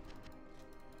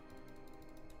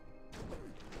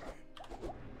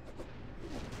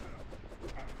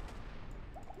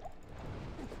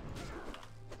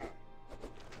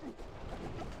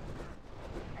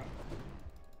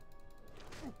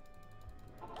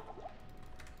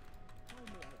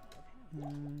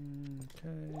 Okay.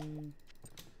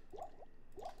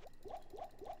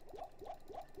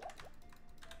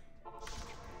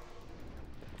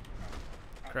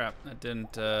 Crap, that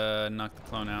didn't knock the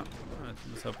clone out. I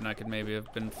was hoping I could maybe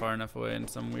have been far enough away in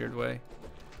some weird way.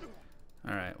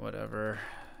 Alright, whatever.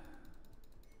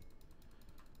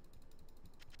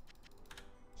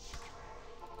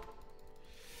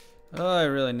 Oh, I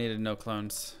really needed no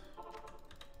clones.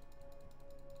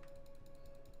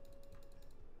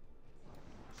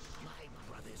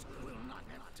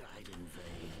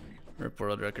 Rip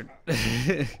world record.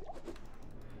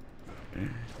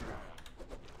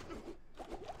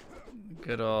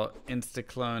 Good old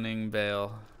insta-cloning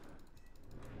Bale.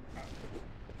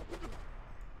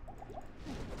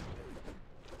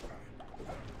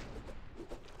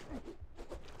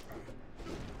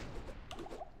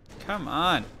 Come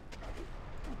on.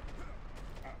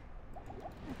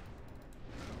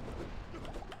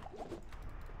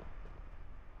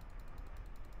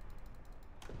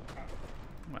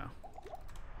 Wow.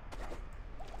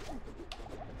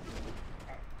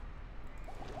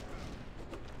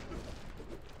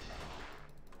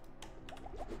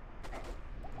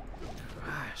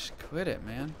 Gosh, quit it,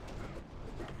 man.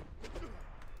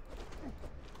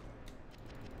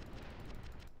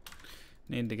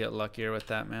 Need to get luckier with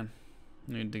that, man.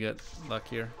 Need to get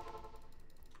luckier.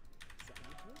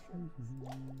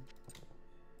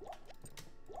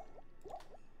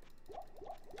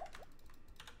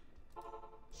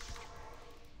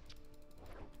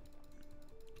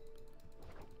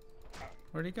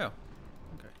 Where'd he go?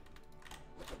 Okay.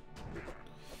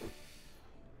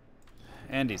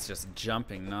 Andy's just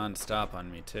jumping non-stop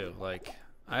on me too. Like,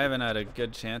 I haven't had a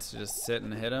good chance to just sit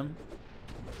and hit him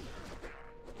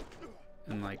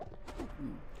in like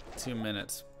 2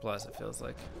 minutes plus, it feels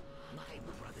like.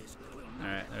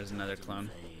 Alright, there's another clone.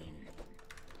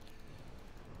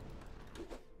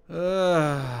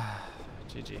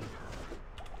 GG.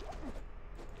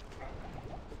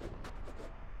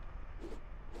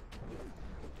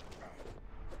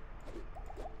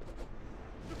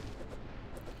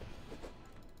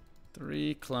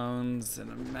 Three clones in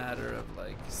a matter of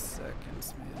like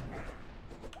seconds, man.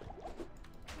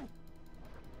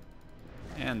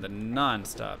 And the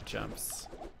non-stop jumps.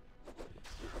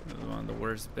 This is one of the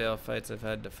worst Bale fights I've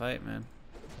had to fight, man.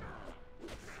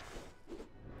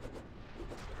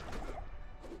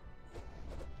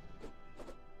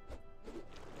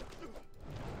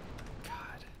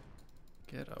 God,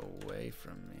 get away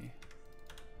from me.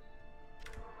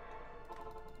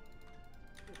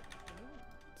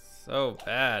 So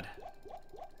bad.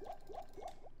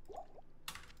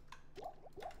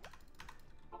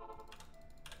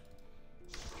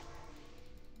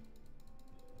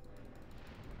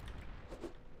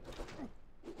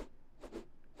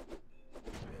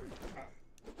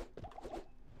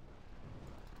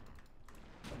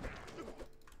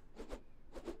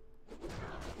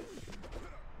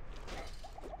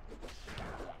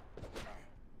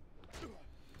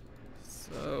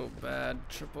 So bad,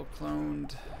 triple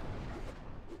cloned.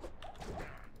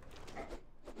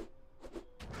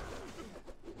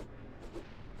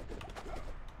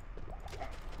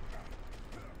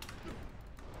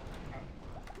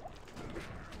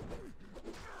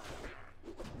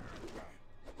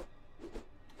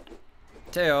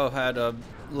 Teo had a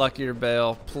luckier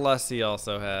bail, plus he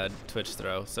also had Twitch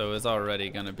throw, so it was already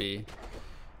going to be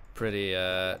pretty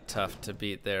tough to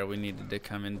beat there. We needed to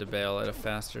come into bail at a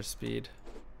faster speed.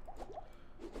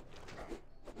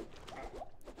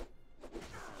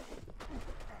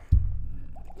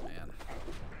 Man.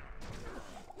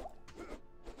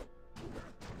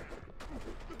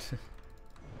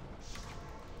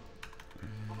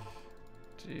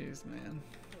 Jeez, man.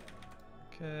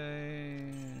 Okay,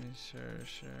 sure.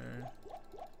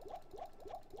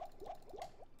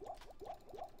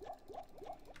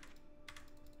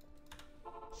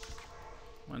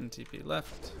 One TP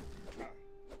left.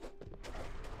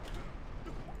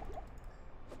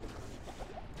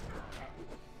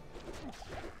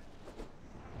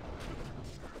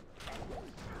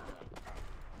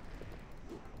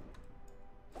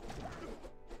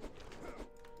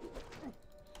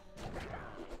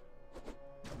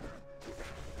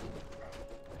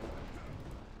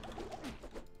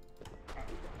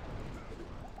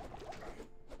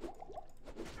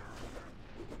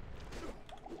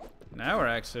 Now we're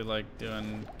actually like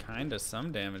doing kind of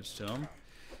some damage to him.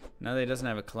 Now that he doesn't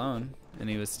have a clone and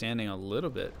he was standing a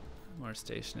little bit more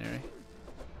stationary.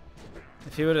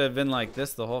 If he would have been like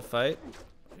this the whole fight,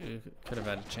 you could have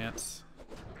had a chance.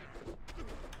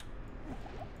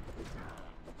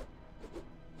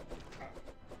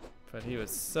 But he was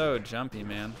so jumpy,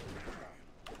 man.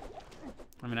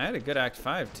 I mean, I had a good Act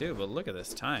 5 too, but look at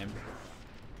this time.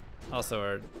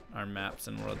 Also, our maps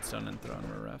in World Stone and Throne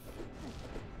were rough.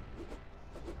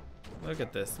 Look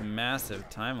at this massive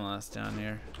time loss down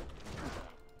here.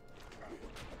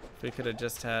 If we could have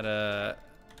just had a,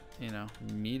 you know,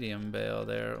 medium bail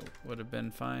there, would have been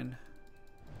fine.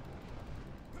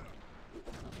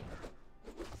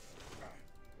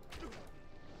 It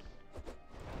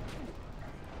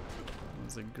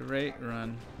was a great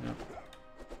run. Yep.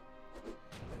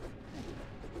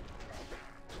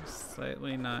 Just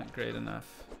slightly not great enough.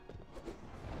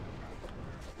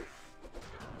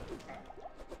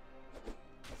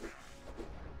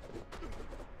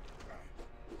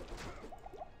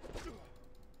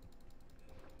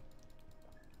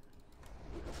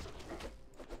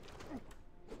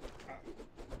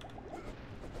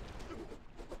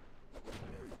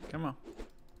 Come on.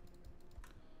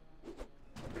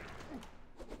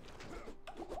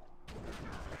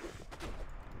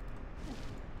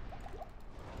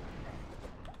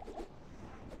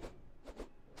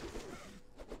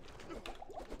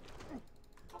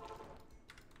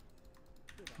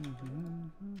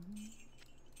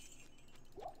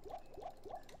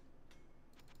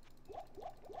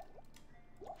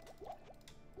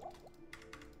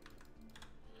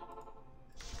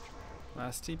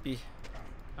 Last TP.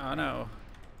 Oh no.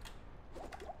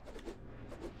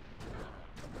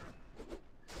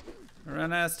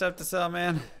 Run out of stuff to sell,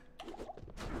 man.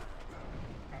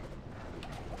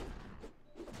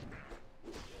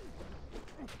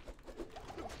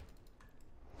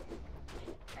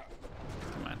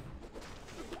 Come on.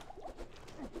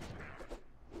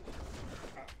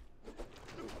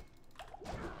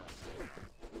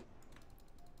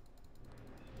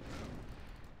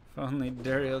 If only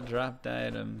Daryl dropped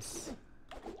items.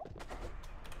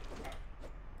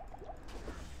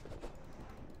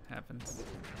 Happens.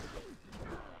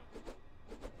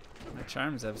 My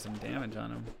charms have some damage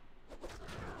on them.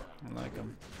 I like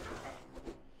them.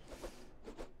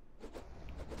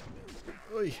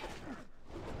 Oy.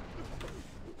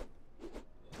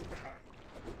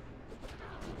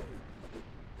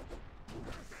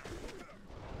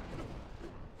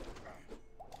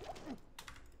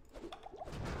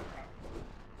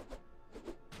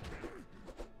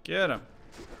 Get him.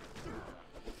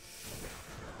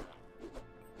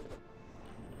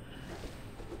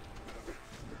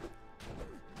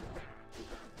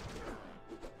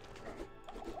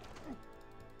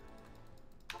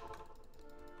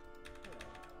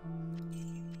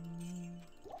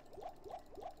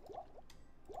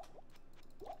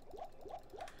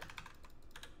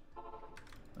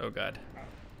 Oh God.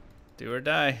 Do or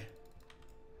die.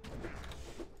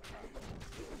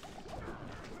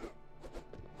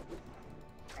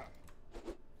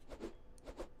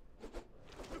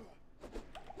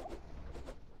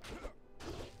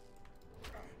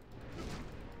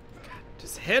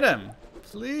 Just hit him,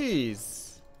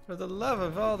 please. For the love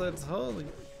of all that's holy.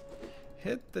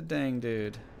 Hit the dang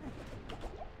dude.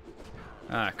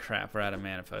 Ah, crap, we're out of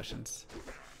mana potions.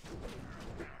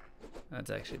 That's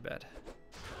actually bad.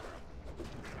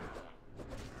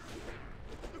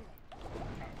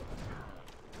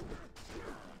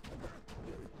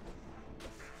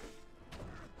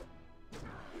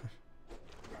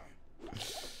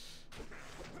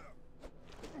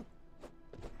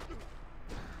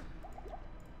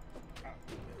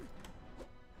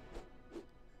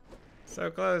 So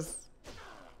close.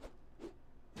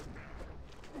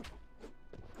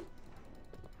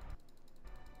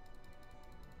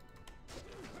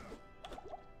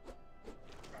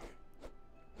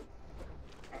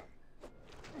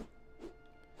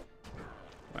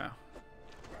 Wow.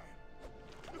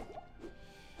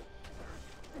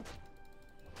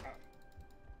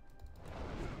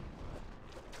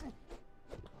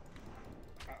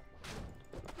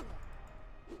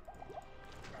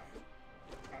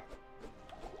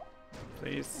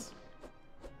 Please.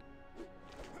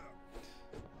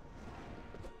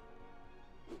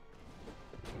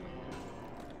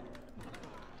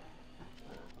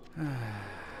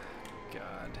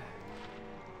 God.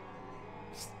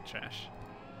 It's trash.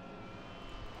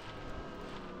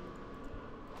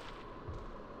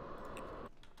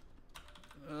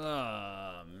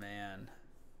 Oh, man.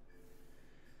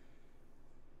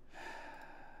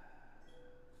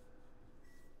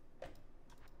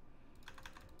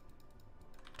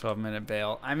 "12-minute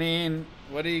bail." I mean,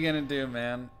 what are you gonna do,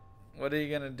 man? What are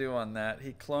you gonna do on that?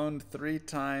 He cloned 3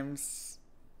 times,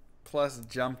 plus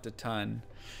jumped a ton.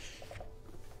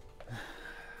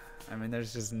 I mean,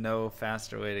 there's just no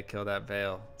faster way to kill that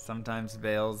bail. Sometimes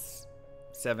bail's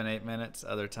 7-8 minutes.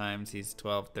 Other times he's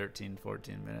 12, 13,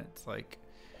 14 minutes. Like,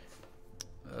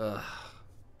 ugh.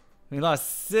 We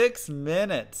lost 6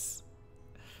 minutes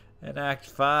in Act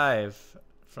 5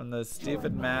 from those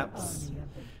stupid maps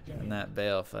and that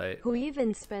bail fight. Who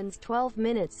even spends 12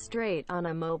 minutes straight on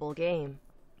a mobile game?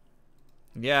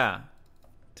 Yeah,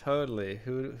 totally.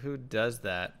 Who does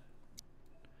that?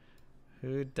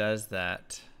 Who does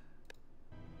that?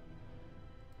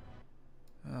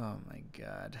 Oh my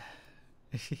god.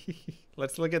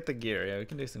 Let's look at the gear. Yeah, we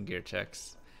can do some gear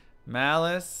checks.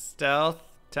 Malice, stealth,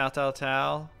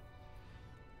 Tal.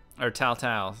 Or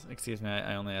Tal. Excuse me,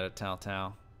 I only had a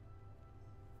Tal.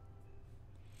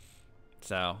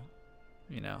 So,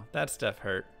 you know, that stuff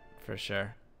hurt for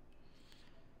sure.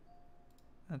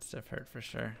 That stuff hurt for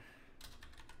sure.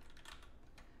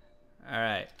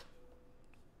 Alright.